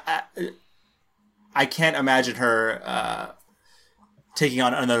 I mean. I can't imagine her taking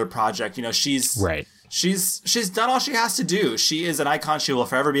on another project. She's right. she's done all she has to do. She is an icon. She will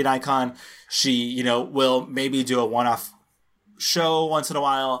forever be an icon. She, you know, will maybe do a one-off show once in a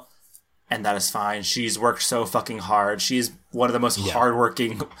while, and that is fine. She's worked so fucking hard. She's one of the most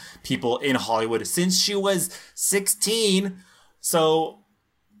hardworking people in Hollywood since she was 16. So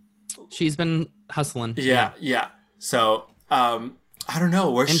she's been hustling. Yeah. So, I don't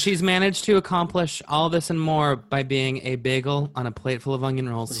know. And she's managed to accomplish all this and more by being a bagel on a plate full of onion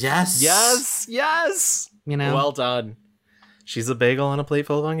rolls. Yes. You know? Well done. She's a bagel on a plate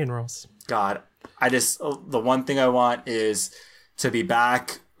full of onion rolls. God, the one thing I want is to be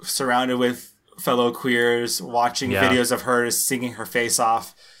back surrounded with fellow queers, watching videos of her singing her face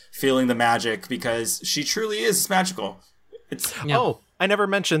off, feeling the magic, because she truly is magical. Oh, I never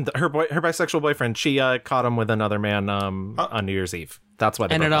mentioned her bisexual boyfriend. She caught him with another man on New Year's Eve. That's why.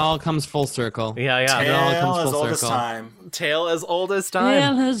 And it all comes full circle. Yeah. Tale as old as time. Tale as old as time.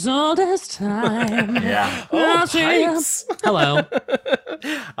 Tale as old as time. Yeah. Oh, pipes. Hello.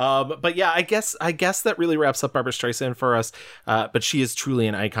 But yeah, I guess that really wraps up Barbra Streisand for us. But she is truly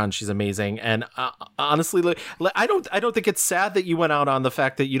an icon. She's amazing. And honestly, I don't think it's sad that you went out on the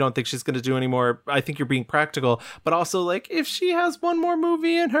fact that you don't think she's going to do any more. I think you're being practical. But also, like, if she has one more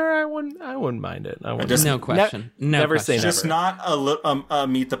movie in her, I wouldn't mind it. No question. Never say never. Just not a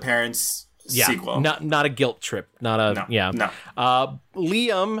Meet the Parents sequel. Not a guilt trip. No.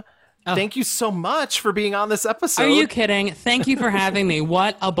 Liam, thank you so much for being on this episode. Are you kidding? Thank you for having me.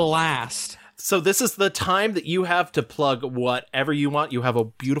 What a blast. So this is the time that you have to plug whatever you want. You have a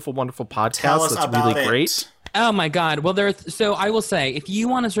beautiful, wonderful podcast that's really great. Oh my God. Well, so I will say, if you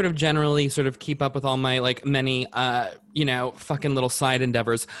want to sort of generally sort of keep up with all my like many, fucking little side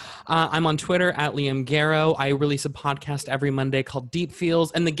endeavors, I'm on Twitter at Liam Gareau. I release a podcast every Monday called Deep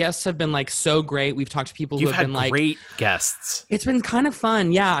Feels, and the guests have been like so great. We've talked to people who have been like great guests. It's been kind of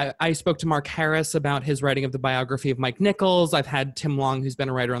fun. Yeah. I spoke to Mark Harris about his writing of the biography of Mike Nichols. I've had Tim Long, who's been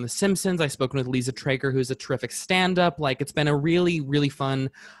a writer on The Simpsons. I've spoken with Lisa Traeger, who's a terrific stand-up. Like, it's been a really, really fun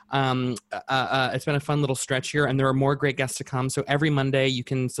it's been a fun little stretch here, and there are more great guests to come. So every Monday you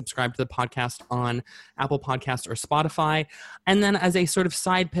can subscribe to the podcast on Apple Podcasts or Spotify. And then as a sort of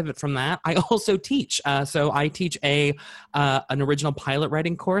side pivot from that, I also teach. So I teach an original pilot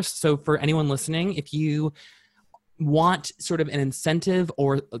writing course. So for anyone listening, if you want sort of an incentive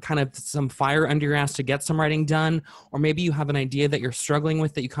or kind of some fire under your ass to get some writing done, or maybe you have an idea that you're struggling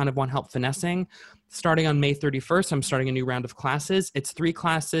with that you kind of want help finessing, starting on May 31st, I'm starting a new round of classes. It's 3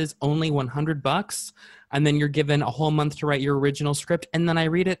 classes, only $100, and then you're given a whole month to write your original script, and then I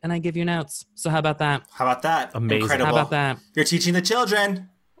read it and I give you notes. So how about that? Amazing. Incredible. How about that? You're teaching the children.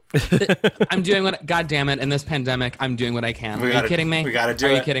 I'm doing what, God damn it, in this pandemic, I'm doing what I can. Are you kidding me? We gotta do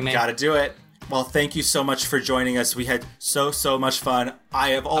it. Are you kidding me? We gotta do it. Well, thank you so much for joining us. We had so much fun.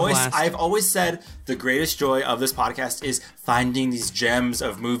 I've always said the greatest joy of this podcast is finding these gems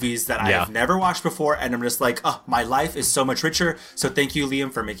of movies that I have never watched before, and I'm just like, oh, my life is so much richer. So thank you,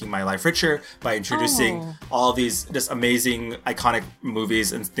 Liam, for making my life richer by introducing all these just amazing, iconic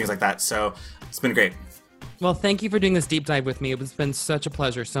movies and things like that. So it's been great. Well, thank you for doing this deep dive with me. It's been such a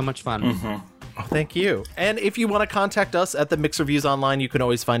pleasure. So much fun. Mm-hmm. Oh, thank you. And if you want to contact us at The Mixed Reviews Online, you can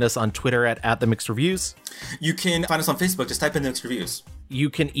always find us on Twitter at The Mixed Reviews. You can find us on Facebook. Just type in The Mixed Reviews. You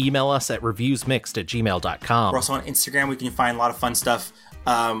can email us at reviewsmixed@gmail.com. We're also on Instagram. We can find a lot of fun stuff.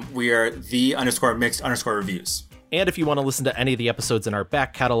 We are _mixed_reviews. And if you want to listen to any of the episodes in our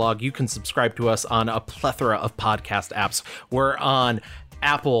back catalog, you can subscribe to us on a plethora of podcast apps. We're on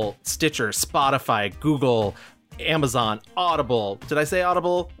Apple, Stitcher, Spotify, Google, Amazon, Audible. Did I say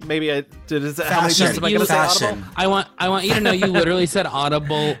Audible? Maybe I did. How many times am I going to say Audible? I want you to know you literally said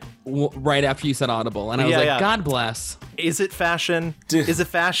Audible right after you said Audible, and I was like, God bless. Is it fashion? Is it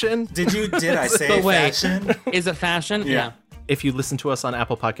fashion? Did I say fashion? Is it fashion? Yeah. If you listen to us on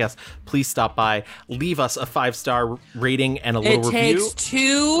Apple Podcasts, please stop by, leave us a 5-star rating and a little review. It takes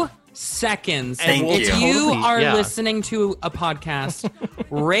 2 seconds. If you are listening to a podcast,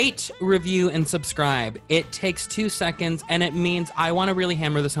 rate, review, and subscribe. It takes 2 seconds, and it means I want to really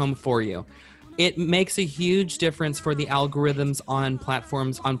hammer this home for you. It makes a huge difference for the algorithms on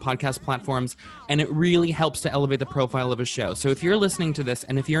platforms, on podcast platforms, and it really helps to elevate the profile of a show. So if you're listening to this,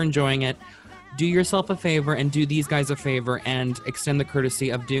 and if you're enjoying it, do yourself a favor and do these guys a favor and extend the courtesy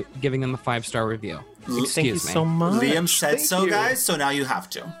of giving them a 5-star review. Thank you so much. Liam said so, guys, so now you have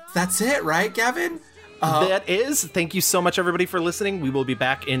to. That's it, right, Gavin? That is. Thank you so much, everybody, for listening. We will be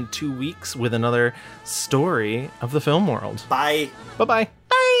back in 2 weeks with another story of the film world. Bye. Bye-bye.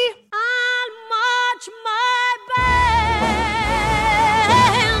 Bye. I'll march my band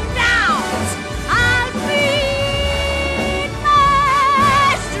down. I'll beat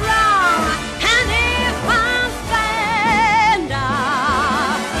my drum, and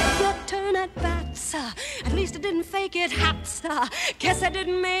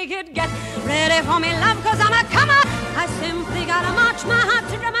didn't make it. Get ready for me, love, cause I'm a comer. I simply gotta march my heart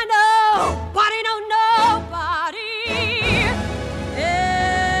to drum. I know, nobody knows